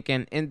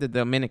Dominican in the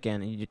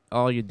Dominican, and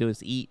all you do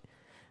is eat.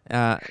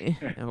 That's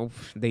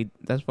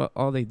what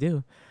all they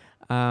do.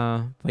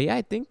 But yeah,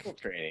 I think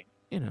training.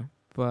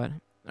 But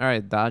all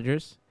right,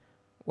 Dodgers.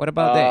 What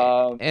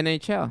about the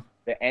NHL?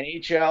 The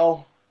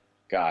NHL,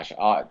 gosh,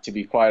 to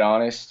be quite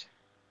honest,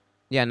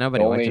 Yeah,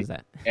 nobody watches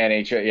that.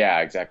 NHL,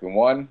 yeah, exactly.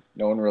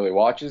 No one really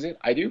watches it.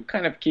 I do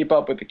kind of keep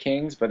up with the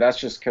Kings, but that's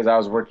just because I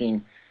was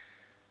working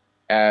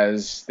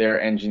as their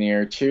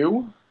engineer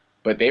too.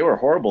 But they were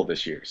horrible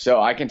this year.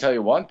 So I can tell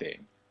you one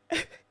thing.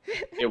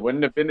 It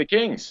wouldn't have been the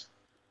Kings.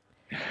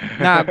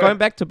 Now, going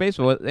back to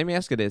baseball, let me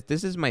ask you this.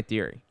 This is my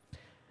theory.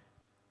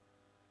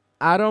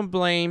 I don't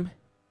blame...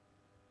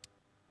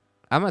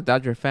 I'm a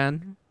Dodger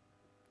fan,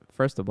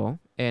 first of all,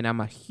 and I'm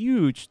a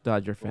huge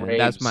Dodger fan.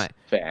 Braves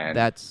fan.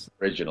 That's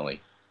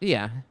originally.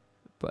 Yeah,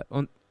 but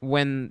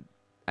when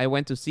I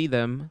went to see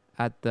them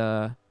at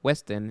the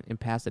Westin in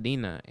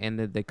Pasadena and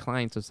they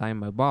declined to sign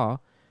my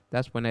ball,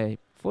 that's when I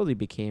fully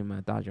became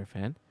a Dodger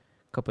fan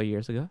a couple of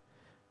years ago.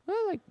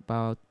 Well, like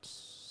about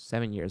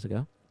 7 years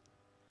ago.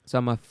 So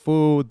I'm a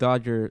full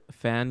Dodger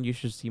fan. You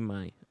should see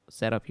my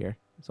setup here.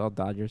 It's all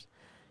Dodgers.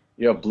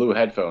 You have blue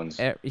headphones.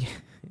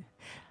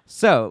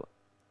 So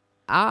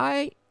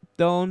I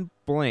don't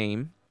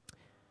blame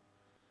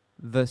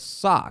the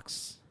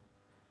Sox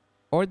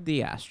or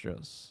the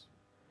Astros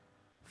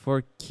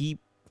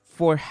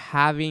for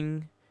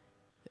having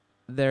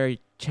their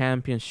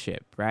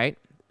championship, right?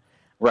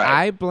 Right.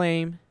 I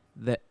blame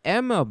the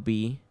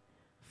MLB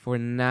for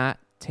not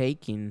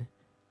taking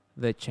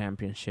the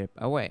championship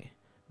away.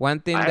 One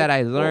thing that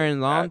I learned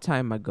a long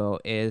time ago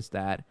is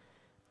that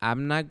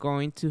I'm not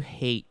going to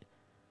hate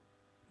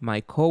my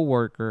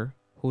coworker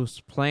who's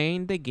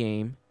playing the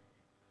game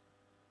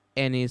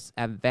and is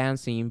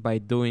advancing by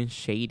doing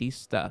shady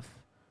stuff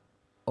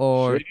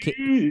or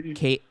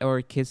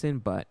or kissing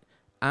butt,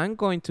 I'm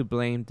going to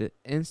blame the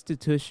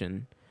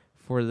institution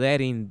for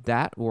letting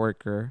that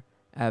worker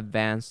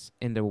advance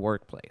in the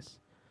workplace.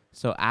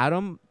 So I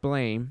don't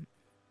blame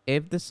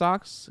if the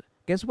Sox,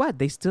 guess what?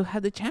 They still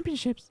have the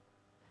championships.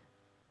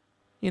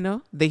 You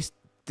know, they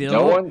still.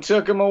 No one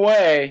took them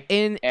away.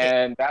 And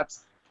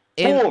that's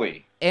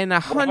fully. In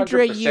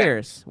 100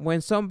 years,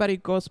 when somebody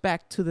goes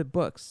back to the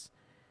books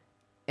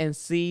and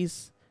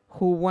sees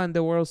who won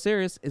the World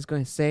Series, is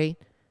going to say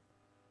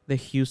the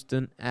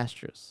Houston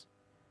Astros.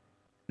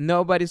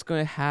 Nobody's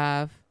going to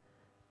have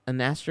an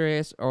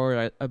asterisk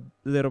or a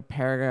little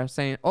paragraph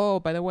saying, oh,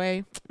 by the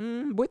way,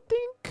 we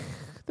think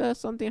that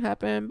something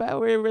happened, but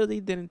we really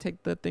didn't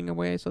take the thing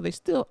away, so they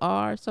still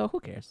are, so who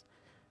cares?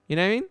 You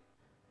know what I mean?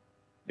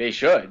 They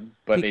should,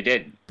 but they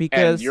didn't.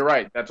 Because and you're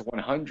right, that's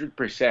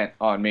 100%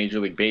 on Major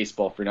League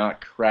Baseball for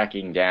not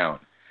cracking down.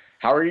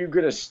 How are you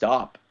going to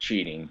stop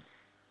cheating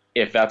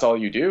if that's all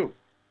you do?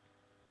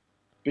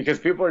 Because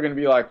people are going to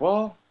be like,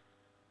 well,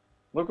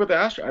 look what the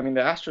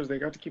Astros, they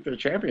got to keep their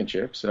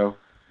championship, so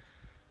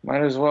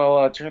might as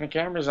well turn the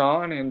cameras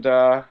on and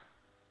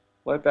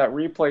let that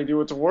replay do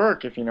its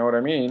work, if you know what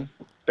I mean.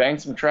 Bang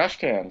some trash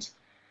cans.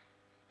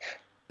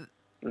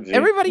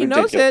 Everybody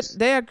knows it.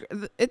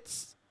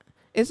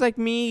 It's like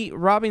me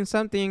robbing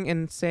something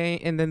and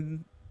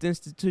then the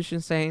institution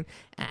saying,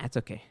 it's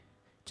okay.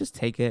 Just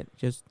take it.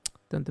 Just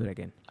don't do it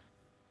again.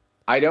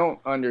 I don't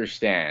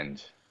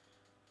understand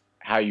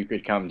how you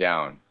could come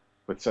down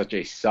with such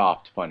a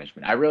soft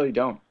punishment. I really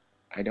don't.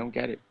 I don't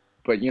get it.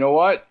 But you know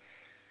what?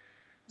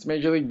 It's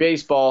Major League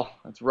Baseball.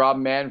 It's Rob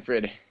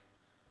Manfred.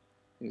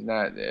 He's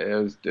not.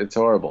 It's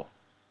horrible.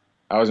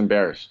 I was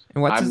embarrassed.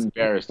 And I'm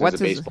embarrassed as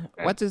a baseball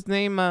fan. What's his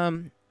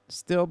name?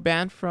 Still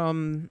banned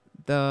from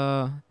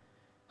the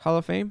Hall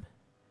of Fame?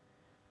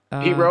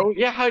 Pete Rose?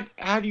 Yeah,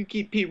 how do you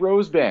keep Pete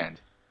Rose banned?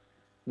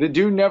 The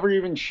dude never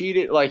even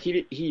cheated. Like,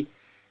 he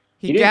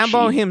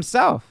gambled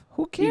himself.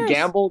 Who cares? He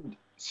gambled.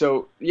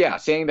 So, yeah,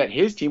 saying that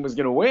his team was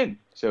going to win.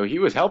 So he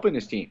was helping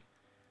his team.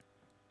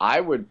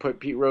 I would put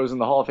Pete Rose in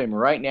the Hall of Fame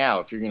right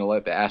now if you're going to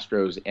let the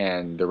Astros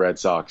and the Red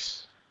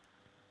Sox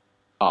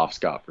off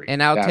scot-free.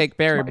 And I'll take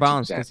Barry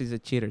Bonds because he's a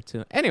cheater,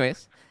 too.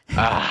 Anyways.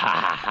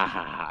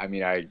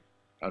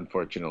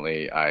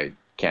 Unfortunately, I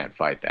can't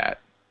fight that.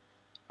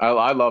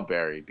 I love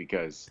Barry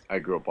because I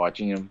grew up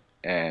watching him,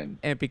 and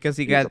because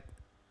he got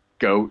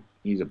GOAT,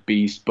 he's a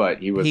beast. But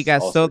he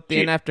got so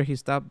thin after he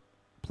stopped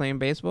playing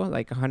baseball,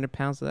 like 100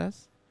 pounds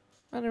less.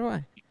 I don't know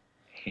why.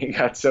 He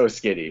got so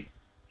skinny.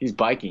 He's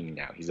biking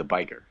now. He's a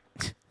biker.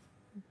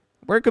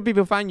 Where could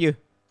people find you?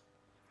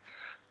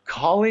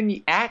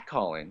 Colin.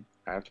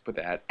 I have to put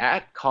that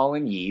at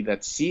Colin Yee.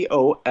 That's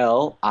COLINYEE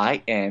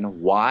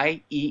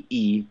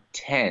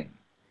 10.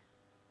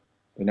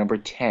 The number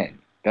 10.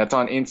 That's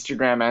on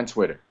Instagram and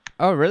Twitter.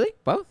 Oh, really?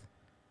 Both?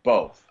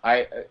 Both.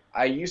 It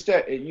used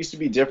to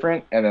be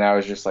different, and then I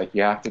was just like,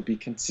 you have to be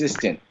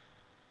consistent.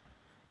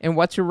 And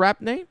what's your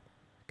rap name?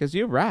 Because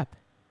you rap.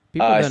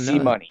 People don't know.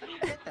 C-Money.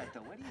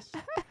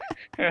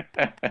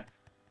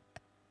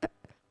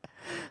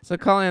 So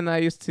Colin and I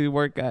used to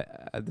work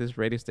at this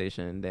radio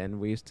station, and then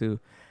we used to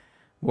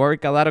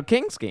work a lot of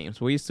Kings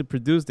games. We used to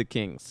produce the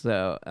Kings.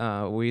 So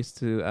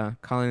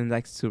Colin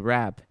likes to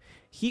rap.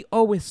 He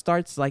always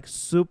starts like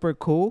super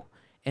cool.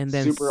 And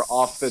then super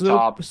off the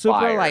top, super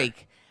fire.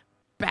 Like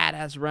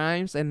badass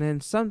rhymes, and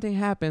then something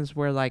happens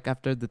where like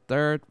after the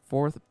third,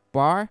 fourth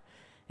bar,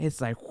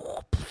 it's like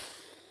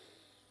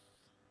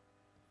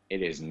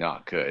it is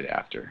not good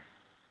after.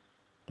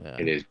 Yeah.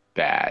 It is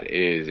bad. It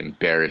is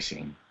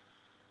embarrassing.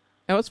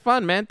 It was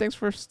fun, man. Thanks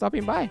for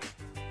stopping by.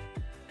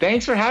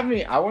 Thanks for having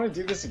me. I want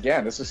to do this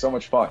again. This was so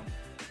much fun.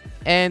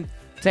 And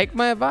take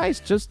my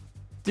advice. Just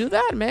do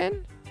that,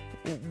 man.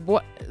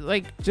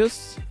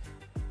 Just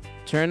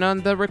turn on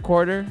the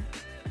recorder,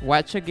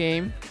 watch a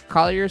game,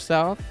 call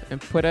yourself,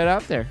 and put it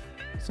out there.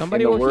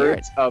 Somebody will hear it. In the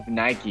words of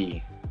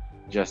Nike,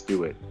 just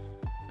do it.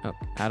 Oh,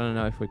 I don't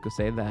know if we could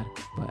say that,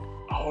 but...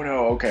 Oh,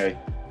 no. Okay.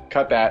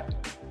 Cut that.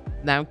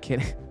 No, I'm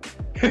kidding.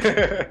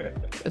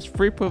 It's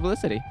free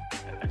publicity.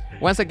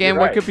 Once again,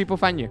 where could people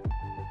find you?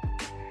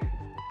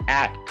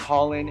 At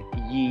Colin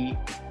Yee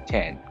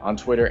 10 on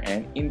Twitter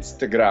and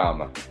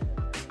Instagram.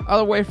 All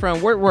the way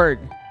from Woodward,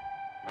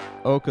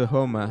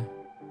 Oklahoma.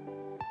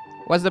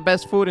 What's the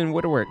best food in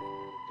Woodward?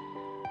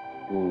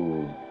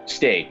 Ooh,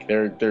 steak.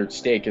 Their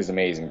steak is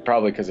amazing.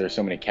 Probably because there's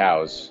so many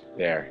cows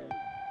there.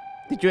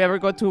 Did you ever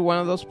go to one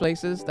of those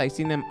places? I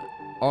seen them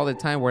all the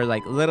time where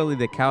like literally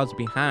the cow's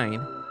behind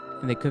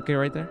and they cook it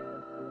right there?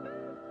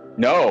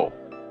 No.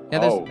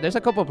 Yeah, there's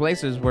a couple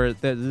places where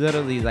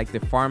literally like the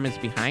farm is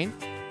behind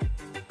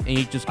and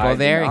you just go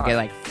there and get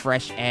like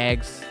fresh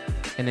eggs,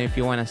 and then if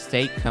you want a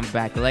steak, come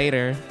back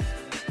later.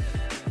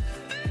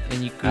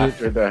 And you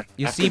could.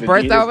 You see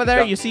Bertha over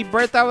there? You see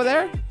Bertha over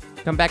there?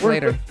 Come back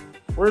later.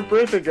 Where'd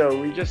Bertha go?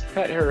 We just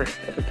pet her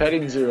at the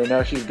petting zoo, and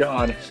now she's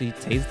gone. She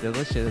tastes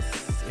delicious.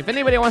 If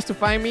anybody wants to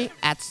find me,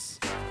 at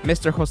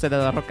Mr. Jose de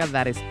la Roca.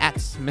 That is at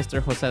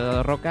Mr. Jose de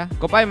la Roca.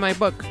 Go buy my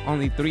book.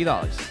 Only $3.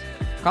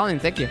 Colin,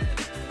 thank you.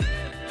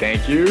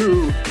 Thank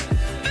you.